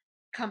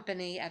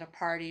company at a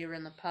party or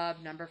in the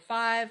pub. Number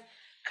 5,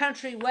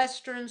 country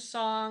western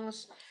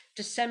songs,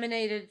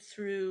 disseminated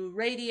through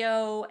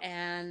radio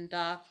and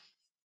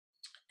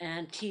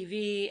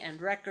TV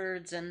and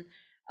records, and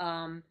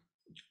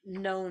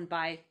known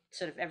by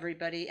sort of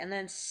everybody. And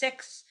then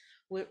 6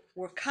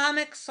 were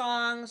comic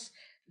songs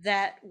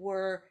that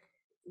were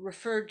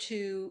referred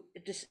to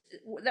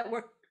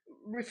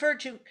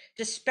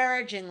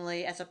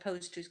disparagingly as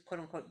opposed to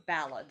quote unquote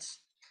ballads.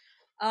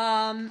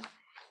 Then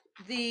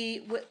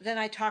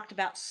I talked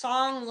about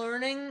song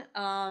learning,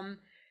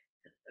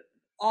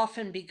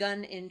 often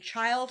begun in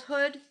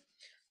childhood,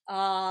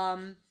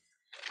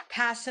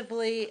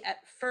 passively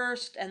at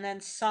first, and then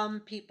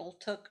some people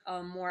took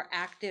a more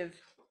active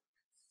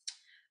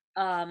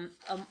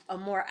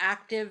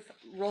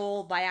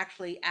role by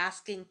actually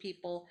asking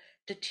people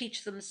to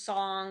teach them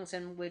songs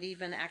and would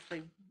even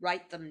actually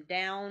write them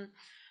down.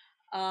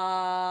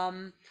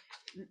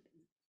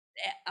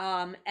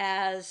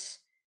 As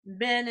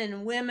men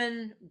and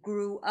women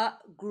grew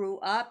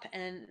up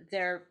and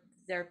their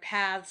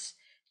paths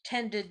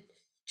tended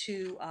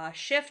to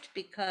shift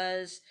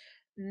because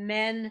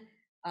men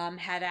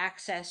had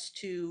access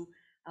to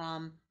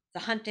the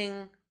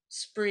hunting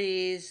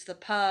sprees, the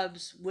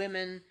pubs,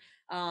 women,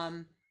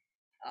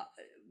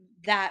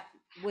 that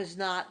was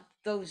not,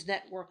 those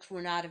networks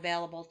were not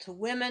available to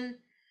women.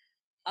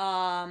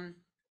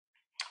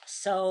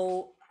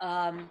 So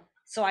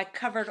I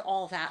covered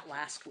all that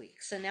last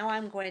week. So now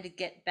I'm going to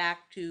get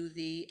back to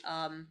the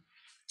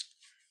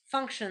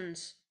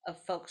functions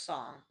of folk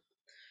song.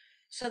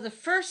 So the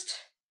first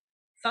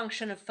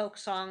function of folk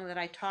song that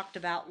I talked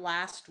about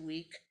last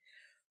week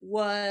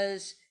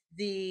was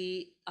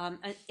the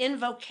an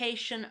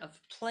invocation of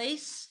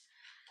place,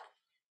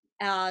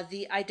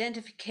 the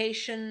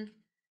identification,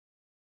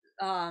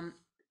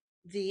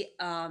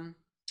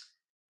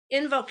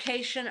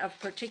 invocation of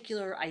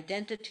particular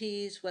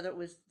identities, whether it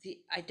was the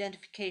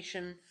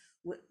identification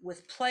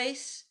with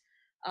place.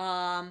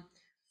 The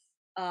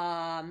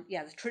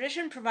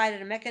tradition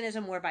provided a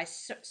mechanism whereby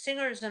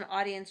singers and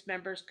audience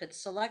members could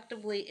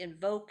selectively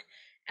invoke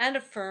and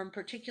affirm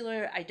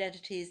particular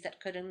identities that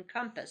could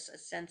encompass a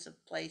sense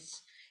of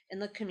place in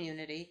the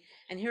community.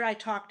 And here I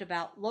talked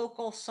about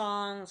local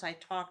songs. I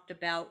talked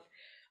about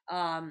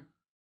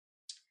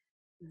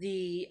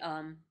the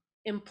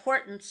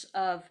importance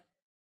of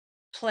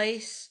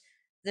place,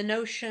 the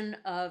notion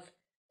of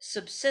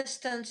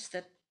subsistence,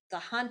 that the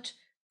hunt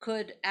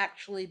could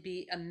actually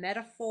be a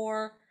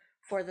metaphor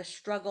for the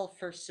struggle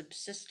for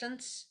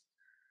subsistence.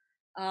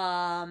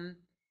 And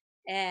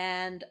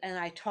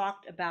I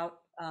talked about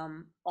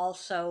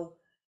also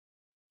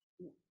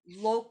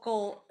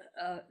local,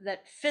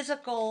 that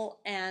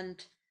physical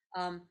and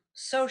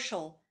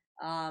social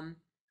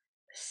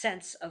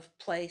sense of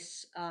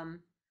place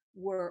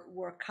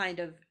were kind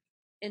of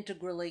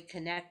integrally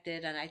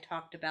connected. And I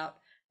talked about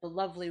the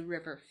lovely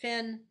River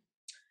Finn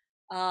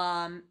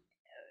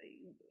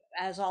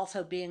as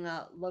also being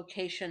a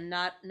location.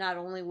 Not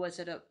only was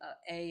it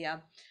a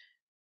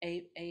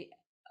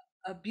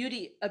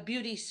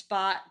beauty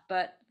spot,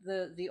 but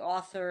the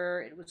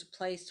author, it was a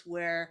place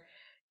where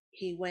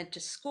he went to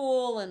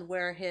school and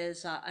where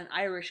his an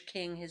Irish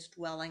king, his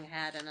dwelling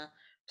had in a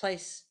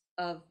place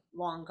of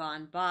long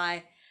gone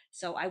by.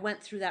 So I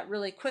went through that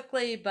really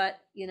quickly, but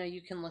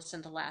you can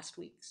listen to last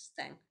week's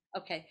thing.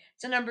 Okay,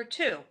 so number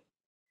 2,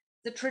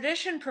 the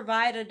tradition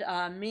provided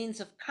means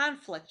of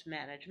conflict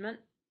management.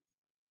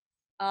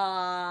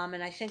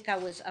 And I think I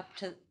was up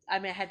to, I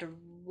had to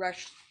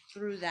rush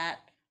through that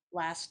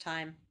last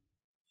time.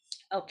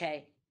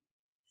 Okay,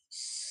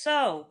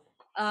 so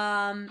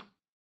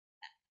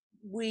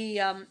we,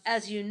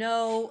 as you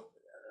know,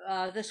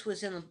 this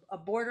was in a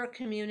border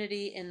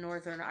community in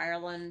Northern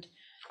Ireland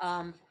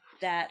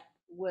that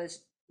was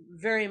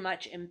very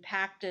much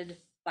impacted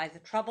by the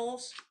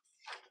Troubles.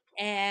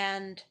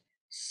 And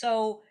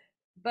so,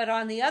 but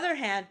on the other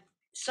hand,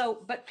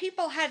 but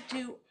people had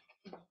to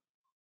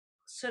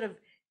sort of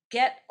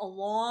get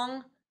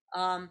along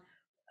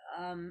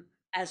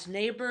as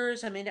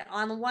neighbors.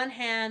 On the one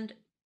hand,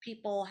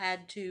 people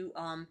had to,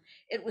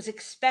 it was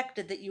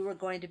expected that you were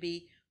going to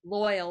be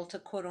loyal to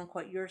quote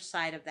unquote your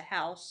side of the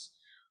house.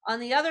 On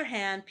the other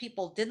hand,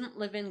 people didn't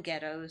live in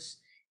ghettos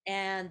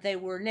and they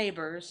were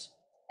neighbors,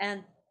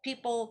 and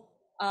people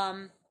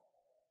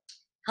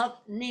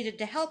needed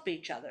to help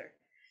each other.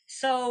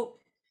 So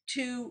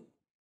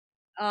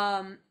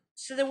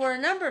so there were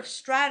a number of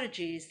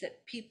strategies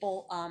that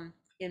people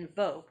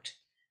invoked.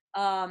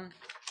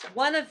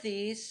 One of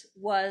these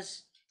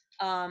was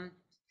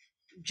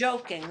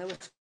joking. There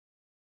was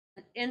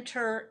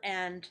inter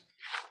and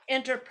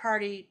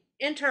intra-party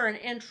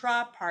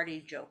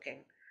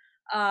joking.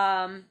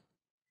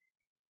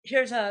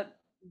 Here's a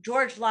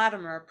George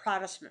Latimer, a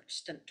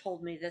Protestant,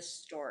 told me this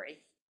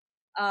story.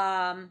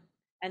 And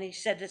he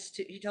said this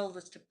he told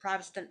this to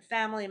Protestant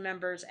family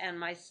members and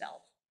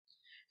myself.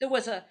 There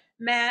was a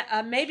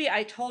man, maybe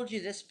I told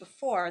you this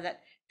before,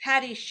 that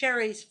Paddy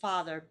Sherry's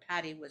father,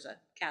 Paddy was a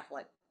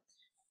Catholic,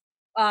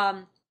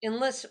 was in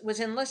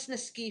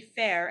Lisnaskea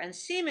Fair, and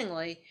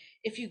seemingly,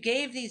 if you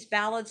gave these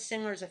ballad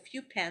singers a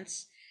few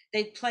pence,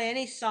 they'd play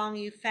any song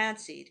you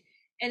fancied,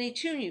 any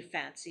tune you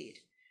fancied.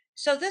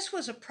 So this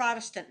was a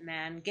Protestant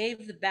man,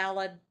 gave the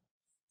ballad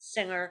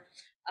singer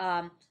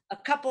a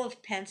couple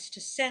of pence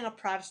to sing a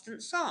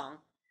Protestant song.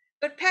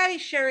 But Paddy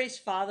Sherry's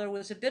father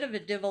was a bit of a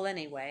divil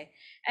anyway,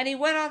 and he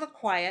went on the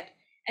quiet,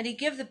 and he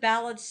give the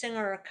ballad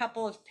singer a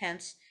couple of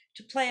pence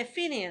to play a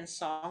Fenian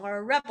song or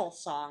a rebel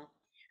song.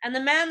 And the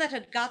man that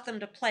had got them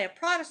to play a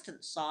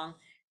Protestant song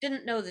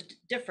didn't know the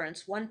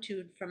difference one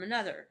tune from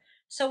another.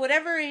 So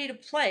whatever he'd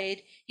have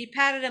played, he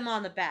patted him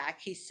on the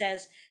back. He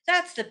says,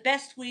 "That's the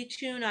best wee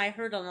tune I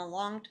heard in a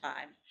long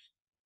time."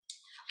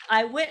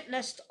 I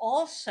witnessed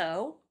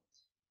also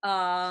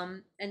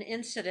an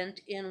incident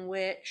in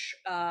which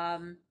a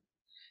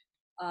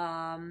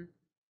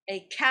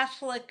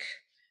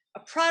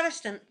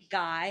Protestant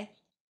guy,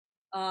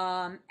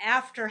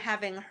 after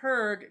having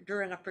heard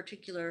during a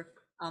particular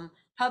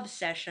pub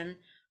session,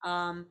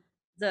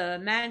 the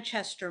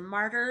Manchester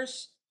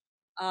Martyrs.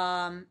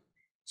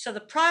 So the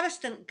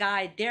Protestant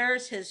guy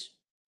dares his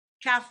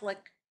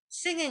Catholic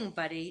singing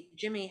buddy,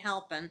 Jimmy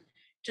Halpin,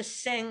 to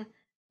sing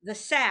the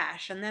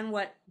sash. And then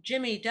what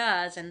Jimmy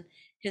does, and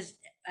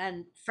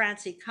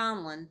Francie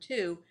Conlon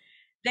too,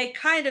 they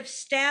kind of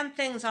stand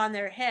things on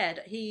their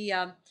head.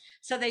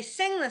 So they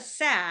sing the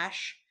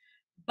sash,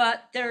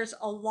 but there's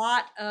a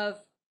lot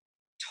of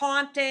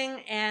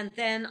taunting, and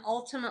then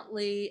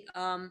ultimately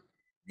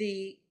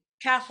the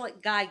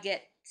Catholic guy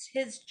gets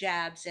his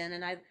jabs in.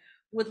 And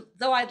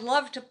though I'd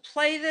love to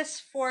play this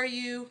for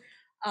you,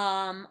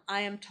 I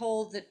am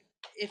told that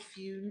if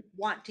you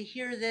want to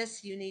hear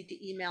this, you need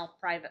to email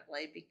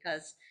privately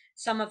because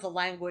some of the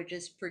language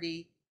is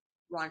pretty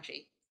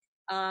raunchy.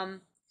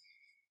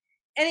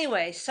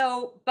 Anyway,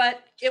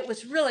 but it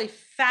was really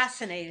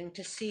fascinating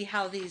to see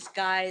how these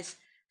guys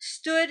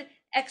stood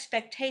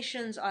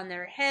expectations on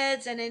their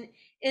heads, and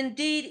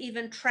indeed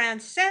even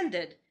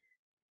transcended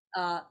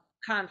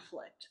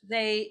conflict.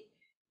 They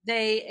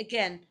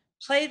again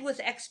played with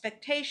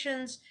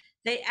expectations.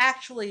 They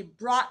actually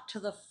brought to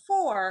the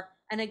fore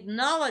and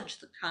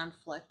acknowledged the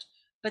conflict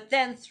But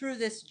then through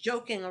this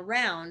joking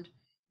around,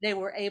 they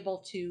were able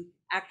to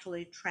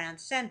actually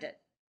transcend it.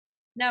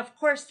 Now, of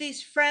course,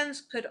 these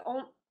friends could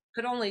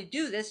only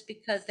do this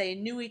because they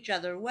knew each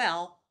other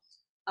well.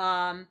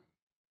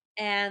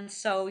 And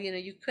so,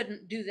 you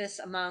couldn't do this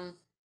among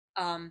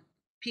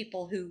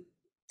people who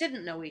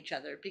didn't know each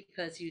other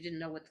because you didn't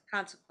know what the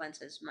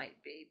consequences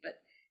might be.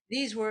 But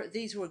these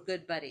were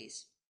good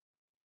buddies.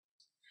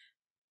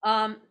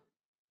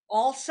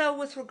 Also,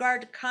 with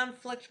regard to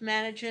conflict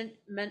management,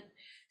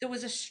 there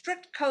was a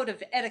strict code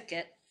of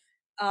etiquette,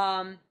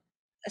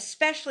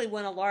 especially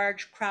when a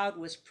large crowd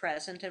was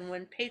present and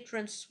when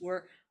patrons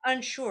were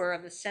unsure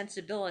of the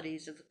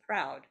sensibilities of the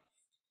crowd.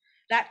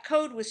 That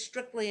code was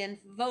strictly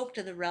invoked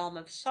in the realm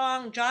of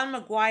song. John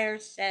Maguire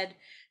said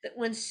that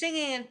when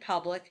singing in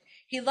public,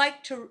 he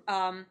liked to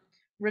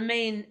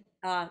remain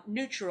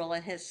neutral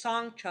in his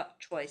song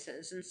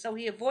choices, and so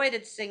he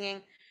avoided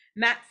singing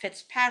Matt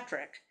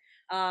Fitzpatrick.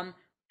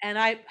 And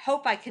I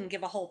hope I can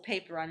give a whole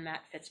paper on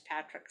Matt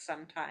Fitzpatrick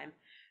sometime.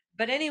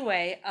 But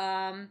anyway,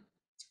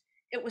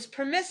 it was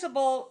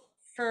permissible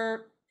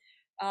for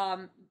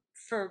John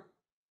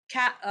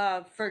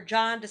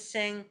to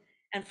sing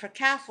and for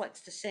Catholics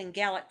to sing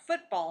Gaelic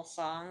football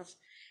songs,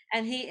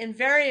 and he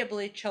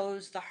invariably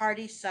chose the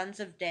Hardy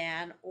Sons of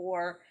Dan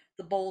or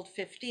the Bold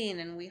 15,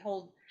 and we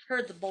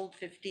heard the Bold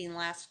 15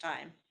 last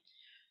time.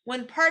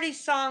 When party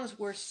songs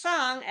were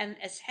sung, and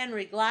as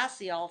Henry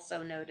Glassy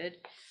also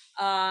noted,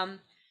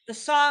 the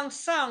songs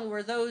sung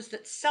were those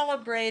that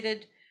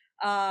celebrated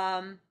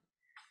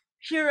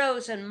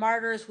heroes and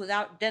martyrs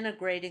without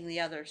denigrating the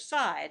other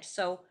side.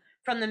 So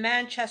from the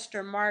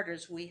Manchester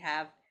Martyrs, we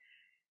have,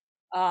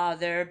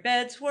 their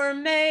beds were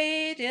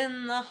made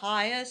in the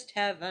highest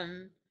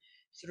heaven.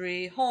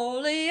 3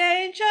 holy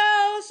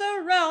angels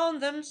around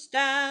them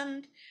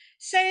stand.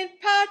 Saint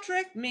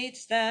Patrick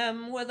meets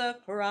them with a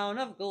crown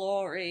of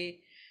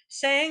glory,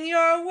 saying,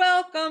 "You're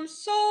welcome,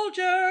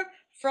 soldier,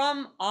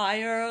 from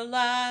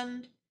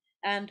Ireland."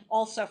 And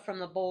also from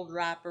the Bold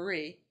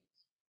Rapparee.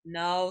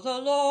 "Now the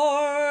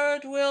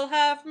Lord will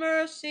have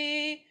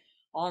mercy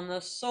on the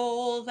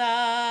soul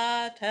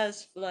that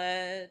has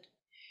fled.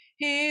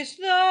 He's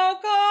now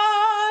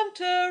gone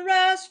to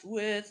rest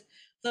with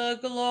the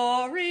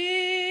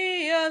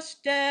glorious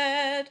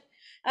dead.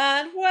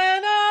 And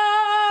when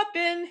up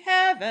in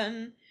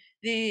heaven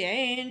the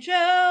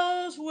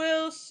angels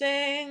will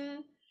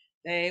sing,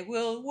 they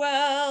will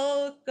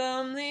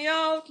welcome the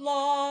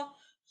outlaw,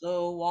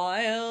 the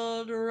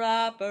wild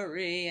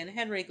Rapparee." And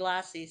Henry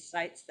Glassy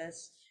cites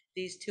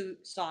these 2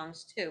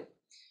 songs too.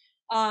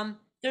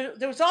 There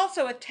was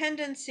also a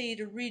tendency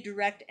to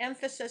redirect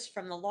emphasis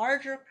from the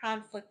larger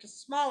conflict to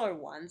smaller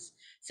ones,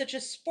 such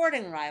as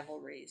sporting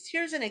rivalries.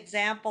 Here's an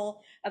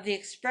example of the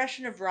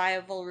expression of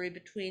rivalry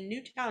between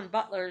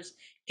Newtownbutler's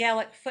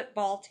Gaelic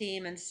football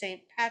team and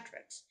St.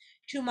 Patrick's,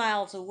 2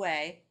 miles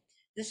away.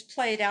 This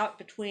played out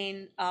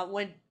between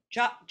when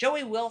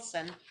Joey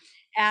Wilson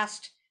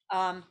asked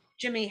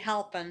Jimmy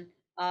Halpin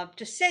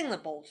to sing the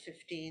Bold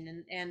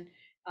 15,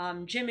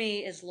 and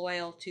Jimmy is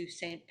loyal to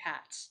St.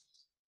 Pat's.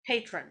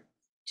 Patron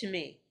to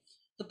me.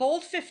 The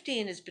Bold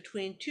 15 is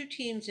between 2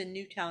 teams in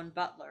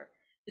Newtownbutler.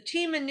 The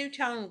team in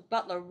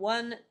Newtownbutler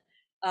won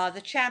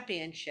the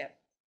championship.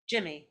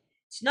 Jimmy: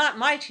 "It's not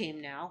my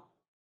team now."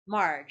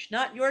 Marge: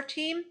 "Not your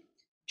team?"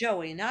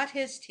 Joey: "Not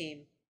his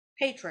team."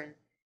 Patron: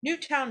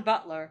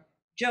 "Newtownbutler."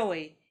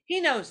 Joey: "He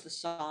knows the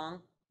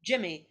song."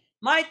 Jimmy: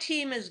 "My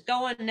team is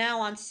going now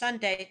on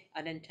Sunday."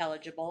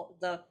 Unintelligible.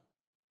 The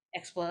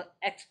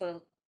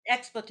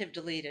expletive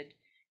deleted.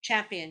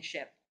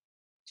 Championship.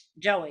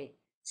 Joey: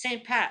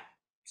 "St. Pat."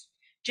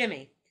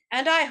 Jimmy: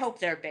 "And I hope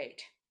they're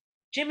bait."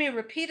 Jimmy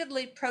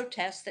repeatedly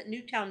protests that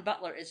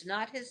Newtownbutler is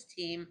not his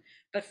team,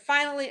 but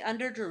finally,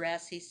 under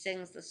duress, he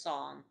sings the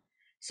song.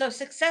 So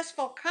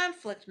successful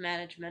conflict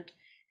management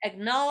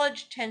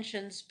acknowledged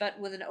tensions, but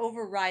with an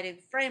overriding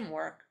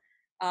framework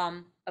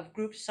of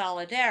group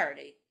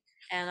solidarity.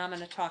 And I'm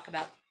going to talk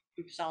about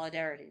group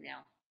solidarity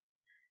now.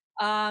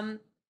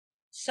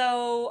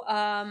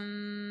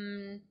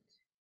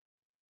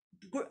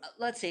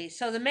 Let's see.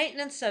 So the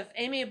maintenance of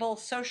amiable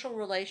social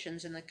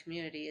relations in the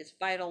community is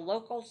vital.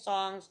 Local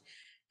songs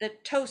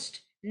that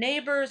toast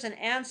neighbors and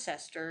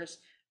ancestors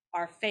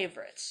are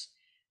favorites.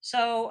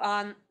 So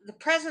the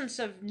presence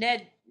of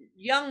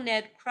young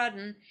Ned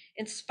Crudden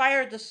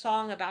inspired the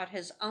song about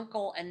his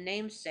uncle and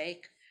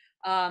namesake.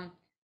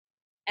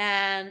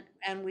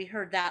 And we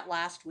heard that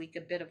last week,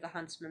 a bit of the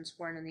Huntsman's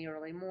Horn in the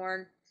Early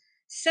Morn.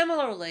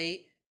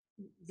 Similarly,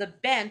 the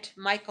bent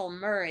Michael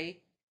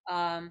Murray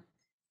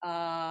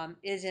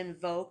is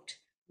invoked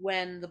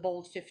when the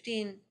Bold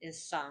 15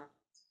 is sung.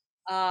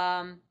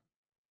 And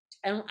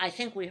I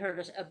think we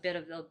heard a bit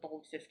of the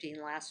Bold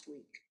 15 last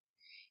week.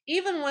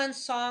 Even when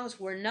songs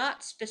were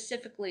not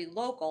specifically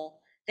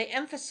local, they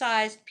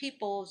emphasized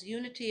people's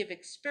unity of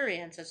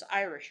experience as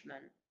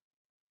Irishmen.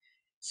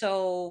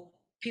 So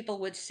people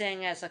would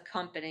sing as a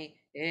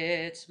company,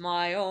 "It's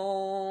my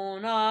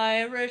own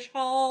Irish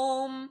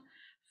home,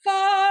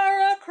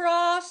 far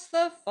across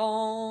the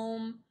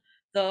foam,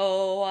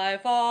 though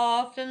I've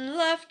often often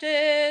left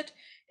it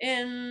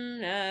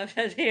in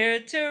here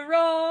to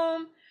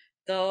roam.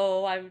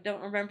 Though I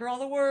don't remember all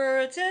the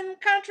words, in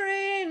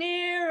country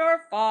near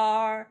or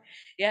far,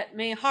 yet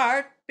me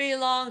heart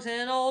belongs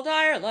in old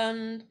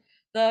Ireland,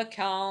 the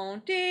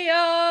county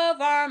of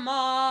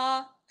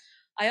Armagh.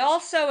 I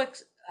also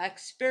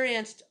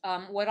experienced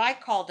what I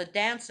call the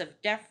dance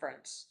of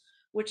deference,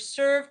 which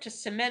served to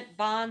cement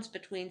bonds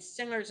between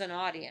singers and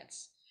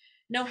audience.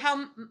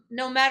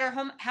 No matter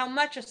how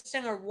much a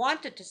singer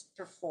wanted to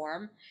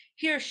perform,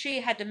 he or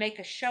she had to make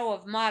a show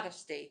of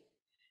modesty.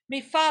 Me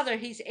father,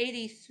 he's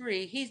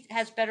 83. He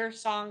has better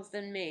songs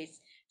than me,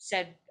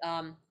 said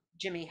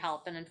Jimmy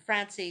Halpin. And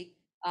Francie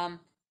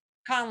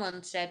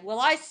Conlon said, will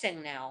I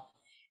sing now?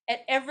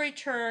 At every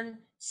turn,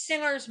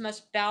 singers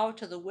must bow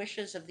to the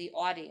wishes of the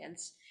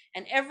audience,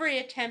 and every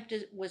attempt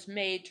was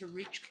made to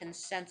reach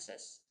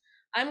consensus.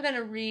 I'm going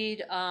to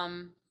read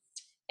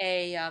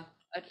a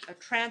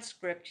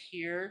transcript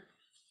here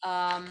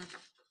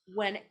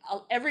when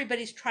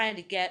everybody's trying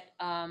to get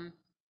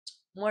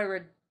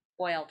Moira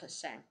Boyle to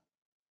sing.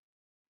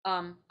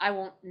 I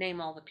won't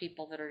name all the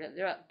people that are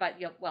there, but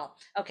well,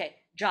 okay,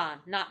 John,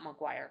 not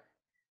McGuire.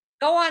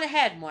 Go on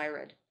ahead,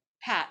 Moirid.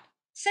 Pat,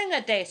 sing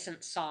a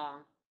decent song.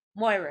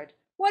 Moirid,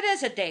 what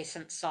is a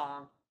decent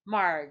song?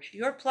 Marge,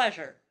 your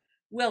pleasure.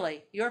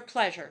 Willie, your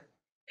pleasure.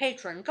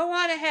 Patron, go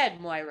on ahead,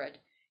 Moirid.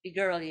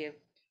 Eagerly.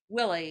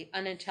 Willie,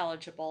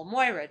 unintelligible.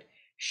 Moirid,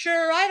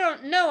 sure, I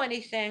don't know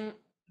anything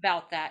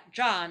about that.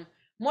 John,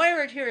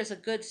 Moirid here is a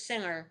good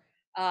singer.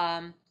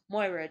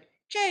 Moirid,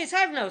 Jays,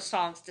 I've no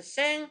songs to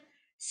sing.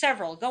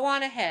 Several, go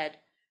on ahead.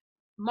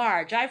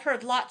 Marge, I've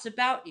heard lots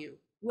about you.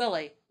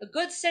 Willie, a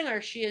good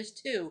singer she is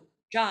too.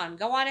 John,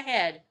 go on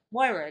ahead.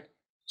 Moirid,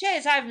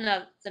 Jays, I've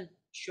nothing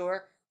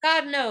sure.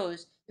 God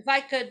knows if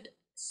I could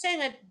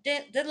sing a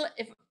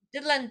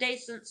diddlin'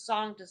 decent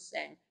song to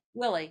sing.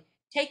 Willie,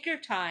 take your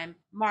time.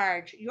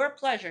 Marge, your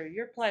pleasure,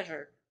 your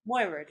pleasure.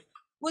 Moirid,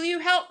 will you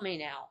help me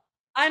now?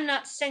 I'm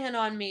not singing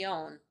on me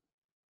own.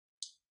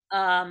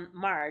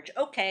 Marge,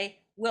 okay.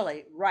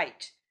 Willie,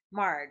 right.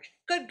 Marge,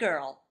 good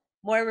girl.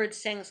 Moirid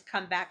sings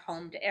Come Back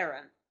Home to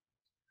Erin.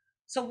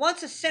 So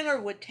once a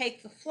singer would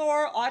take the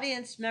floor,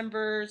 audience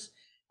members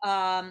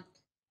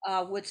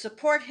would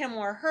support him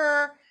or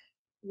her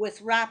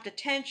with rapt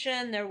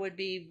attention. There would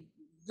be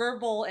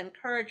verbal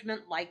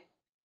encouragement like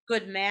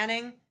good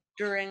manning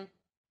during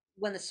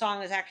when the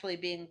song is actually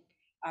being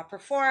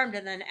performed,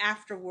 and then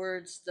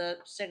afterwards the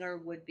singer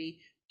would be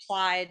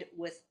plied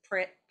with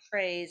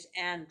praise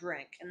and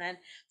drink. And then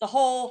the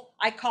whole,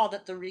 I called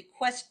it the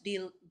request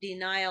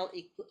denial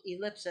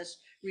ellipsis,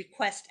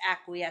 request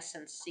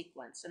acquiescence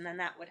sequence. And then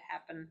that would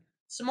happen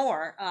some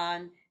more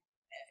on,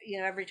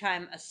 every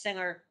time a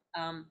singer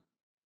and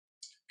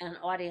an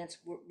audience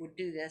would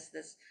do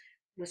this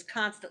was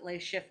constantly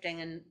shifting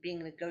and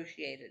being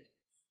negotiated.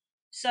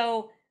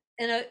 So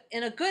in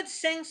a good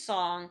sing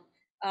song,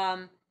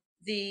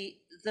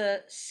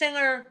 the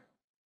singer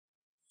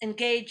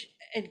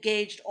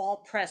engaged all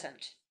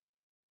present.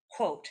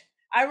 Quote,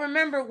 I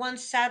remember one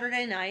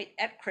Saturday night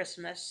at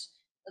Christmas,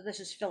 this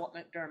is Philip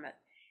McDermott,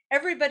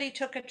 everybody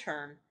took a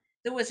turn.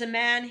 There was a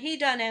man, he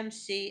done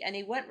MC, and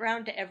he went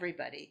round to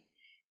everybody.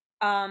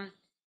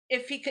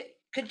 If he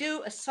could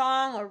do a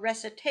song or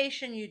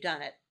recitation, you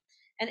done it.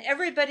 And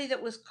everybody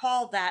that was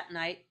called that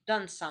night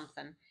done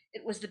something.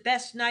 It was the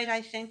best night,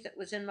 I think, that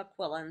was in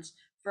McQuillan's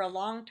for a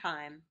long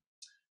time.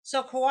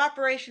 So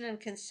cooperation and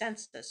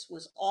consensus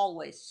was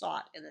always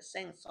sought in the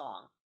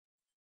sing-song.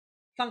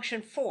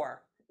 Function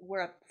 4,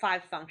 were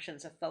 5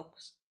 functions of folk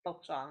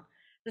song.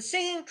 The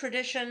singing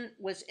tradition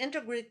was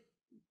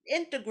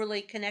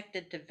integrally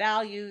connected to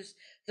values,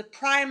 the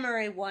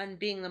primary one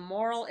being the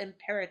moral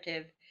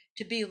imperative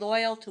to be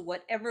loyal to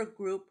whatever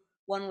group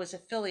one was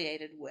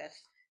affiliated with,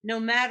 no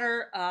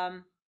matter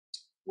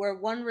where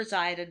one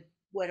resided,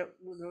 whether it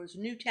was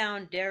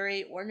Newtown,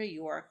 Derry, or New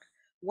York.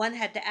 One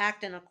had to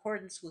act in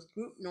accordance with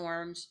group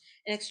norms,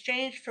 in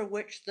exchange for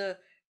which the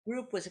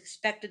group was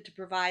expected to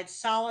provide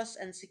solace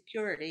and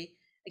security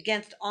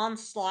against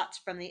onslaughts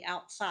from the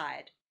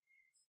outside.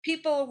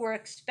 People were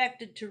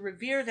expected to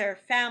revere their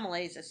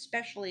families,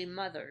 especially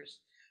mothers.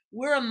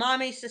 We're a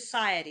mommy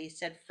society,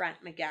 said Frank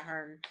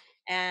McGahern.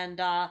 And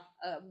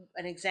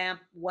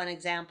one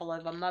example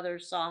of a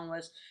mother's song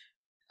was,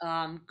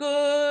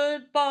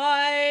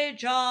 goodbye,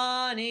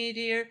 Johnny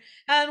dear,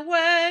 and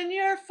when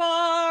you're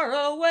far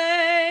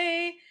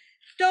away,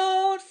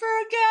 don't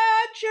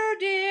forget your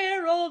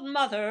dear old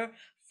mother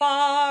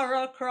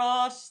far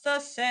across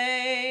the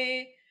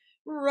say.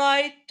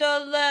 Write a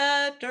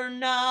letter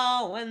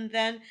now and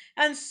then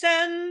and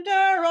send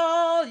her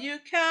all you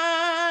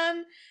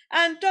can.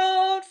 And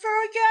don't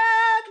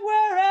forget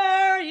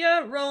where'er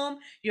you roam,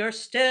 you're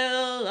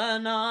still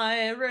an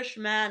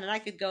Irishman. And I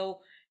could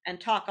go and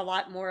talk a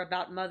lot more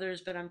about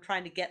mothers, but I'm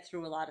trying to get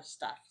through a lot of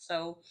stuff.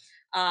 So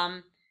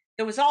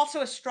there was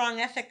also a strong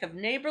ethic of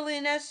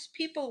neighborliness.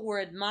 People were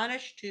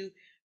admonished to,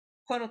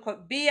 quote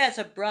unquote, be as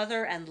a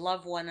brother and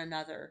love one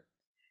another.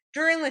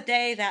 During the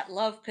day, that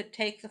love could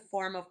take the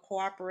form of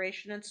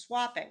cooperation and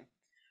swapping.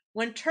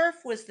 When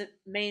turf was the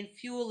main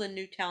fuel in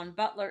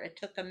Newtownbutler, it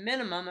took a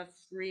minimum of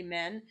 3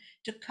 men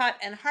to cut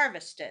and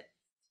harvest it.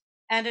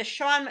 And as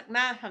Sean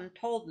McMahon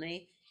told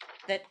me,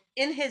 that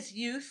in his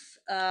youth,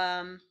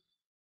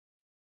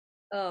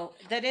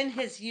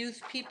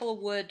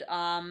 people would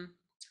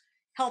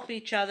help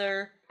each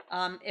other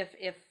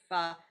if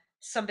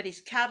somebody's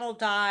cattle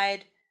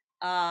died,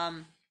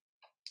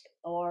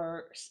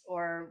 or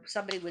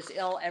somebody was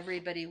ill.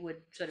 Everybody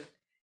would sort of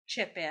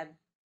chip in,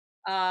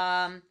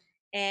 but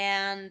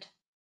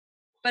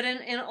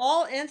in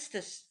all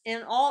instances,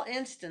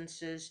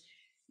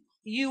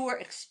 you were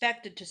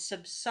expected to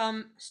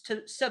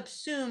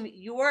subsume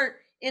your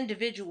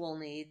individual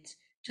needs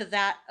to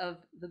that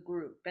of the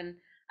group. And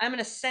I'm going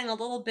to sing a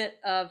little bit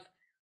of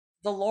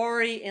The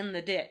Lorry in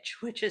the Ditch,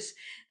 which is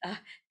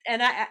one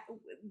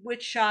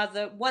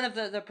of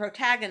the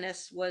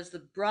protagonists was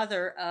the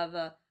brother of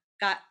a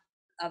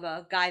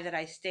guy that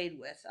I stayed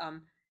with,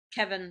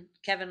 Kevin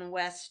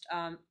West.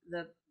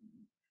 The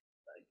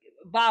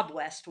Bob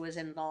West was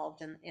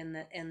involved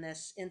in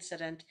this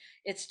incident.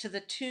 It's to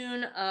the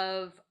tune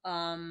of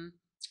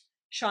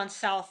Sean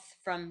South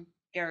from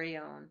Gary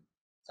Owen.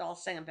 So I'll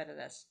sing a bit of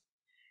this.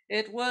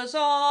 It was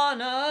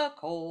on a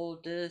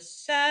cold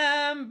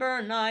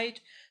December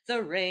night,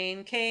 the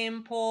rain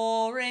came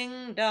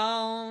pouring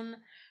down.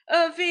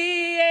 A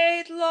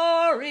V8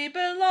 lorry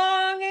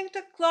belonging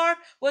to Clarke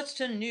was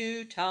to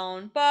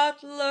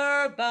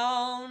Newtownbutler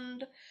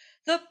bound.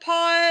 The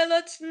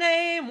pilot's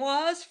name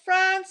was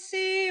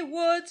Francie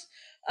Woods,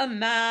 a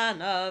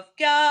man of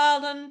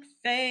gallant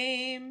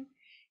fame.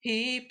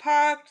 He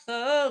parked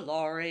the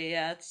lorry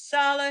at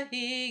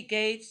Salahy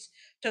gates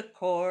to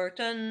court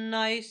a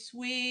nice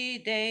wee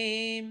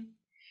dame.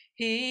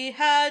 He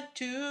had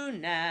 2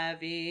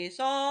 navvies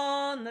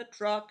on the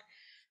truck,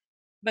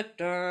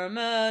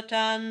 McDermott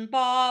and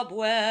Bob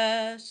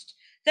West.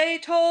 They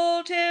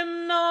told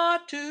him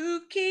not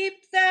to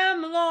keep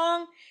them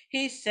long.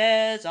 He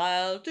says,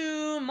 I'll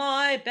do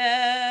my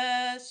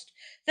best.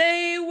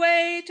 They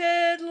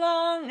waited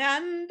long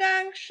and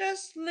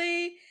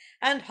anxiously,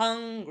 and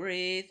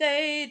hungry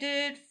they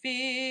did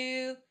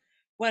feel.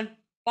 When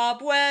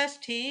Bob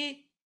West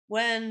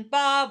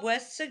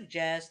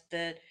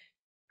suggested,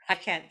 I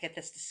can't get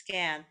this to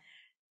scan,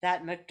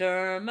 that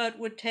McDermott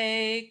would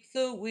take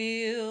the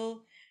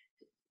wheel.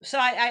 So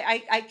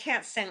I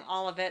can't sing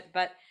all of it,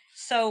 but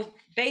so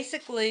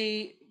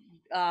basically,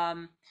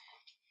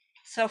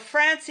 so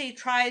Francie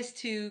tries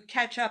to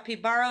catch up. He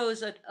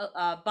borrows a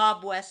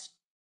Bob West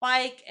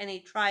bike, and he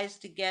tries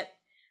to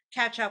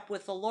catch up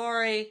with the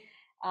lorry,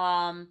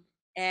 or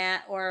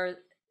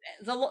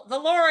the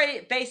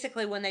lorry.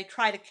 Basically, when they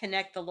try to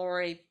connect, the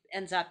lorry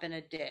ends up in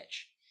a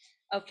ditch.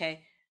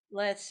 Okay,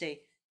 let's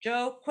see.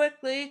 Joe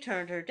quickly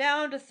turned her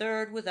down to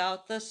third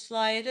without the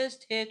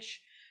slightest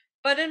hitch.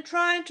 But in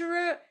trying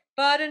to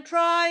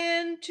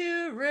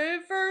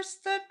reverse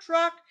the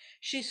truck,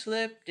 she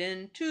slipped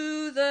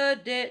into the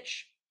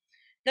ditch.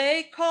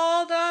 They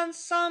called on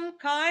some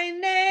kind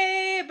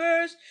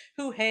neighbors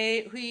who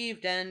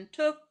heaved and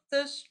took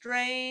the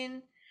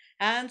strain,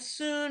 and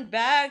soon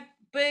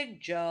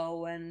Big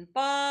Joe and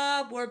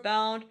Bob were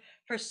bound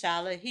for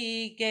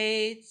Salahy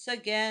gates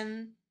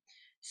again.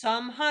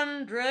 Some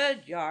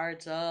 100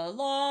 yards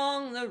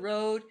along the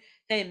road,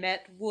 they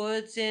met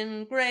Woods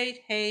in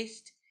great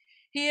haste.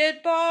 He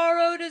had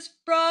borrowed his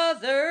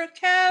brother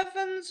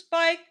Kevin's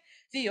bike,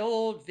 the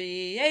old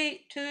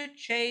V8 to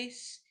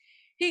chase.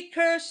 He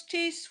cursed,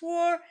 he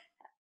swore,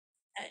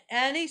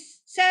 and he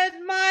said,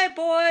 my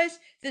boys,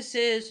 this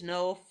is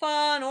no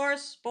fun or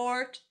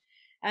sport.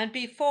 And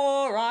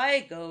before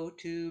I go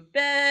to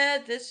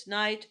bed this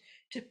night,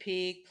 to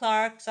P.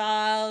 Clarke's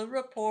I'll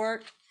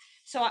report.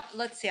 So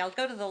let's see, I'll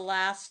go to the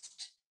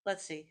last,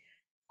 let's see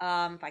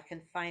if I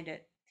can find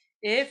it.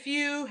 If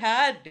you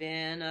had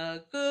been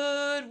a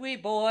good wee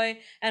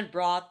boy and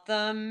brought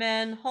the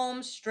men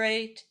home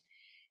straight,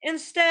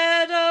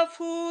 instead of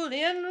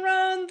fooling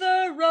round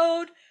the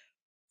road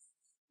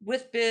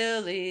with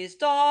Billy's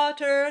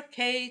daughter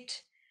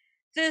Kate,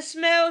 this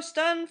most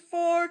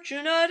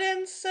unfortunate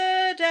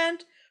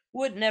incident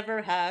would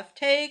never have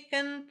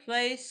taken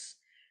place.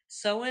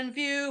 So in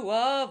view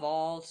of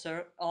all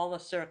the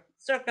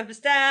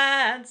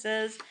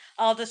circumstances,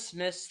 I'll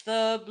dismiss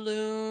the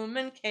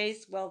bloomin'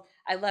 case. Well,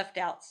 I left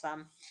out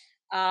some.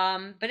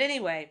 But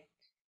anyway,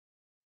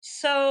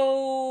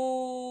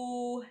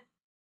 so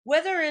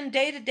whether in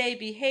day-to-day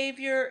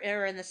behavior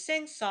or in the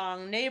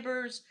sing-song,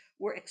 neighbors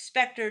were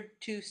expected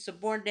to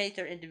subordinate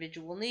their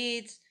individual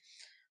needs.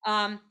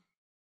 I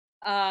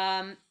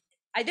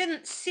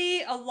didn't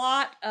see a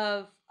lot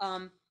of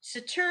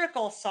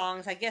satirical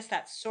songs. I guess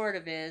that sort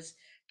of is,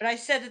 but I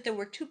said that there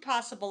were 2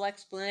 possible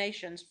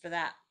explanations for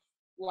that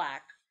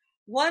lack.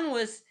 One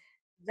was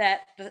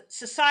that the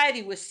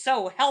society was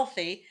so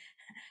healthy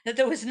that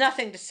there was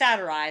nothing to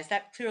satirize.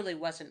 That clearly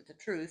wasn't the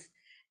truth.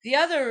 The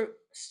other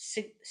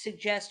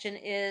suggestion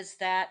is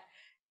that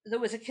there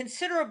was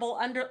considerable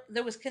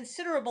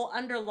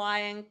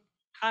underlying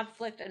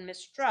conflict and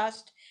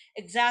mistrust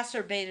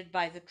exacerbated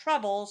by the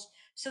Troubles.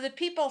 So the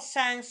people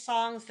sang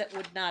songs that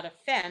would not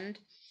offend,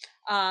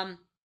 and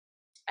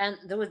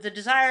there was the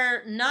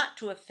desire not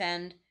to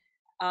offend.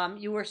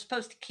 You were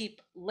supposed to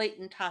keep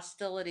latent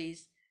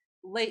hostilities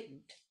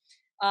latent.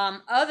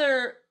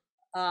 Other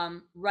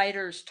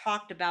writers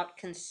talked about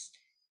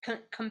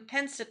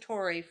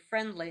compensatory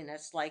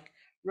friendliness, like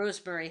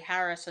Rosemary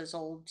Harris's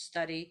old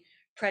study,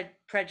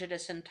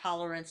 Prejudice and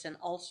Tolerance in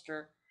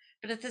Ulster.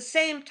 But at the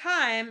same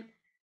time,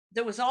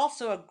 there was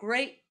also a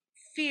great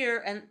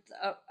fear and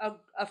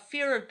a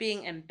fear of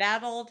being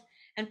embattled,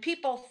 and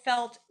people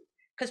felt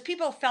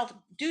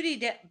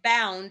duty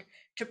bound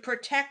to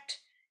protect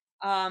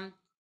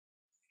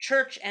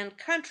church and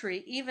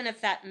country, even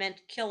if that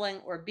meant killing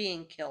or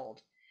being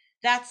killed.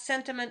 That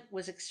sentiment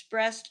was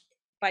expressed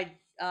by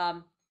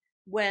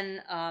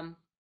when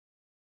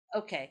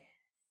okay,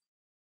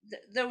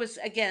 there was,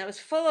 again, it was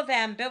full of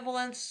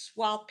ambivalence.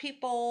 While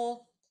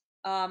people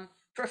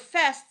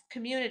professed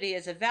community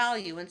as a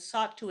value and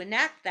sought to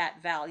enact that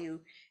value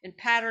in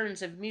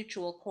patterns of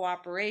mutual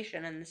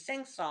cooperation in the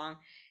sing-song,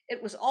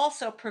 it was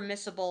also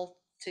permissible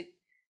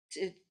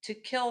to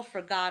kill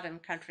for God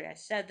and country. I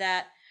said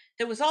that.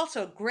 There was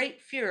also a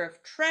great fear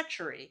of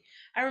treachery.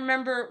 I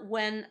remember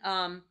when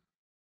a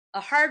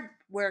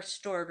hardware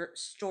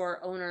store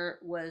owner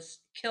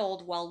was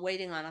killed while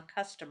waiting on a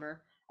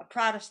customer, a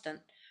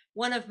Protestant.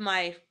 One of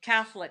my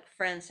Catholic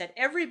friends said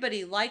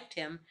everybody liked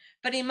him,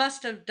 but he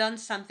must have done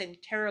something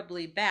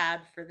terribly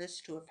bad for this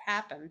to have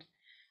happened.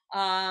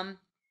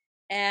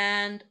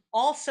 And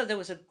also there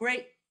was a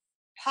great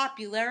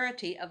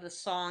popularity of the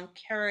song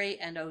Carey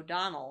and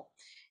O'Donnell.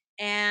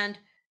 And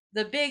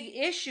the big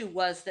issue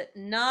was that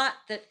not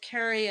that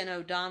Carey and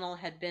O'Donnell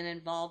had been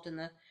involved in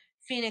the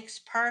Phoenix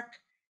Park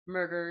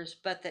murders,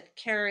 but that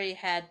Carey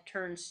had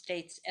turned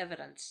state's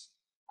evidence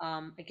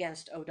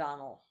against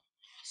O'Donnell.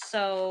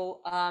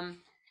 So,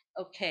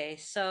 okay,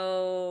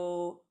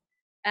 so,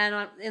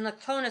 and in the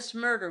Clonus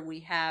murder,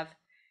 we have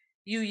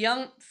 "You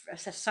young,"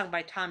 sung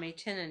by Tommy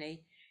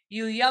Tinney,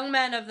 "You young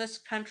men of this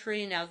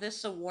country, now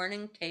this a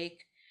warning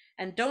take,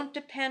 and don't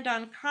depend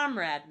on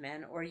comrade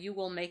men, or you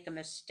will make a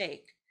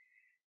mistake."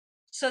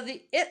 So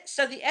the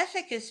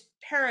ethic is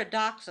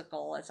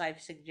paradoxical, as I've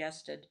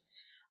suggested.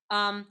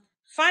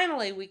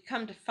 Finally, we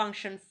come to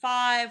function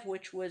 5,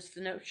 which was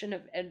the notion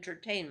of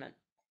entertainment.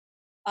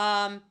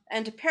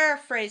 And to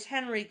paraphrase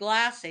Henry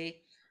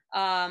Glassy,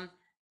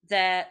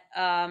 that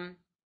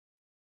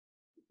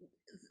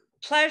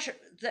pleasure,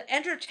 the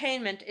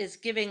entertainment is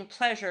giving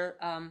pleasure,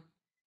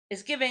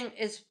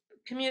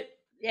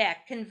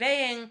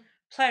 conveying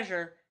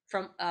pleasure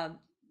from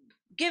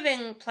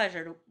giving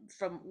pleasure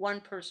from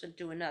one person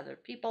to another.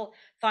 People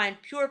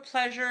find pure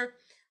pleasure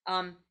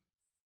in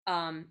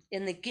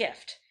the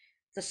gift,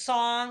 the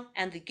song,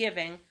 and the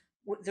giving,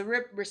 the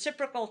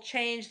reciprocal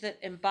change that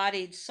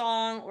embodied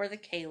song or the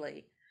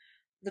ceilidh.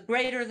 The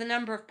greater the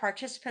number of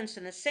participants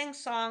in the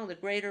sing-song, the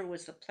greater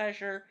was the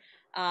pleasure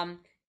or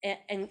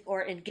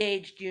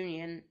engaged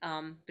union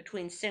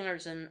between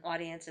singers and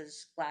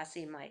audiences,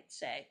 Glassy might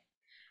say.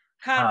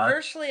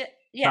 Conversely,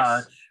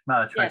 yes.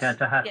 Marge, we're going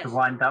to have to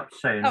wind up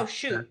soon. Oh,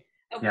 shoot.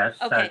 Okay. Yes,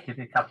 okay. So give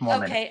you a couple more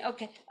minutes.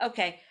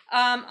 Okay.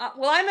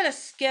 Well, I'm going to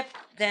skip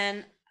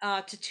then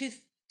to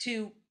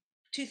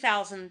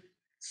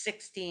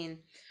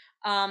 2016,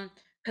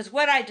 because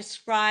what I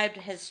described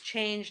has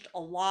changed a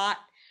lot.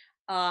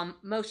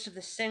 Most of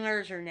the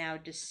singers are now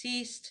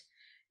deceased.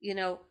 You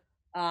know,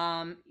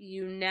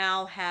 you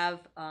now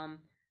have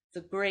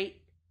the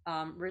great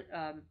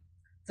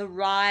the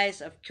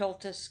rise of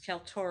Kiltus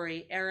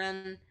Keltori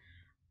Erin,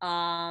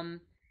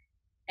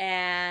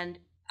 and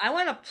I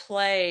want to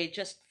play,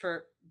 just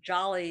for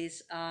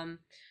jollies, a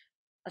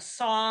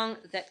song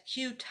that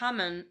Hugh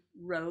Tumman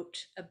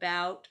wrote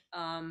about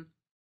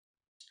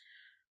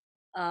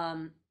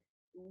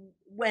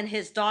when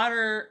his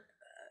daughter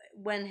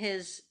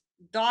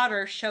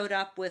showed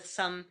up with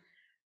some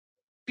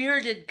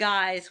bearded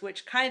guys,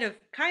 which kind of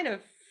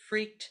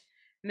freaked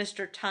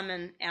Mr.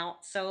 Tumman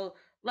out. So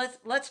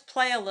let's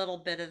play a little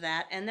bit of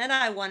that, and then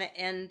I want to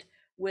end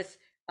with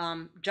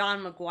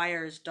John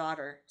Maguire's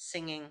daughter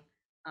singing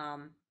a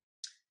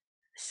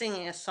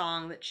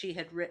song that she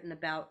had written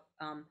about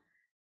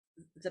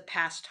the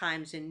past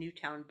times in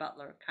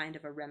Newtownbutler, kind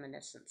of a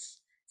reminiscence.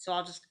 So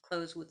I'll just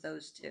close with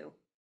those two.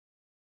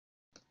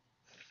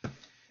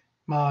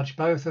 Marge,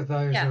 both of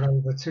those are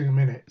over 2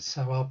 minutes,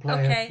 so I'll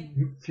play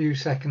a few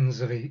seconds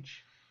of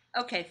each.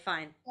 Okay,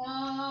 fine.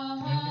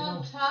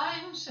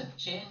 Times have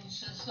changed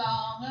since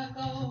long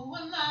ago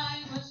when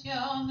I was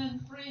young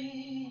and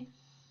free.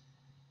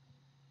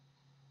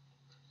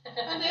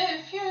 And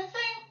if you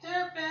think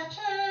they're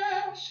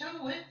better,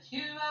 sure with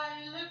you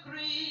I'll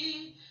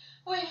agree.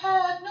 We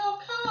had no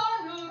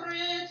car, no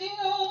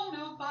radio,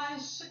 no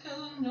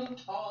bicycle, no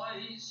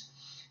toys.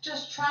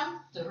 Just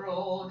tramped the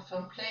road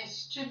from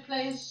place to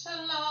place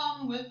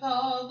along with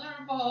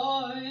other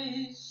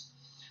boys.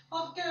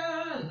 Of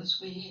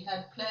girls we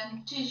had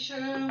plenty,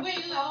 sure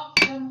we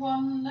loved them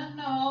one and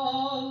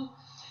all.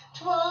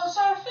 'Twas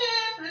our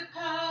favourite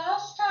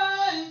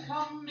pastime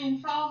coming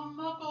from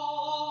a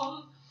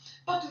ball.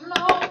 But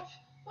love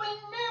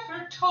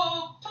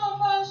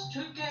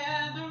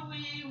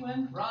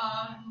went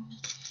round.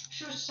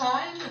 Sure,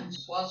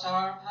 silence was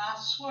our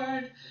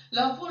password.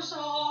 Love was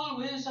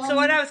always on. So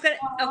what I was gonna,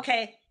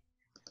 okay.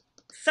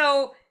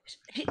 So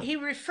he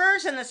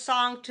refers in the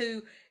song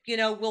to, you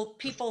know, will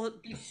people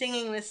be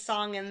singing this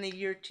song in the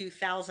year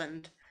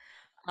 2000?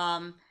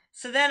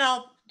 So then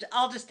I'll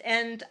just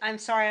end. I'm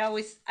sorry, I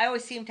always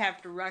seem to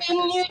have to rush In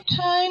this.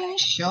 Newtown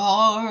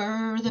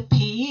shore, the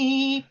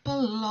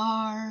people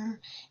are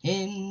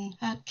in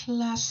a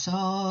class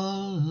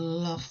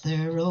all of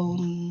their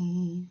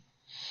own.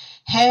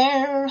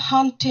 Hare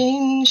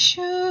hunting,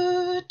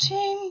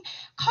 shooting,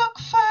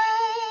 cockfighting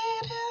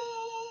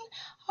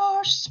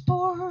are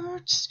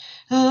sports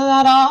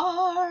that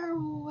are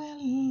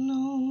well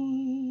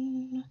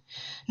known.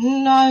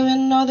 Now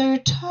in other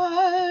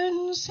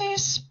towns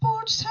these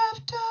sports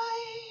have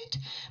died,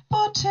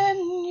 but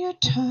in your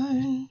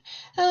town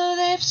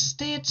they've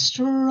stayed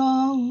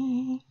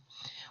strong,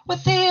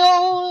 with the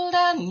old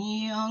and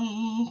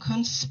young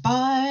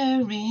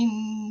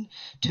conspiring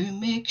to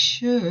make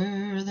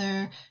sure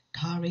they're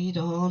carried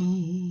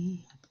on.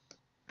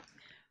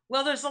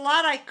 Well, there's a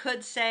lot I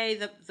could say.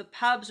 The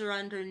pubs are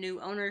under new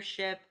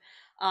ownership.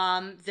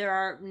 There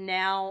are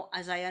now,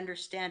 as I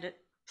understand it,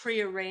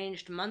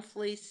 prearranged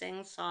monthly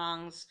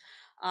sing-songs.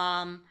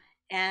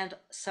 And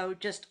so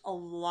just a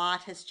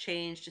lot has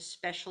changed,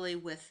 especially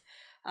with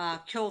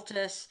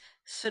Kiltus,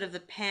 sort of the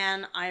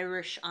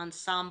pan-Irish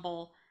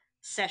ensemble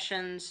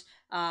sessions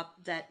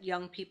that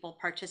young people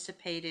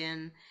participate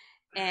in.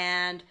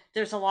 And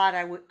there's a lot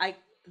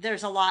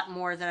there's a lot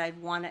more that I'd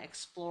want to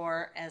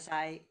explore as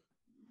I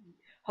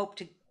hope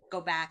to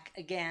go back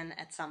again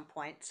at some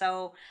point.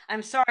 So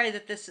I'm sorry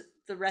that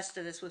the rest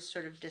of this was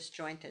sort of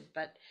disjointed,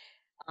 but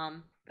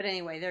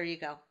anyway, there you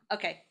go.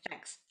 Okay,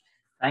 thanks.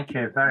 Thank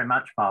you very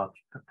much,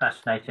 Marge.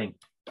 Fascinating,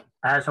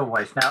 as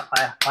always. Now,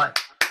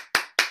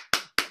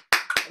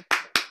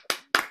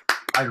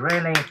 I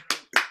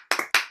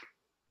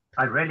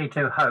really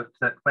do hope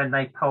that when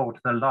they pulled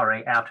the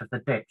lorry out of the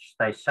ditch,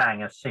 they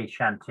sang a sea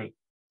shanty.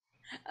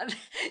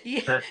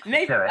 Yeah,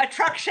 maybe a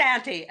truck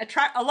shanty, a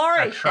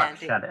lorry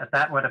shanty.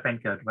 That would have been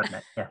good, wouldn't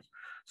it? Yes.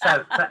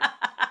 So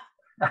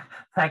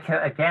thank you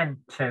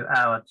again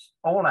to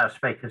all our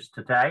speakers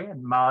today,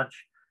 and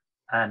Marge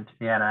and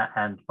Vienna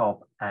and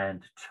Bob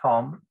and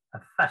Tom.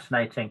 A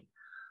fascinating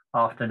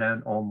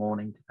afternoon or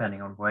morning,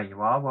 depending on where you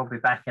are. We'll be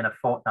back in a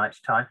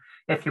fortnight's time.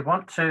 If you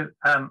want to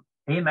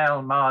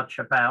email Marge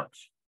about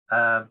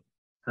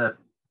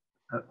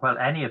well,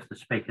 any of the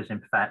speakers,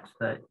 in fact,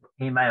 the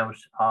emails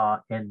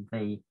are in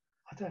the.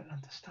 I don't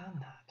understand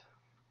that.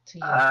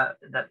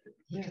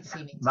 You could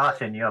see me.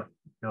 Martin, you're.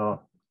 You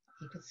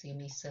could see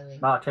me sewing.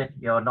 Martin,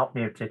 you're not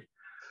muted.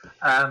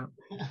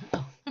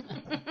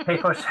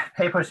 People's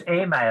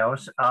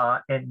emails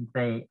are in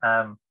the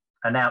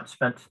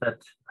announcements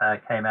that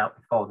came out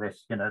before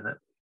this. You know that.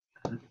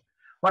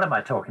 What am I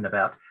talking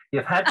about?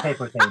 You've had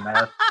people's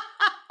emails.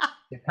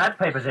 You've had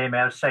people's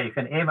emails, so you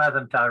can email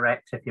them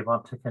direct if you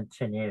want to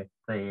continue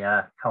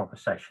the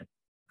conversation.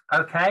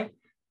 Okay,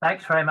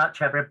 thanks very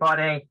much,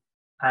 everybody,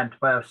 and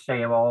we'll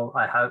see you all,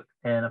 I hope,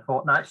 in a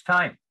fortnight's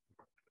time.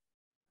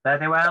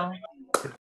 Very well.